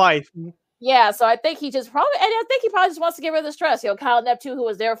of his life. Yeah, so I think he just probably just wants to get rid of the stress. Kyle Neptune, who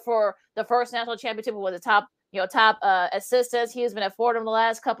was there for the first national championship, was the top assistants. He has been at Fordham the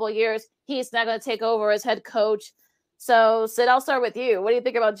last couple of years. He's not going to take over as head coach. So, Sid, I'll start with you. What do you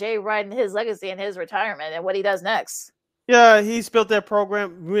think about Jay Wright and his legacy and his retirement and what he does next? Yeah, he's built that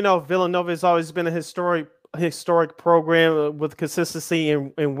program. We know Villanova has always been a historic program with consistency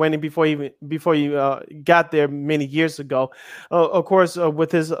and winning before you got there many years ago. Of course,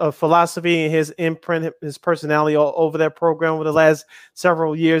 with his philosophy and his imprint, his personality over that program over the last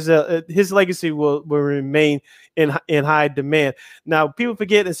several years, his legacy will remain in high demand. Now, people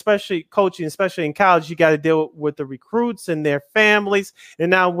forget, especially coaching, especially in college, you got to deal with the recruits and their families,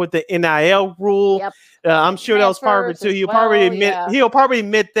 and now with the NIL rule. Yep. I'm sure that was part of it too. He'll probably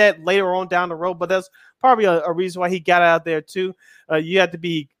admit that later on down the road, but that's probably a reason why he got out there too. You have to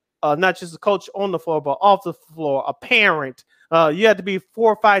be not just a coach on the floor, but off the floor, a parent. You have to be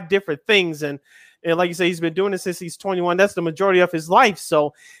 4 or 5 different things, and like you say, he's been doing it since he's 21. That's the majority of his life.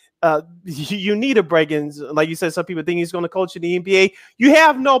 So you need a break. And like you said, some people think he's going to coach in the NBA. You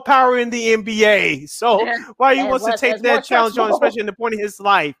have no power in the NBA. So why he wants to take that challenge on, especially in the point of his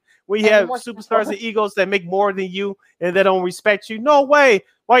life, where you have superstars and egos that make more than you and they don't respect you. No way.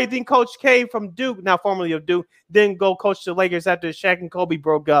 Why do you think Coach K from Duke, now formerly of Duke, didn't go coach the Lakers after Shaq and Kobe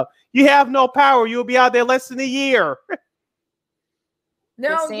broke up? You have no power. You'll be out there less than a year.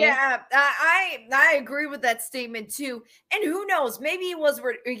 No, yeah, I agree with that statement too. And who knows? Maybe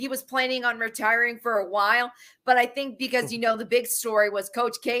he was planning on retiring for a while, but I think because the big story was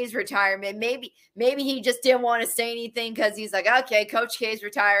Coach K's retirement. Maybe he just didn't want to say anything because he's like, okay, Coach K's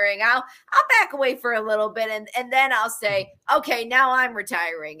retiring. I'll back away for a little bit, and then I'll say, okay, now I'm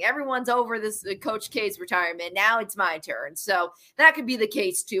retiring. Everyone's over this Coach K's retirement. Now it's my turn. So that could be the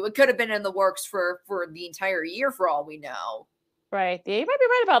case too. It could have been in the works for the entire year for all we know. Right. Yeah, you might be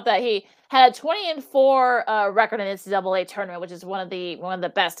right about that. He had a 20-4 record in the NCAA tournament, which is one of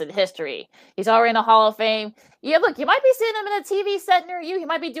the best in history. He's already in the Hall of Fame. Yeah, look, you might be seeing him in a TV set near you. He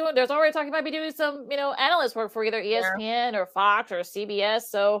might be doing he might be doing some, analyst work for either ESPN or Fox or CBS.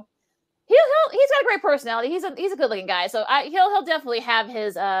 So he's got a great personality. He's a good-looking guy. So he'll definitely have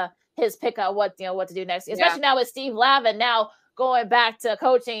his pick on what to do next, especially now with Steve Lavin now going back to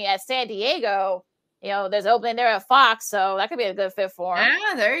coaching at San Diego. There's an opening there at Fox, so that could be a good fit for him.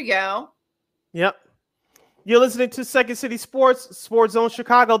 Yeah, there you go. Yep. You're listening to Second City Sports, Sports Zone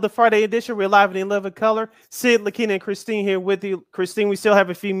Chicago, the Friday edition. We're live in 11 color. Sid, Lakina, and Christine here with you. Christine, we still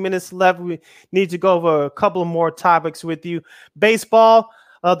have a few minutes left. We need to go over a couple of more topics with you. Baseball,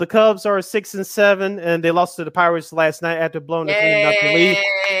 the Cubs are 6-7, and they lost to the Pirates last night after blowing the 3-0 lead.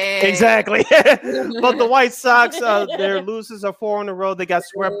 Exactly. But the White Sox, their losers are 4 in a row. They got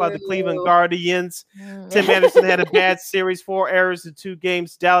swept by the Cleveland Guardians. Tim Anderson had a bad series, 4 errors in 2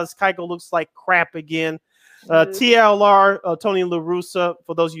 games. Dallas Keuchel looks like crap again. TLR, Tony La Russa,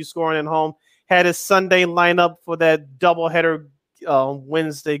 for those of you scoring at home, had his Sunday lineup for that doubleheader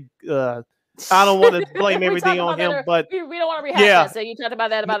Wednesday. I don't want to blame everything on him, but we don't want to rehash that. So you talked about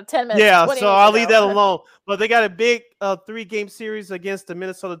that about 10 minutes. Yeah, so I'll leave that alone. But they got a big 3-game series against the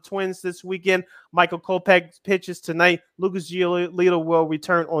Minnesota Twins this weekend. Michael Kopech pitches tonight. Lucas Giolito will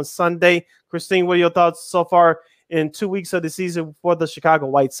return on Sunday. Christine, what are your thoughts so far in 2 weeks of the season for the Chicago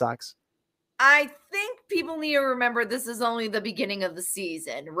White Sox? I think people need to remember this is only the beginning of the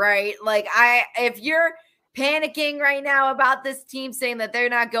season, right? Like, if you're panicking right now about this team saying that they're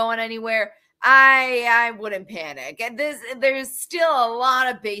not going anywhere, I wouldn't panic. And there's still a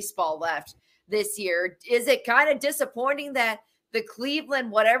lot of baseball left this year. Is it kind of disappointing that the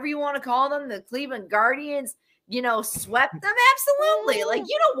Cleveland, whatever you want to call them, the Cleveland Guardians, swept them? Absolutely. Like,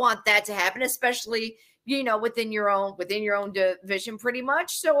 you don't want that to happen, especially, within your own division pretty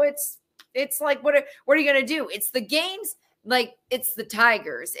much. So it's like, what are you going to do? It's the games, like it's the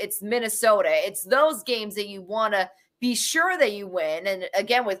Tigers, it's Minnesota. It's those games that you want to be sure that you win. And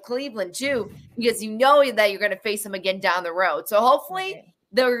again, with Cleveland too, because you know that you're going to face them again down the road. So hopefully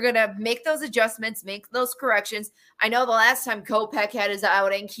they're going to make those adjustments, make those corrections. I know the last time Kopech had his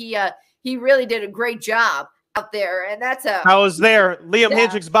outing, he really did a great job out there. And I was there. Liam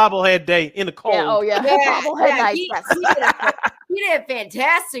Hendricks bobblehead day in the cold. Bobblehead night. He did a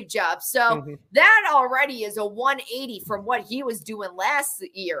fantastic job. So that already is a 180 from what he was doing last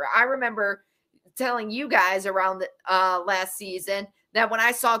year. I remember telling you guys around the last season that when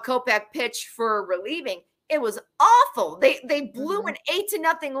I saw Kopech pitch for relieving, it was awful. They blew an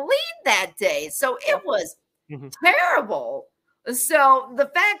 8-0 lead that day. So it was terrible. So the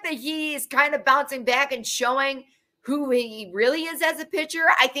fact that he is kind of bouncing back and showing who he really is as a pitcher,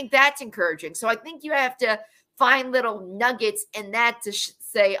 I think that's encouraging. So I think you have to find little nuggets in that to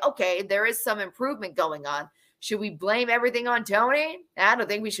say, okay, there is some improvement going on. Should we blame everything on Tony? I don't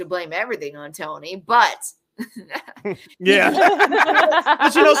think we should blame everything on Tony, but but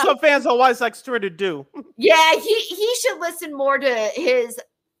some fans are White Sox to do. Yeah, he should listen more to his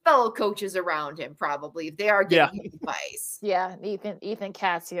fellow coaches around him, probably, if they are giving him advice. Yeah, Ethan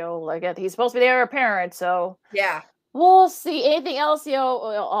Casio, like he's supposed to be their parent, so yeah. We'll see. Anything else,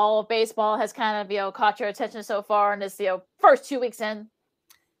 all of baseball has kind of, caught your attention so far in this, first 2 weeks in?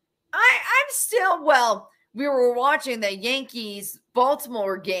 I'm still, we were watching the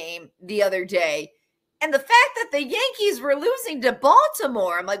Yankees-Baltimore game the other day, and the fact that the Yankees were losing to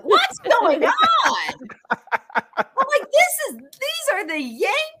Baltimore, I'm like, what's going on? I'm like, these are the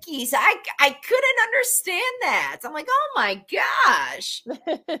Yankees. I couldn't understand that. I'm like, oh my gosh.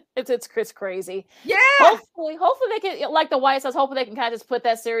 It's crazy. Yeah. Hopefully they can, like the White Sox, hopefully they can kind of just put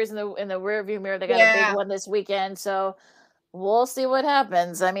that series in the rear view mirror. They got a big one this weekend. So we'll see what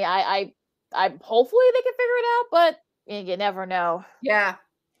happens. I mean, I hopefully they can figure it out, but you never know. Yeah.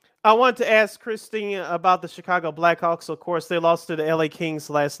 I wanted to ask Christine about the Chicago Blackhawks. Of course, they lost to the LA Kings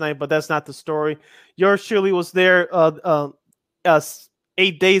last night, but that's not the story. Yours truly was there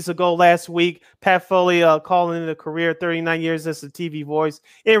 8 days ago last week. Pat Foley calling it a career, 39 years as a TV voice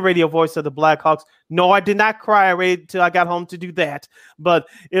and radio voice of the Blackhawks. No, I did not cry. I waited until I got home to do that, but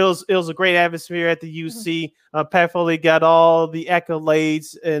it was a great atmosphere at the UC. Pat Foley got all the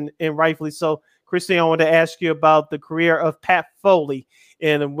accolades and rightfully so. Christine, I want to ask you about the career of Pat Foley.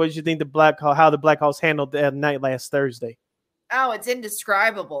 And what did you think how the Blackhawks handled that night last Thursday? Oh, it's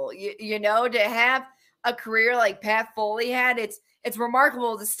indescribable. To have a career like Pat Foley had, it's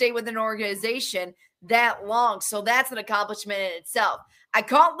remarkable to stay with an organization that long. So that's an accomplishment in itself. I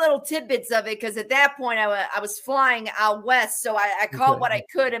caught little tidbits of it because at that point I was flying out west. So I caught what I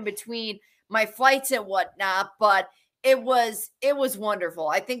could in between my flights and whatnot. But it was wonderful.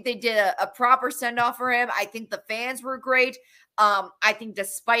 I think they did a proper send-off for him. I think the fans were great. I think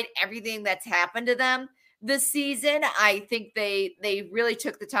despite everything that's happened to them this season, I think they really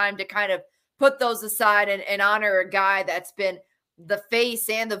took the time to kind of put those aside and honor a guy that's been the face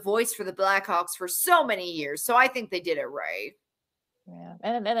and the voice for the Blackhawks for so many years. So I think they did it right. Yeah,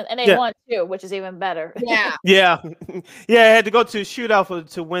 and they won too, which is even better. Yeah. Yeah. Yeah, I had to go to a shootout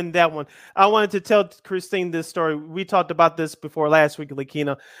to win that one. I wanted to tell Christine this story. We talked about this before last week,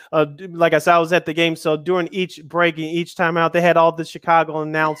 Lakina. Like I said, I was at the game, so during each break and each time out, they had all the Chicago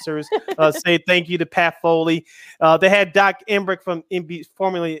announcers say thank you to Pat Foley. They had Doc Embrick from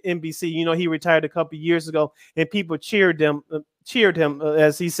formerly NBC. You know, he retired a couple of years ago, and people cheered him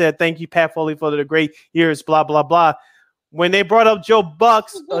as he said, "Thank you, Pat Foley, for the great years." Blah blah blah. When they brought up Joe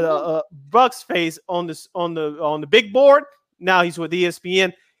Buck's face on the big board, now he's with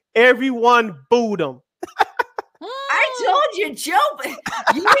ESPN. Everyone booed him. I told you, Joe,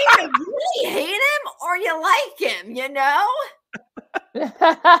 you either really hate him or you like him, you know?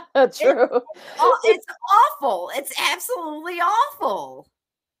 True. It's awful. It's absolutely awful.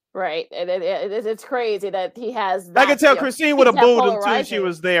 Right. It's crazy that he has that. I can tell Christine would have booed him too if she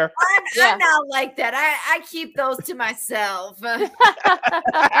was there. I'm not like that. I keep those to myself.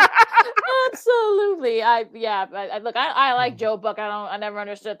 Absolutely. Look, I like Joe Buck. I never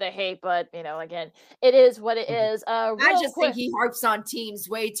understood the hate, but you know, again, it is what it is. I just think he harps on teams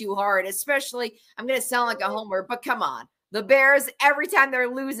way too hard, especially I'm gonna sound like a homer, but come on. The Bears, every time they're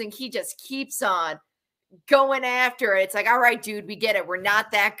losing, he just keeps on going after it. It's like, all right, dude, we get it. We're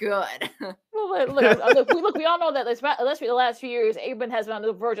not that good. Well, look, we all know that especially the last few years, Aben has been on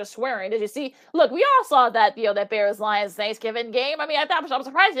the verge of swearing. Did you see? Look, we all saw that, you know, that Bears-Lions Thanksgiving game. I mean, I'm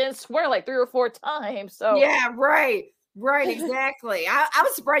surprised he didn't swear like 3 or 4 times. So yeah, right, exactly. I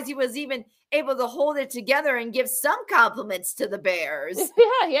was surprised he was even able to hold it together and give some compliments to the Bears.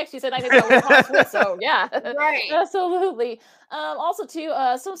 Yeah, he actually said I think that was awesome. So yeah, right, absolutely. Also, too,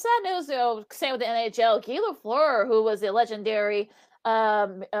 some sad news. You know, same with the NHL. Guy Lafleur, who was the legendary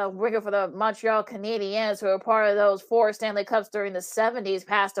winger for the Montreal Canadiens, who were part of those 4 Stanley Cups during the 70s,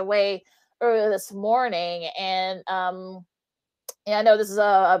 passed away earlier this morning. And yeah, I know this is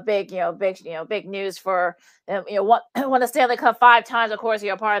a big news for won the Stanley Cup 5 times. Of course,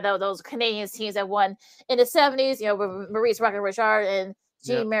 you're part of those Canadian teams that won in the 70s. You know, with Maurice Richard and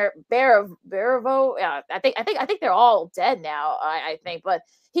Jean Beriveau. Yeah, I think they're all dead now. I think, but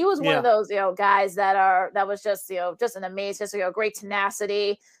he was one of those guys that was just just an amazing, great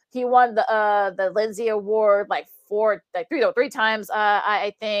tenacity. He won the Lindsay Award like 3 times.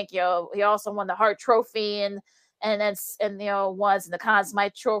 I think he also won the Hart Trophy and once in the Conn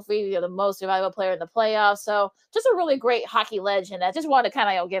Smythe Trophy, the most valuable player in the playoffs. So just a really great hockey legend. I just wanted to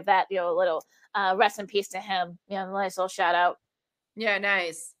kind of give that a little rest in peace to him. Nice little shout out. Yeah,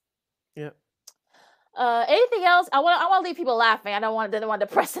 nice. Yeah. Anything else? I want to leave people laughing. I didn't want to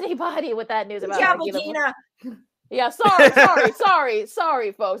depress anybody with that news about Gina. Yeah,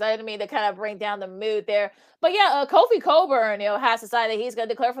 sorry, folks. I didn't mean to kind of bring down the mood there. But yeah, Kofi Cockburn, has decided he's going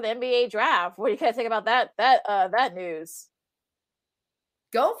to declare for the NBA draft. What do you guys think about that news?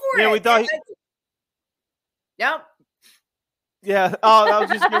 Go for it. Yeah, we thought. Yep. Yeah. Oh, I was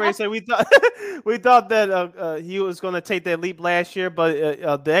just going to say we thought that he was going to take that leap last year,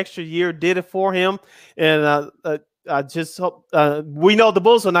 but the extra year did it for him, and I just hope we know the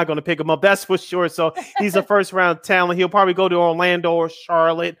Bulls are not going to pick him up. That's for sure. So he's a first round talent. He'll probably go to Orlando or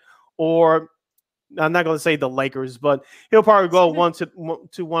Charlotte, or I'm not going to say the Lakers, but he'll probably go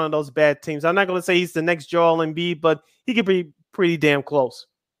to one of those bad teams. I'm not going to say he's the next Joel Embiid, but he could be pretty damn close.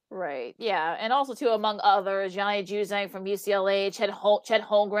 Right. Yeah. And also, too, among others, Johnny Juzang from UCLA, Chet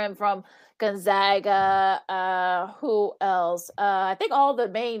Holmgren from Gonzaga. Who else? I think all the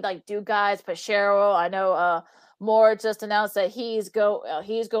main Duke guys. Pachero. I know. Moore just announced that he's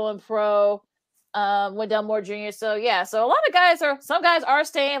going pro. Wendell Moore Jr. So yeah. So a lot of some guys are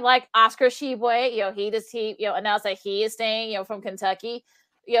staying, like Oscar Tshiebwe. He announced that he is staying. From Kentucky.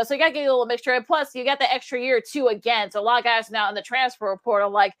 So you got to get a little mixture. And plus, you got the extra year too again. So a lot of guys now in the transfer portal,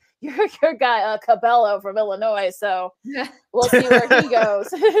 like your guy Cabello from Illinois. So we'll see where he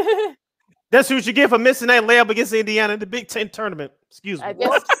goes. That's what you get for missing that layup against Indiana in the Big Ten tournament. Excuse me. I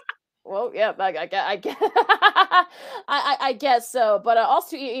guess. Well, yeah, I guess so. But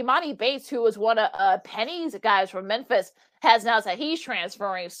also, Imani Bates, who was one of Penny's guys from Memphis, has announced that he's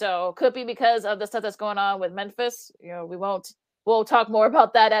transferring. So could be because of the stuff that's going on with Memphis. We'll talk more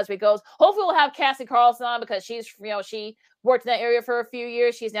about that as we go. Hopefully we'll have Cassie Carlson on because she's, she worked in that area for a few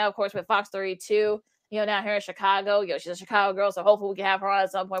years. She's now, of course, with Fox 32, now here in Chicago. She's a Chicago girl, so hopefully we can have her on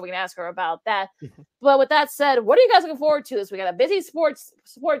at some point. We can ask her about that. But with that said, what are you guys looking forward to this week? We got a busy sports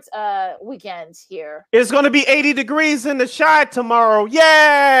weekend here. It's going to be 80 degrees in the Chi tomorrow.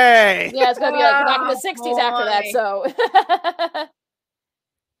 Yay! Yeah, it's going to be back in the 60s after that, so...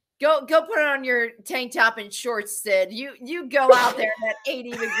 Go put on your tank top and shorts, Sid. You go out there at 80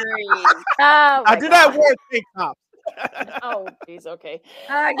 degrees. I did not wear a tank top. Oh, geez, okay.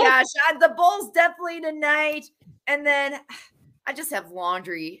 Oh gosh, the Bulls definitely tonight, and then I just have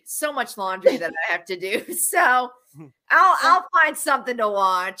laundry, so much laundry that I have to do. So I'll find something to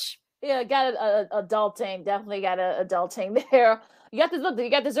watch. Yeah, got adulting. Definitely got adulting there. You got this. Look, you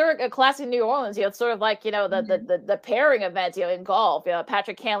got the Zurich Classic in New Orleans. You know, it's sort of like the pairing event. In golf.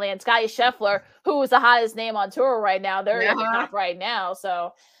 Patrick Cantlay and Scottie Scheffler, who is the hottest name on tour right now. They're at the top right now.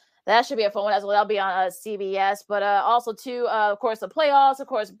 So that should be a fun one as well. That'll be on CBS. But also too, of course, the playoffs. Of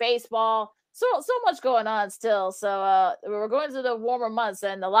course, baseball. So much going on still. So we're going into the warmer months,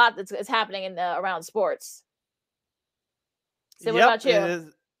 and a lot is happening in around sports. So what about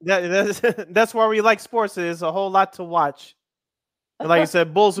you? That's why we like sports. There's a whole lot to watch. And like I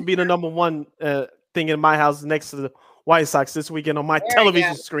said, Bulls will be the number one thing in my house next to the White Sox this weekend on my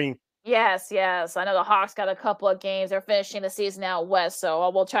television screen. Yes. I know the Hawks got a couple of games. They're finishing the season out west, so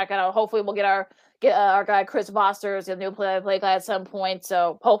we'll check it out. Hopefully, we'll get our guy Chris Bosters, a new play guy at some point.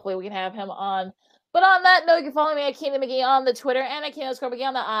 So hopefully, we can have him on. But on that note, you can follow me at Keenan McGee on the Twitter and at Keenan_McGee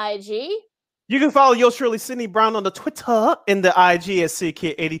on the IG. You can follow yours truly, Sydney Brown, on the Twitter and the IG at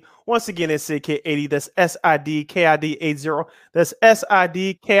SidKid80. Once again, it's SidKid80. That's SIDKID80. That's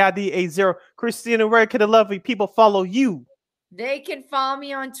SIDKID80. Christina, where can the lovely people follow you? They can follow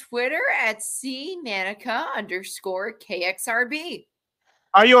me on Twitter at CManica_KXRB.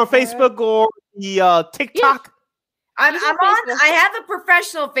 Are you on Facebook or the TikTok? I'm on. I have a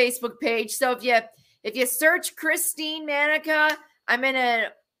professional Facebook page. So if you search Christine Manica, I'm in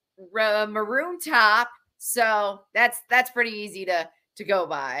a maroon top, so that's pretty easy to go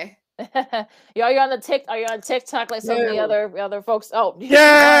by. Are you on TikTok like some of the other folks? Oh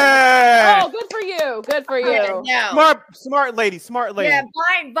yeah. Oh, good for you. No. Smart lady. Yeah,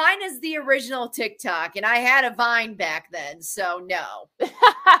 Vine is the original TikTok, and I had a Vine back then, so no.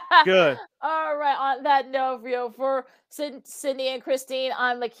 Good. All right. On that note, for Sydney and Christine,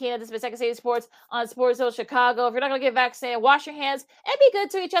 I'm Lakina. This has been Second City Sports on Sports Zone Chicago. If you're not going to get vaccinated, wash your hands and be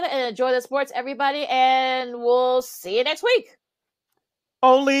good to each other and enjoy the sports, everybody. And we'll see you next week.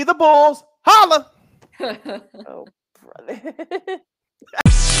 Only the Bulls. Holla. Oh, brother.